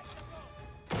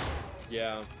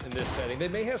 Yeah, in this setting. They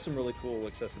may have some really cool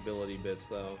accessibility bits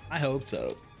though. I hope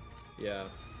so. Yeah.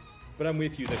 But I'm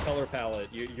with you. The color palette,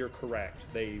 you're correct.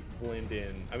 They blend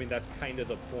in. I mean, that's kind of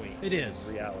the point. It is.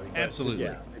 In reality. But Absolutely.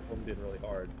 Yeah, they blend in really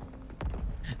hard.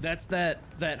 That's that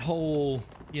whole,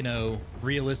 you know,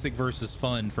 realistic versus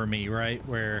fun for me, right?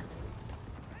 Where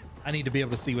I need to be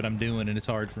able to see what I'm doing and it's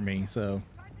hard for me. So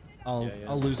I'll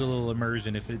lose a little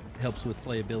immersion if it helps with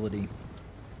playability.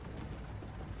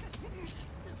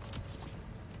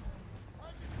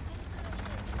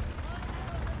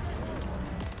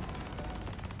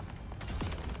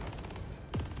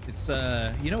 It's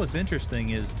you know what's interesting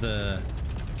is the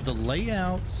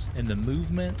layouts and the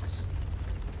movements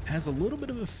has a little bit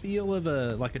of a feel of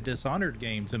like a Dishonored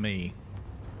game to me.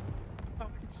 I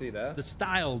can see that. The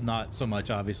style not so much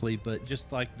obviously, but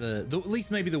just like the at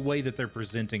least maybe the way that they're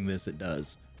presenting this, it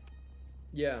does.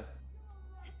 Yeah.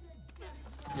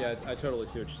 Yeah, I totally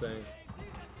see what you're saying.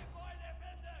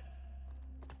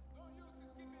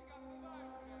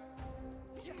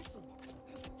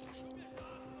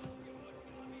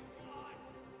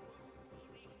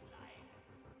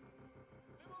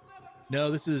 No,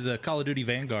 this is Call of Duty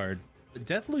Vanguard.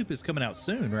 Deathloop is coming out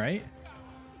soon, right?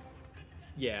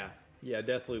 Yeah. Yeah,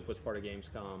 Deathloop was part of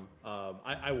Gamescom.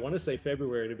 I want to say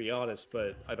February to be honest,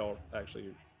 but I don't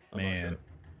actually. I'm not Man, sure.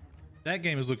 that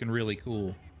game is looking really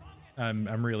cool.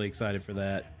 I'm really excited for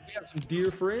that. We have some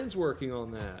dear friends working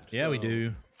on that. Yeah, we so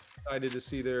do. Excited to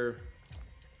see their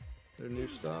new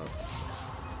stuff.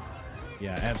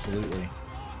 Yeah, absolutely.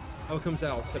 Oh, it comes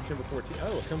out September 14th.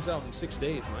 Oh, it comes out in 6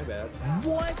 days. My bad.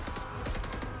 What?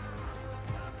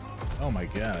 Oh my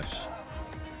gosh.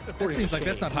 That According seems to like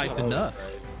that's Shane, not hyped it's always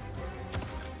enough.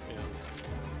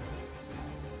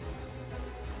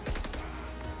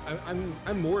 right. Yeah.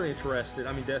 I'm more interested.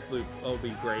 I mean, Deathloop will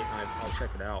be great. I'll check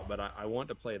it out, but I want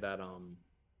to play that.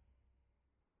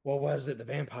 What was it? The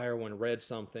vampire one, Red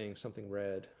something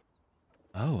red.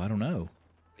 Oh, I don't know.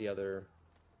 The other,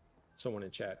 someone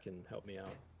in chat can help me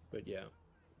out. But yeah.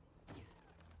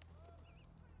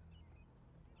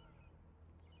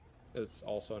 It's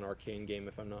also an Arcane game,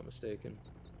 if I'm not mistaken.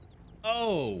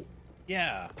 Oh,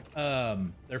 yeah.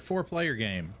 Their 4-player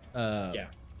game. Yeah.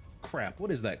 Crap.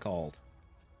 What is that called?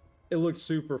 It looks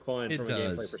super fun It from a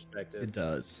does. gameplay perspective. It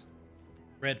does.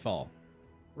 Redfall.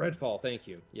 Redfall, thank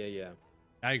you. Yeah.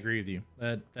 I agree with you.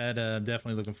 That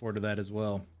definitely looking forward to that as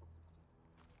well.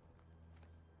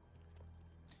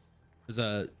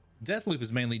 Because Deathloop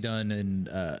is mainly done in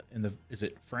the, is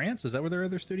it France? Is that where their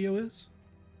other studio is?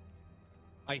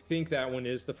 I think that one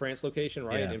is the France location,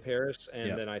 right? Yeah. In Paris. And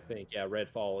Yep. then I think, yeah,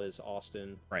 Redfall is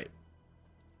Austin. Right.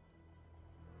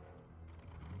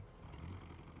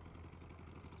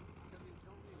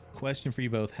 Question for you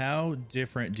both. How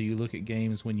different do you look at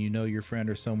games when you know your friend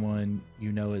or someone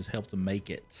you know has helped them make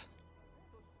it?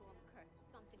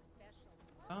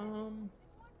 I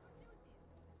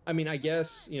mean, I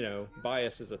guess, you know,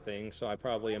 bias is a thing, so I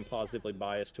probably am positively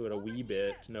biased to it a wee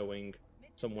bit, knowing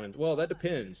someone. Well, that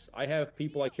depends. I have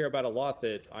people I care about a lot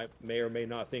that I may or may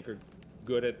not think are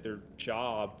good at their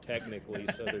job, technically,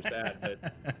 so there's that. But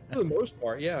for the most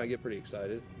part, yeah, I get pretty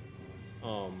excited.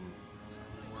 I'll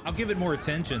give it more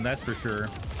attention, that's for sure.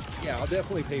 Yeah, I'll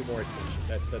definitely pay more attention.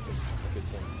 That's a good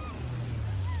point.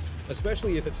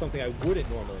 Especially if it's something I wouldn't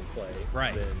normally play.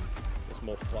 Right. Then it's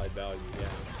multiplied value, yeah.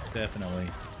 Definitely.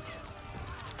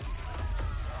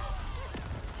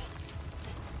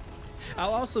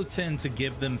 I'll also tend to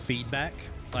give them feedback.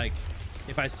 Like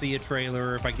if I see a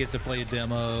trailer, if I get to play a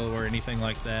demo or anything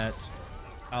like that,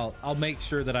 I'll make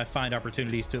sure that I find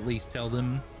opportunities to at least tell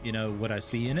them, you know, what I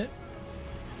see in it.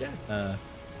 Yeah.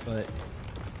 But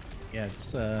yeah,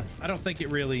 it's I don't think it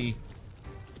really.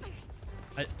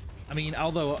 I mean,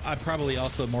 although I'm probably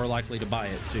also more likely to buy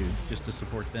it too, just to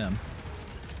support them.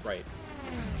 Right.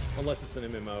 Unless it's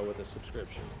an MMO with a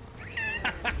subscription.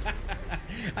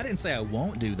 I didn't say I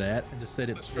won't do that. I just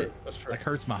said it, That's true. like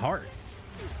hurts my heart.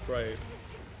 Right.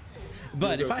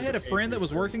 But if I had a friend that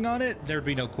was working on it, there'd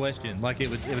be no question. Like it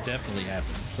would definitely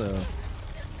happen. So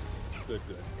Good.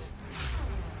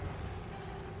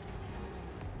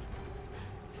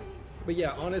 But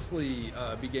yeah, honestly,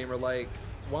 B-Gamer, like,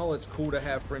 while it's cool to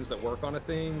have friends that work on a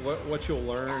thing, what you'll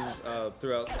learn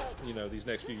throughout, you know, these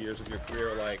next few years of your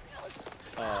career, like,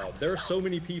 there are so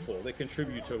many people that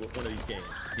contribute to one of these games.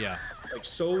 yeah, Like,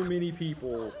 so many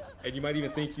people, and you might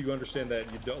even think you understand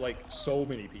that you don't, like, so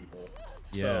many people.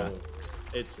 Yeah. So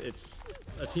it's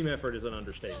a team effort is an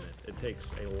understatement. It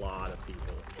takes a lot of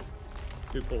people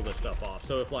to pull this stuff off.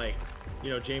 So if, like,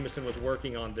 you know, Jameson was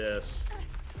working on this,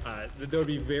 there would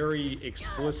be very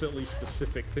explicitly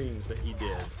specific things that he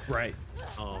did. right.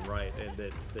 Right, and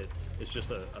that it's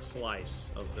just a slice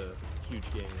of the huge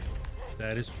game.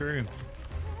 That is true.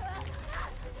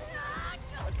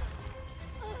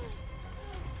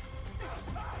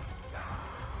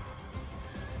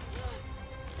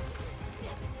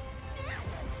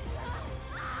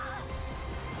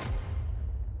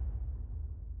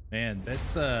 Man,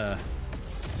 that's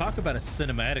talk about a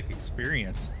cinematic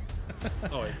experience.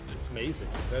 Oh, it's amazing.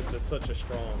 That's such a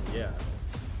strong, yeah.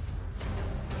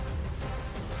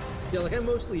 Yeah, like I'm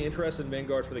mostly interested in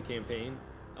Vanguard for the campaign,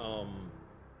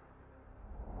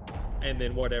 and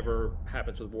then whatever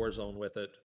happens with Warzone with it.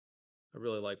 I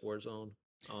really like Warzone.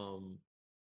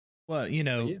 Well, you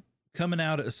know, yeah. coming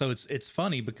out, so it's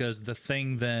funny because the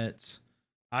thing that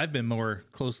I've been more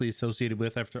closely associated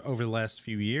with over the last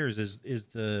few years is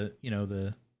the, you know,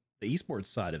 the esports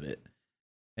side of it.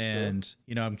 And, Sure.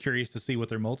 you know, I'm curious to see what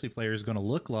their multiplayer is going to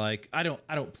look like. I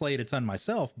don't play it a ton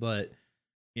myself, but,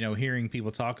 you know, hearing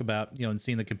people talk about, you know, and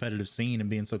seeing the competitive scene and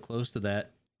being so close to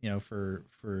that, you know, for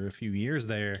a few years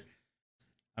there,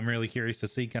 I'm really curious to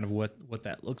see kind of what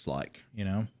that looks like, you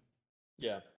know?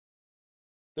 Yeah.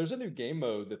 There's a new game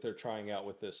mode that they're trying out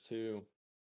with this too.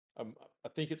 I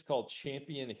think it's called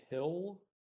Champion Hill,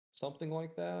 something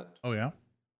like that. Oh yeah.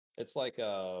 It's like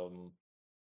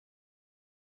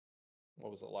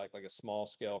what was it like a small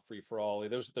scale free for all.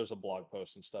 There's a blog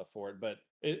post and stuff for it, but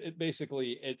it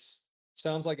basically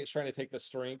sounds like it's trying to take the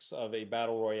strengths of a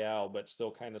battle royale, but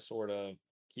still kind of sort of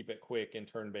keep it quick and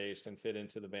turn based and fit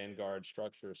into the Vanguard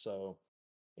structure. So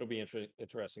it'll be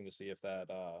interesting to see if that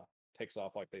takes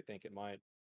off like they think it might.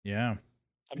 Yeah.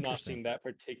 I've not seen that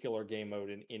particular game mode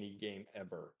in any game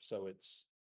ever, so it's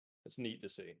neat to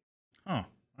see. Oh,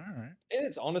 all right. And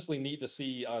it's honestly neat to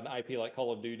see an IP like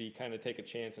Call of Duty kind of take a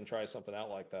chance and try something out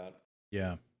like that.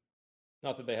 Yeah.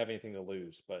 Not that they have anything to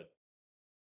lose, but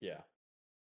yeah.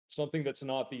 Something that's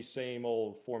not the same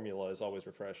old formula is always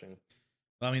refreshing.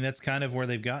 Well, I mean, that's kind of where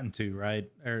they've gotten to, right?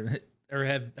 Or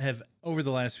have over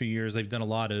the last few years, they've done a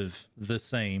lot of the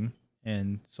same.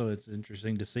 And so it's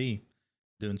interesting to see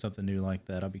doing something new like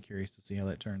that. I'll be curious to see how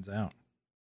that turns out.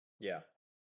 Yeah.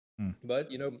 But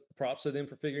props to them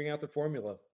for figuring out their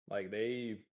formula. Like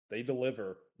they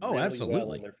deliver. Oh, really absolutely.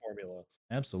 well in their formula.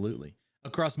 Absolutely.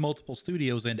 Across multiple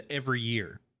studios and every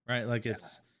year, right? Like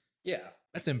that's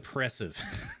impressive.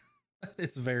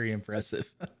 It's very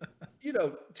impressive.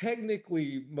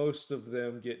 Technically most of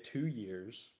them get 2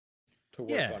 years to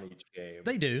work on each game.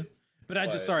 They do. But I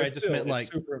just meant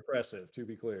like super impressive, to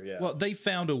be clear. Yeah. Well, they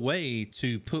found a way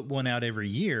to put one out every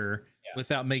year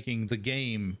without making the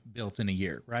game built in a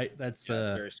year, right? That's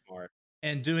very smart.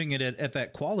 And doing it at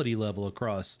that quality level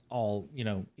across all,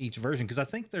 each version. Because I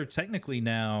think they're technically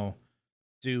now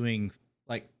doing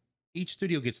like each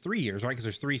studio gets 3 years, right? Because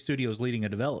there's 3 studios leading a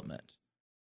development.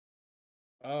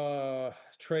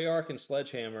 Treyarch and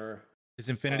Sledgehammer. Is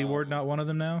Infinity Ward not one of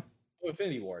them now? Oh,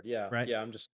 Infinity Ward, yeah. Right. Yeah,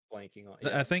 I'm just blanking on.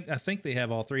 I think they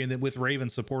have all 3, and then with Raven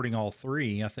supporting all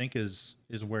 3, I think is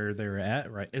where they're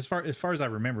at, right? As far as I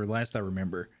remember, last I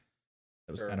remember,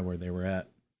 that was kind of where they were at.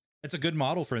 It's a good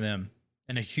model for them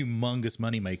and a humongous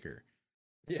moneymaker.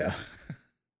 Yeah.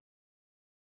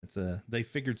 So they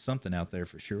figured something out there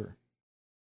for sure.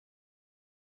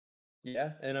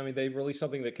 Yeah, and I mean they released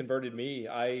something that converted me.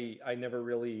 I never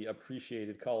really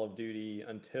appreciated Call of Duty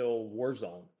until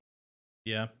Warzone.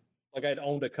 Yeah. Like I'd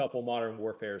owned a couple Modern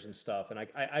Warfares and stuff, and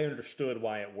I understood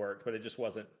why it worked, but it just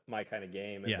wasn't my kind of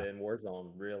game. And then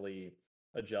Warzone really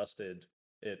adjusted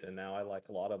it, and now I like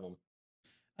a lot of them.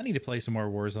 I need to play some more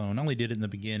Warzone. I only did it in the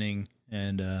beginning,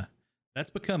 and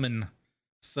that's becoming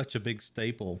such a big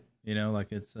staple.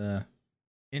 Like it's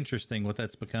interesting what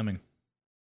that's becoming.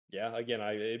 Yeah, again,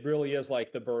 it really is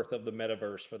like the birth of the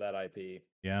metaverse for that IP.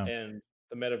 Yeah. And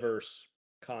the metaverse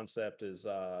concept is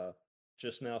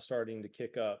just now starting to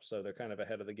kick up, so they're kind of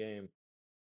ahead of the game.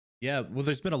 Yeah, well,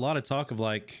 there's been a lot of talk of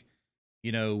like,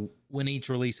 when each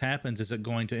release happens, is it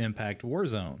going to impact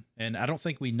Warzone? And I don't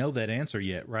think we know that answer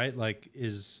yet, right? Like,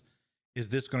 is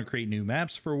this going to create new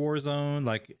maps for Warzone?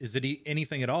 Like, is it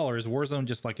anything at all, or is Warzone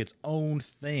just like its own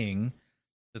thing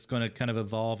that's going to kind of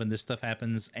evolve, and this stuff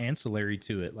happens ancillary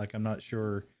to it? Like, I'm not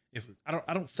sure if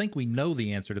I don't think we know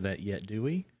the answer to that yet, do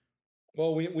we?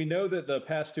 Well, we know that the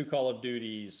past 2 Call of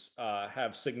Duties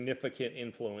have significant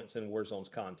influence in Warzone's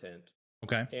content.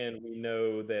 Okay. And we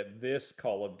know that this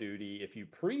Call of Duty, if you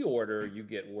pre-order, you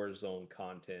get Warzone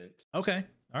content. Okay.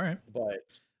 All right. But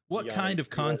what kind of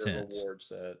content? Reward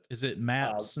set. Is it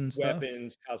maps and stuff?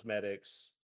 Weapons,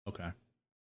 cosmetics. Okay.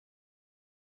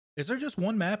 Is there just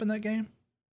one map in that game?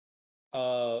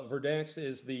 Verdansk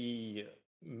is the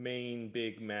main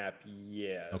big map,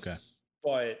 yes. Okay.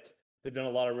 But they've done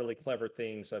a lot of really clever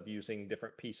things of using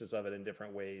different pieces of it in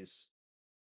different ways.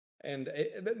 And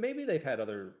but maybe they've had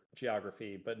other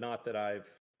geography, but not that I've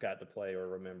got to play or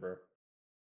remember.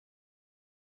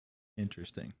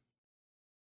 Interesting.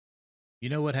 You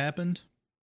know what happened?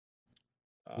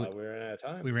 We ran out of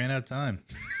time. We ran out of time.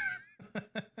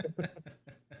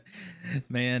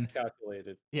 Man.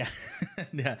 Calculated. Yeah.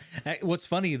 Yeah. What's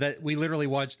funny that we literally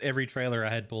watched every trailer I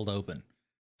had pulled open.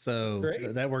 So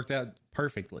that worked out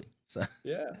perfectly. So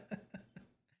yeah.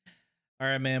 All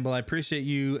right, man. Well, I appreciate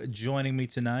you joining me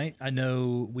tonight. I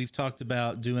know we've talked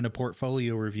about doing a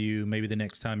portfolio review maybe the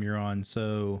next time you're on.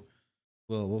 So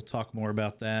we'll talk more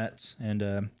about that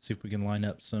and see if we can line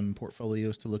up some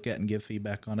portfolios to look at and give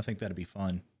feedback on. I think that'd be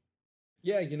fun.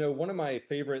 Yeah, one of my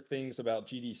favorite things about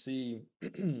GDC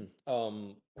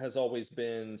has always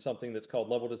been something that's called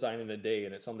Level Design in a Day,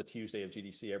 and it's on the Tuesday of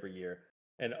GDC every year.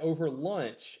 And over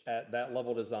lunch at that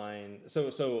Level Design,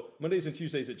 so Mondays and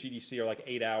Tuesdays at GDC are like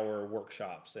 8-hour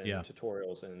workshops and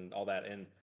tutorials and all that. And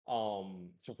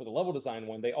so for the Level Design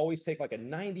one, they always take like a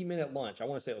 90-minute lunch. I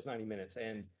want to say it was 90 minutes.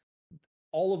 And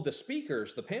all of the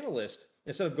speakers, the panelists,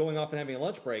 instead of going off and having a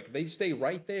lunch break, they stay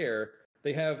right there.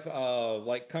 They have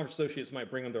like conference associates might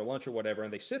bring them their lunch or whatever,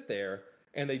 and they sit there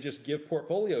and they just give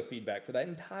portfolio feedback for that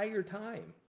entire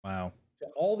time. Wow. To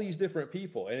all these different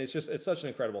people. And it's such an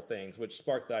incredible thing, which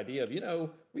sparked the idea of,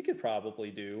 we could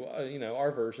probably do,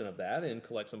 our version of that and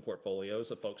collect some portfolios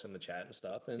of folks in the chat and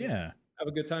stuff and have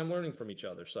a good time learning from each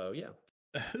other. So, yeah.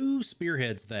 Who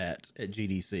spearheads that at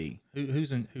GDC?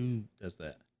 Who does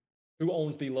that? Who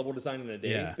owns the Level Design in a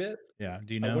Day bit? Yeah.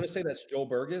 Do you know? I want to say that's Joel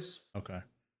Burgess. Okay.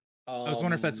 I was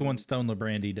wondering if that's the one Stone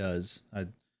LeBrandy does.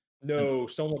 No,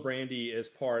 Stone LeBrandy is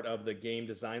part of the game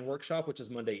design workshop, which is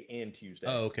Monday and Tuesday.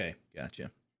 Oh, okay.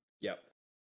 Gotcha. Yep.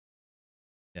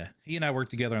 Yeah. He and I worked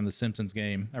together on the Simpsons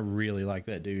game. I really like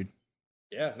that dude.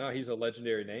 Yeah. No, he's a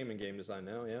legendary name in game design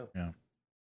now. Yeah. Yeah.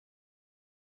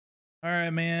 All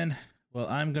right, man. Well,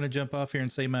 I'm going to jump off here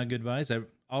and say my goodbyes. I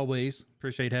always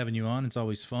appreciate having you on. It's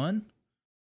always fun.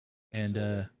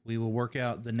 And we will work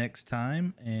out the next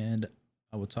time, and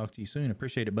I will talk to you soon.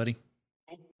 Appreciate it, buddy.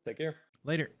 Cool. Take care.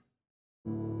 Later.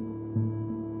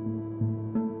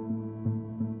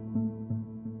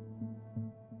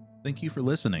 Thank you for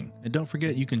listening, and don't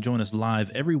forget you can join us live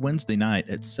every Wednesday night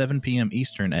at 7 p.m.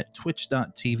 Eastern at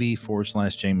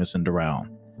twitch.tv/Jameson Doral.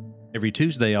 Every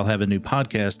Tuesday, I'll have a new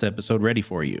podcast episode ready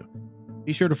for you.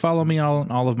 Be sure to follow me on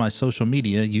all of my social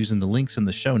media using the links in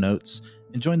the show notes,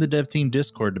 and join the Dev Team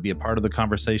Discord to be a part of the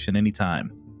conversation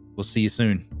anytime. We'll see you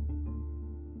soon.